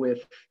partner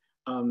with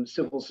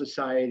civil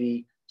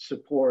society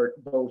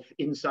support, both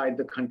inside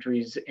the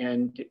countries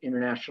and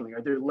internationally.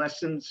 Are there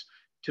lessons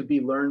to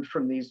be learned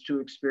from these two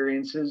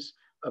experiences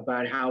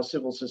about how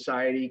civil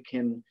society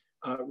can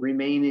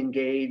remain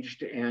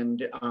engaged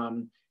and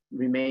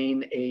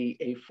remain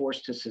a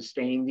force to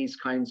sustain these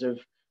kinds of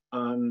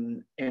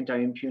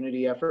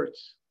anti-impunity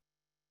efforts?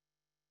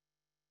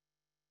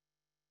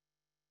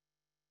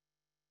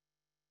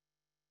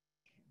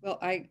 Well,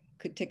 I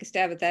could take a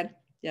stab at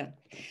that. Yeah.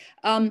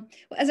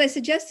 As I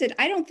suggested,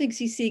 I don't think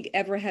CICIG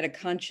ever had a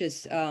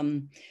conscious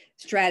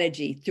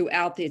strategy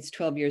throughout its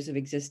 12 years of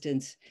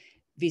existence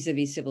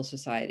vis-a-vis civil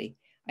society.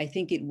 I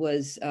think it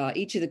was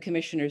each of the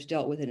commissioners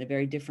dealt with it in a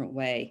very different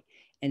way.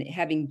 And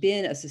having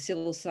been a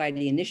civil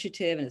society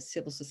initiative and a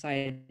civil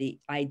society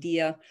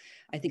idea,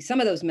 I think some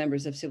of those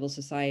members of civil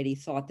society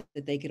thought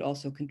that they could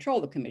also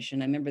control the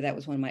commission. I remember that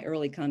was one of my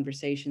early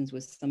conversations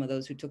with some of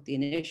those who took the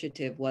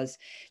initiative, was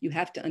you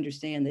have to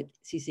understand that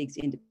CICIG's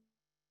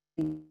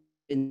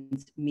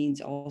independence means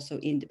also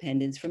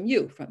independence from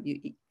you,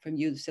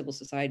 the civil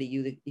society,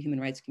 you, the human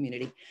rights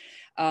community.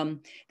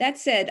 That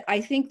said, I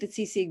think that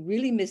CICIG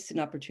really missed an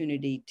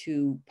opportunity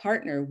to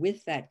partner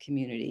with that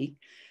community.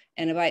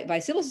 And by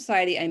civil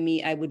society, I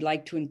mean, I would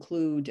like to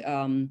include,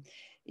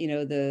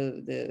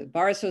 the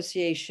bar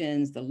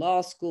associations, the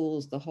law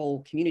schools, the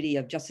whole community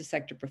of justice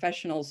sector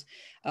professionals,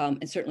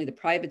 and certainly the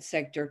private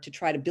sector, to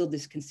try to build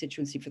this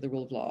constituency for the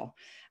rule of law.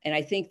 And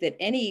I think that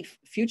any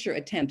future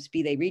attempts,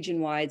 be they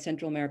region-wide,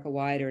 Central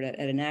America-wide, or at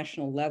a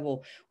national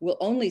level, will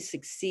only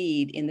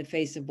succeed in the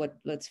face of what,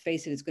 let's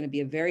face it, is going to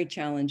be a very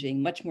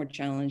challenging, much more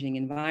challenging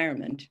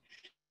environment.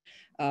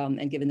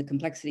 And given the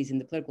complexities in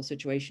the political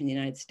situation in the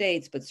United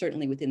States, but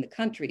certainly within the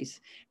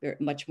countries, they're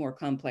much more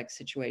complex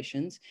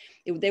situations.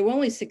 They will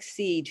only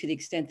succeed to the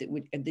extent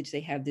that they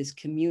have this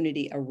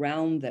community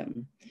around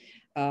them.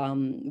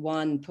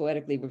 One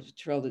poetically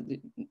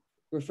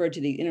referred to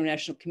the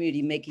international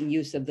community making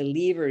use of the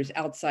levers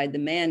outside the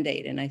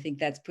mandate. And I think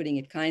that's putting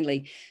it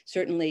kindly.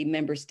 Certainly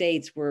member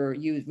states were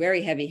used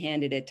very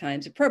heavy-handed at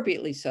times,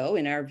 appropriately so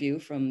in our view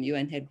from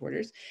UN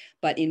headquarters.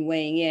 But in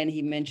weighing in,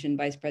 he mentioned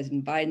Vice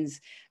President Biden's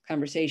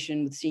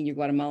conversation with senior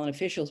Guatemalan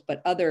officials,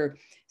 but other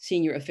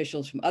senior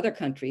officials from other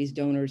countries,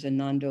 donors and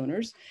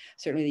non-donors.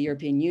 Certainly the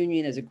European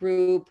Union as a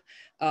group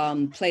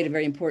played a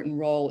very important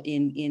role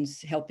in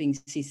helping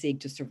CICIG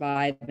to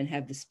survive and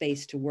have the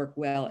space to work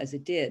well as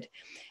it did.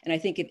 And I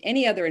think in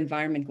any other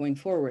environment going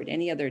forward,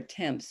 any other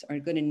attempts are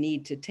going to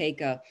need to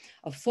take a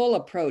full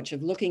approach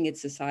of looking at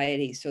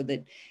society so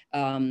that,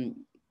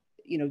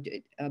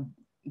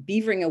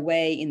 beavering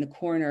away in the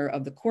corner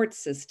of the court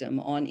system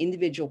on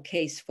individual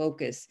case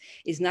focus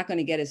is not going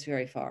to get us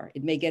very far.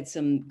 It may get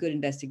some good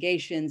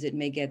investigations, it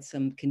may get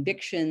some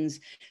convictions,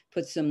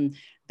 put some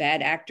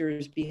bad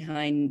actors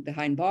behind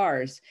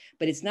bars,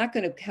 but it's not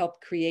going to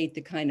help create the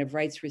kind of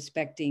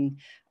rights-respecting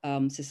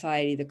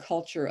society, the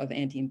culture of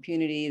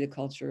anti-impunity, the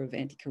culture of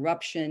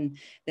anti-corruption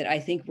that I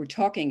think we're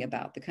talking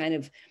about, the kind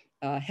of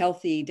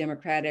healthy,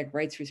 democratic,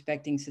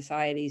 rights-respecting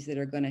societies that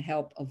are going to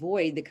help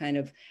avoid the kind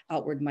of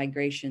outward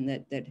migration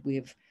that we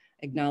have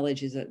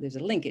acknowledged there's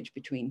a linkage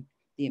between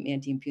the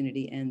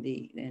anti-impunity and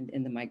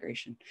the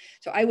migration.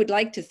 So I would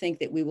like to think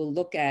that we will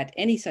look at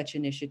any such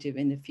initiative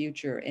in the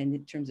future, and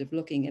in terms of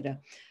looking at a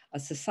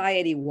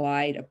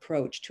society-wide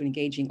approach to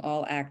engaging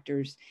all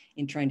actors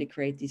in trying to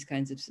create the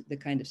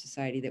kind of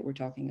society that we're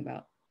talking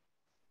about.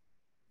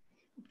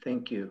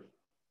 Thank you.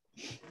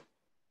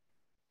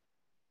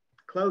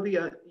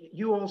 Claudia,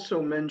 you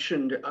also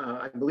mentioned,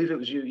 I believe it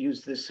was you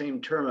used the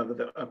same term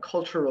of a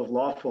culture of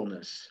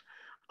lawfulness.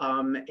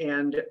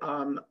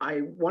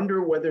 I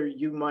wonder whether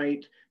you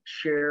might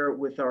share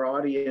with our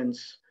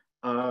audience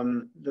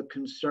the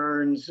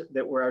concerns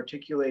that were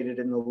articulated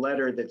in the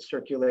letter that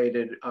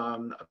circulated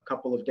a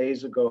couple of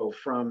days ago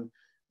from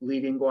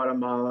leading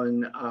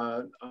Guatemalan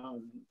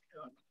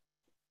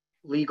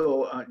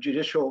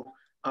judicial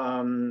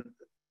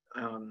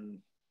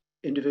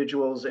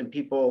individuals and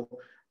people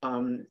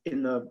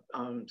in the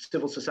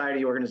civil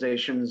society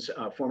organizations,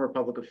 former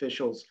public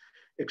officials,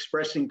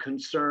 expressing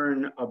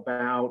concern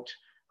about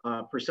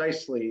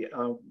precisely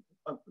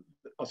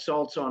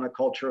assaults on a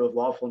culture of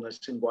lawfulness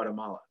in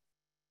Guatemala.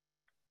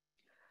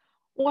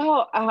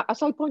 Well,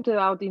 as I pointed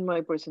out in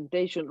my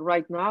presentation,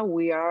 right now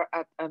we are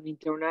at an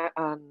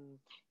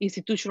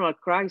institutional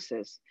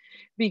crisis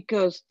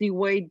because the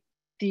way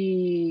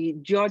the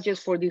judges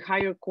for the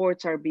higher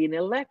courts are being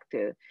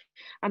elected,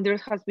 and there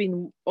has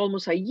been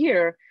almost a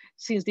year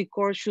since the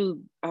court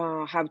should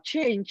have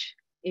changed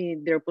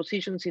in their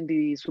positions in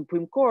the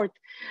Supreme Court,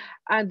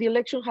 and the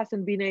election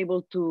hasn't been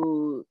able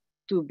to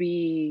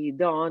be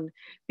done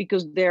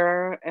because there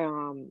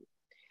are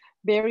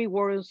very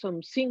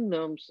worrisome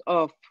symptoms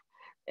of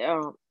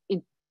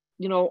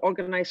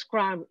organized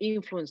crime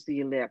influence the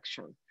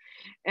election.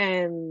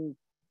 And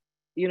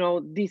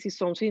this is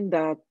something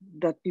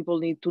that people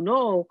need to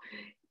know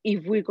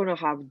if we're going to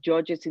have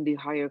judges in the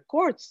higher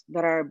courts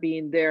that are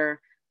being there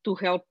to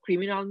help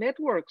criminal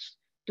networks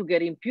to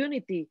get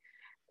impunity.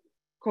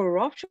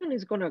 Corruption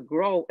is going to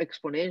grow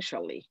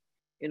exponentially,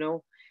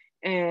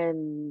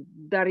 and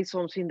that is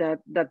something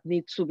that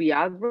needs to be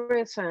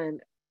addressed.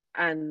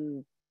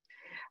 And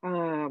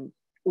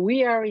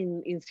we are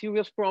in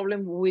serious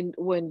problem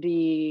when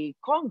the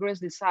Congress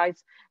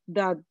decides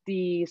that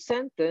the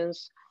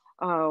sentence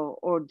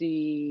or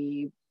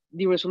the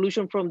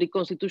resolution from the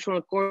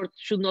Constitutional Court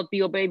should not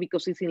be obeyed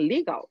because it's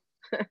illegal.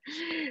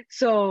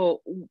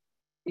 So,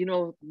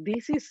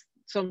 this is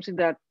something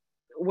that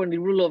when the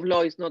rule of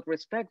law is not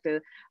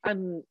respected.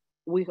 And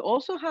we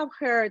also have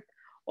heard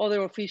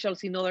other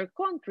officials in other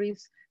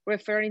countries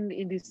referring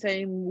in the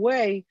same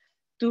way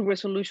to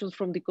resolutions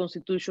from the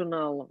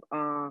Constitutional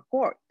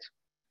Court.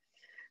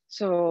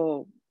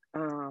 So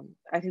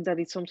I think that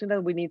it's something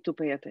that we need to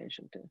pay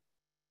attention to.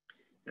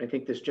 I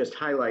think this just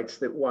highlights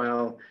that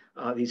while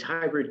these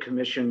hybrid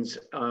commissions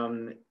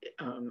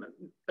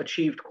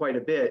achieved quite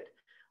a bit,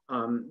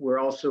 we're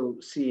also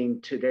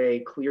seeing today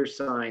clear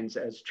signs,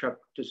 as Chuck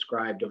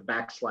described, of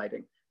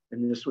backsliding.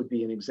 And this would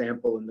be an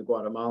example in the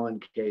Guatemalan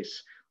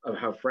case of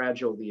how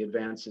fragile the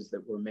advances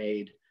that were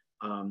made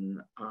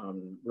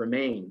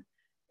remain.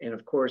 And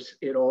of course,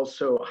 it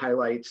also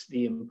highlights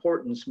the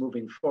importance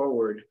moving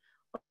forward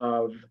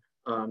of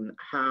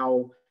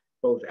how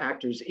both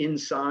actors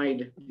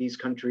inside these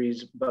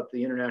countries, but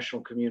the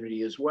international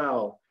community as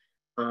well,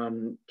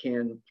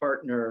 can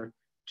partner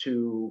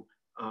to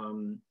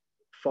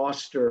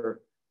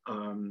foster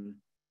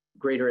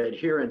greater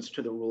adherence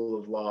to the rule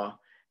of law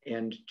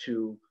and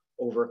to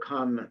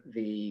overcome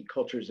the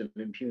cultures of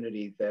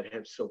impunity that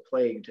have so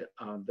plagued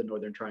the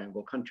Northern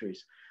Triangle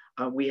countries.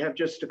 We have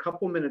just a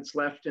couple minutes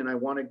left, and I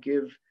want to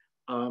give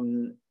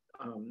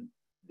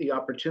the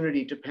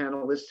opportunity to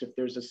panelists if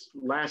there's a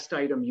last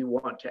item you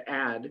want to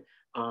add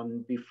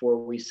before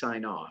we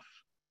sign off.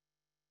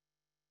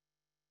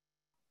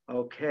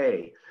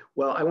 Okay,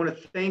 well, I want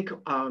to thank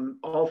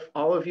all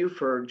of you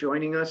for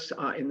joining us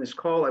in this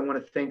call. I want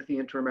to thank the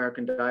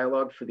Inter-American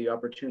Dialogue for the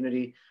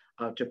opportunity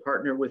to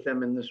partner with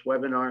them in this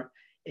webinar.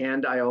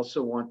 And I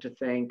also want to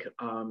thank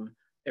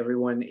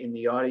everyone in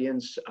the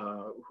audience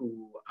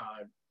who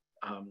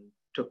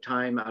took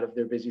time out of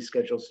their busy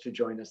schedules to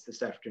join us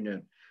this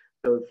afternoon.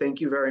 So thank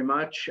you very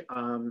much.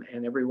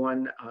 And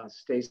everyone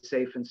stay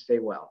safe and stay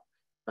well.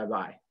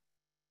 Bye-bye.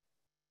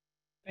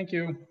 Thank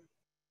you.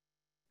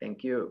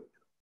 Thank you.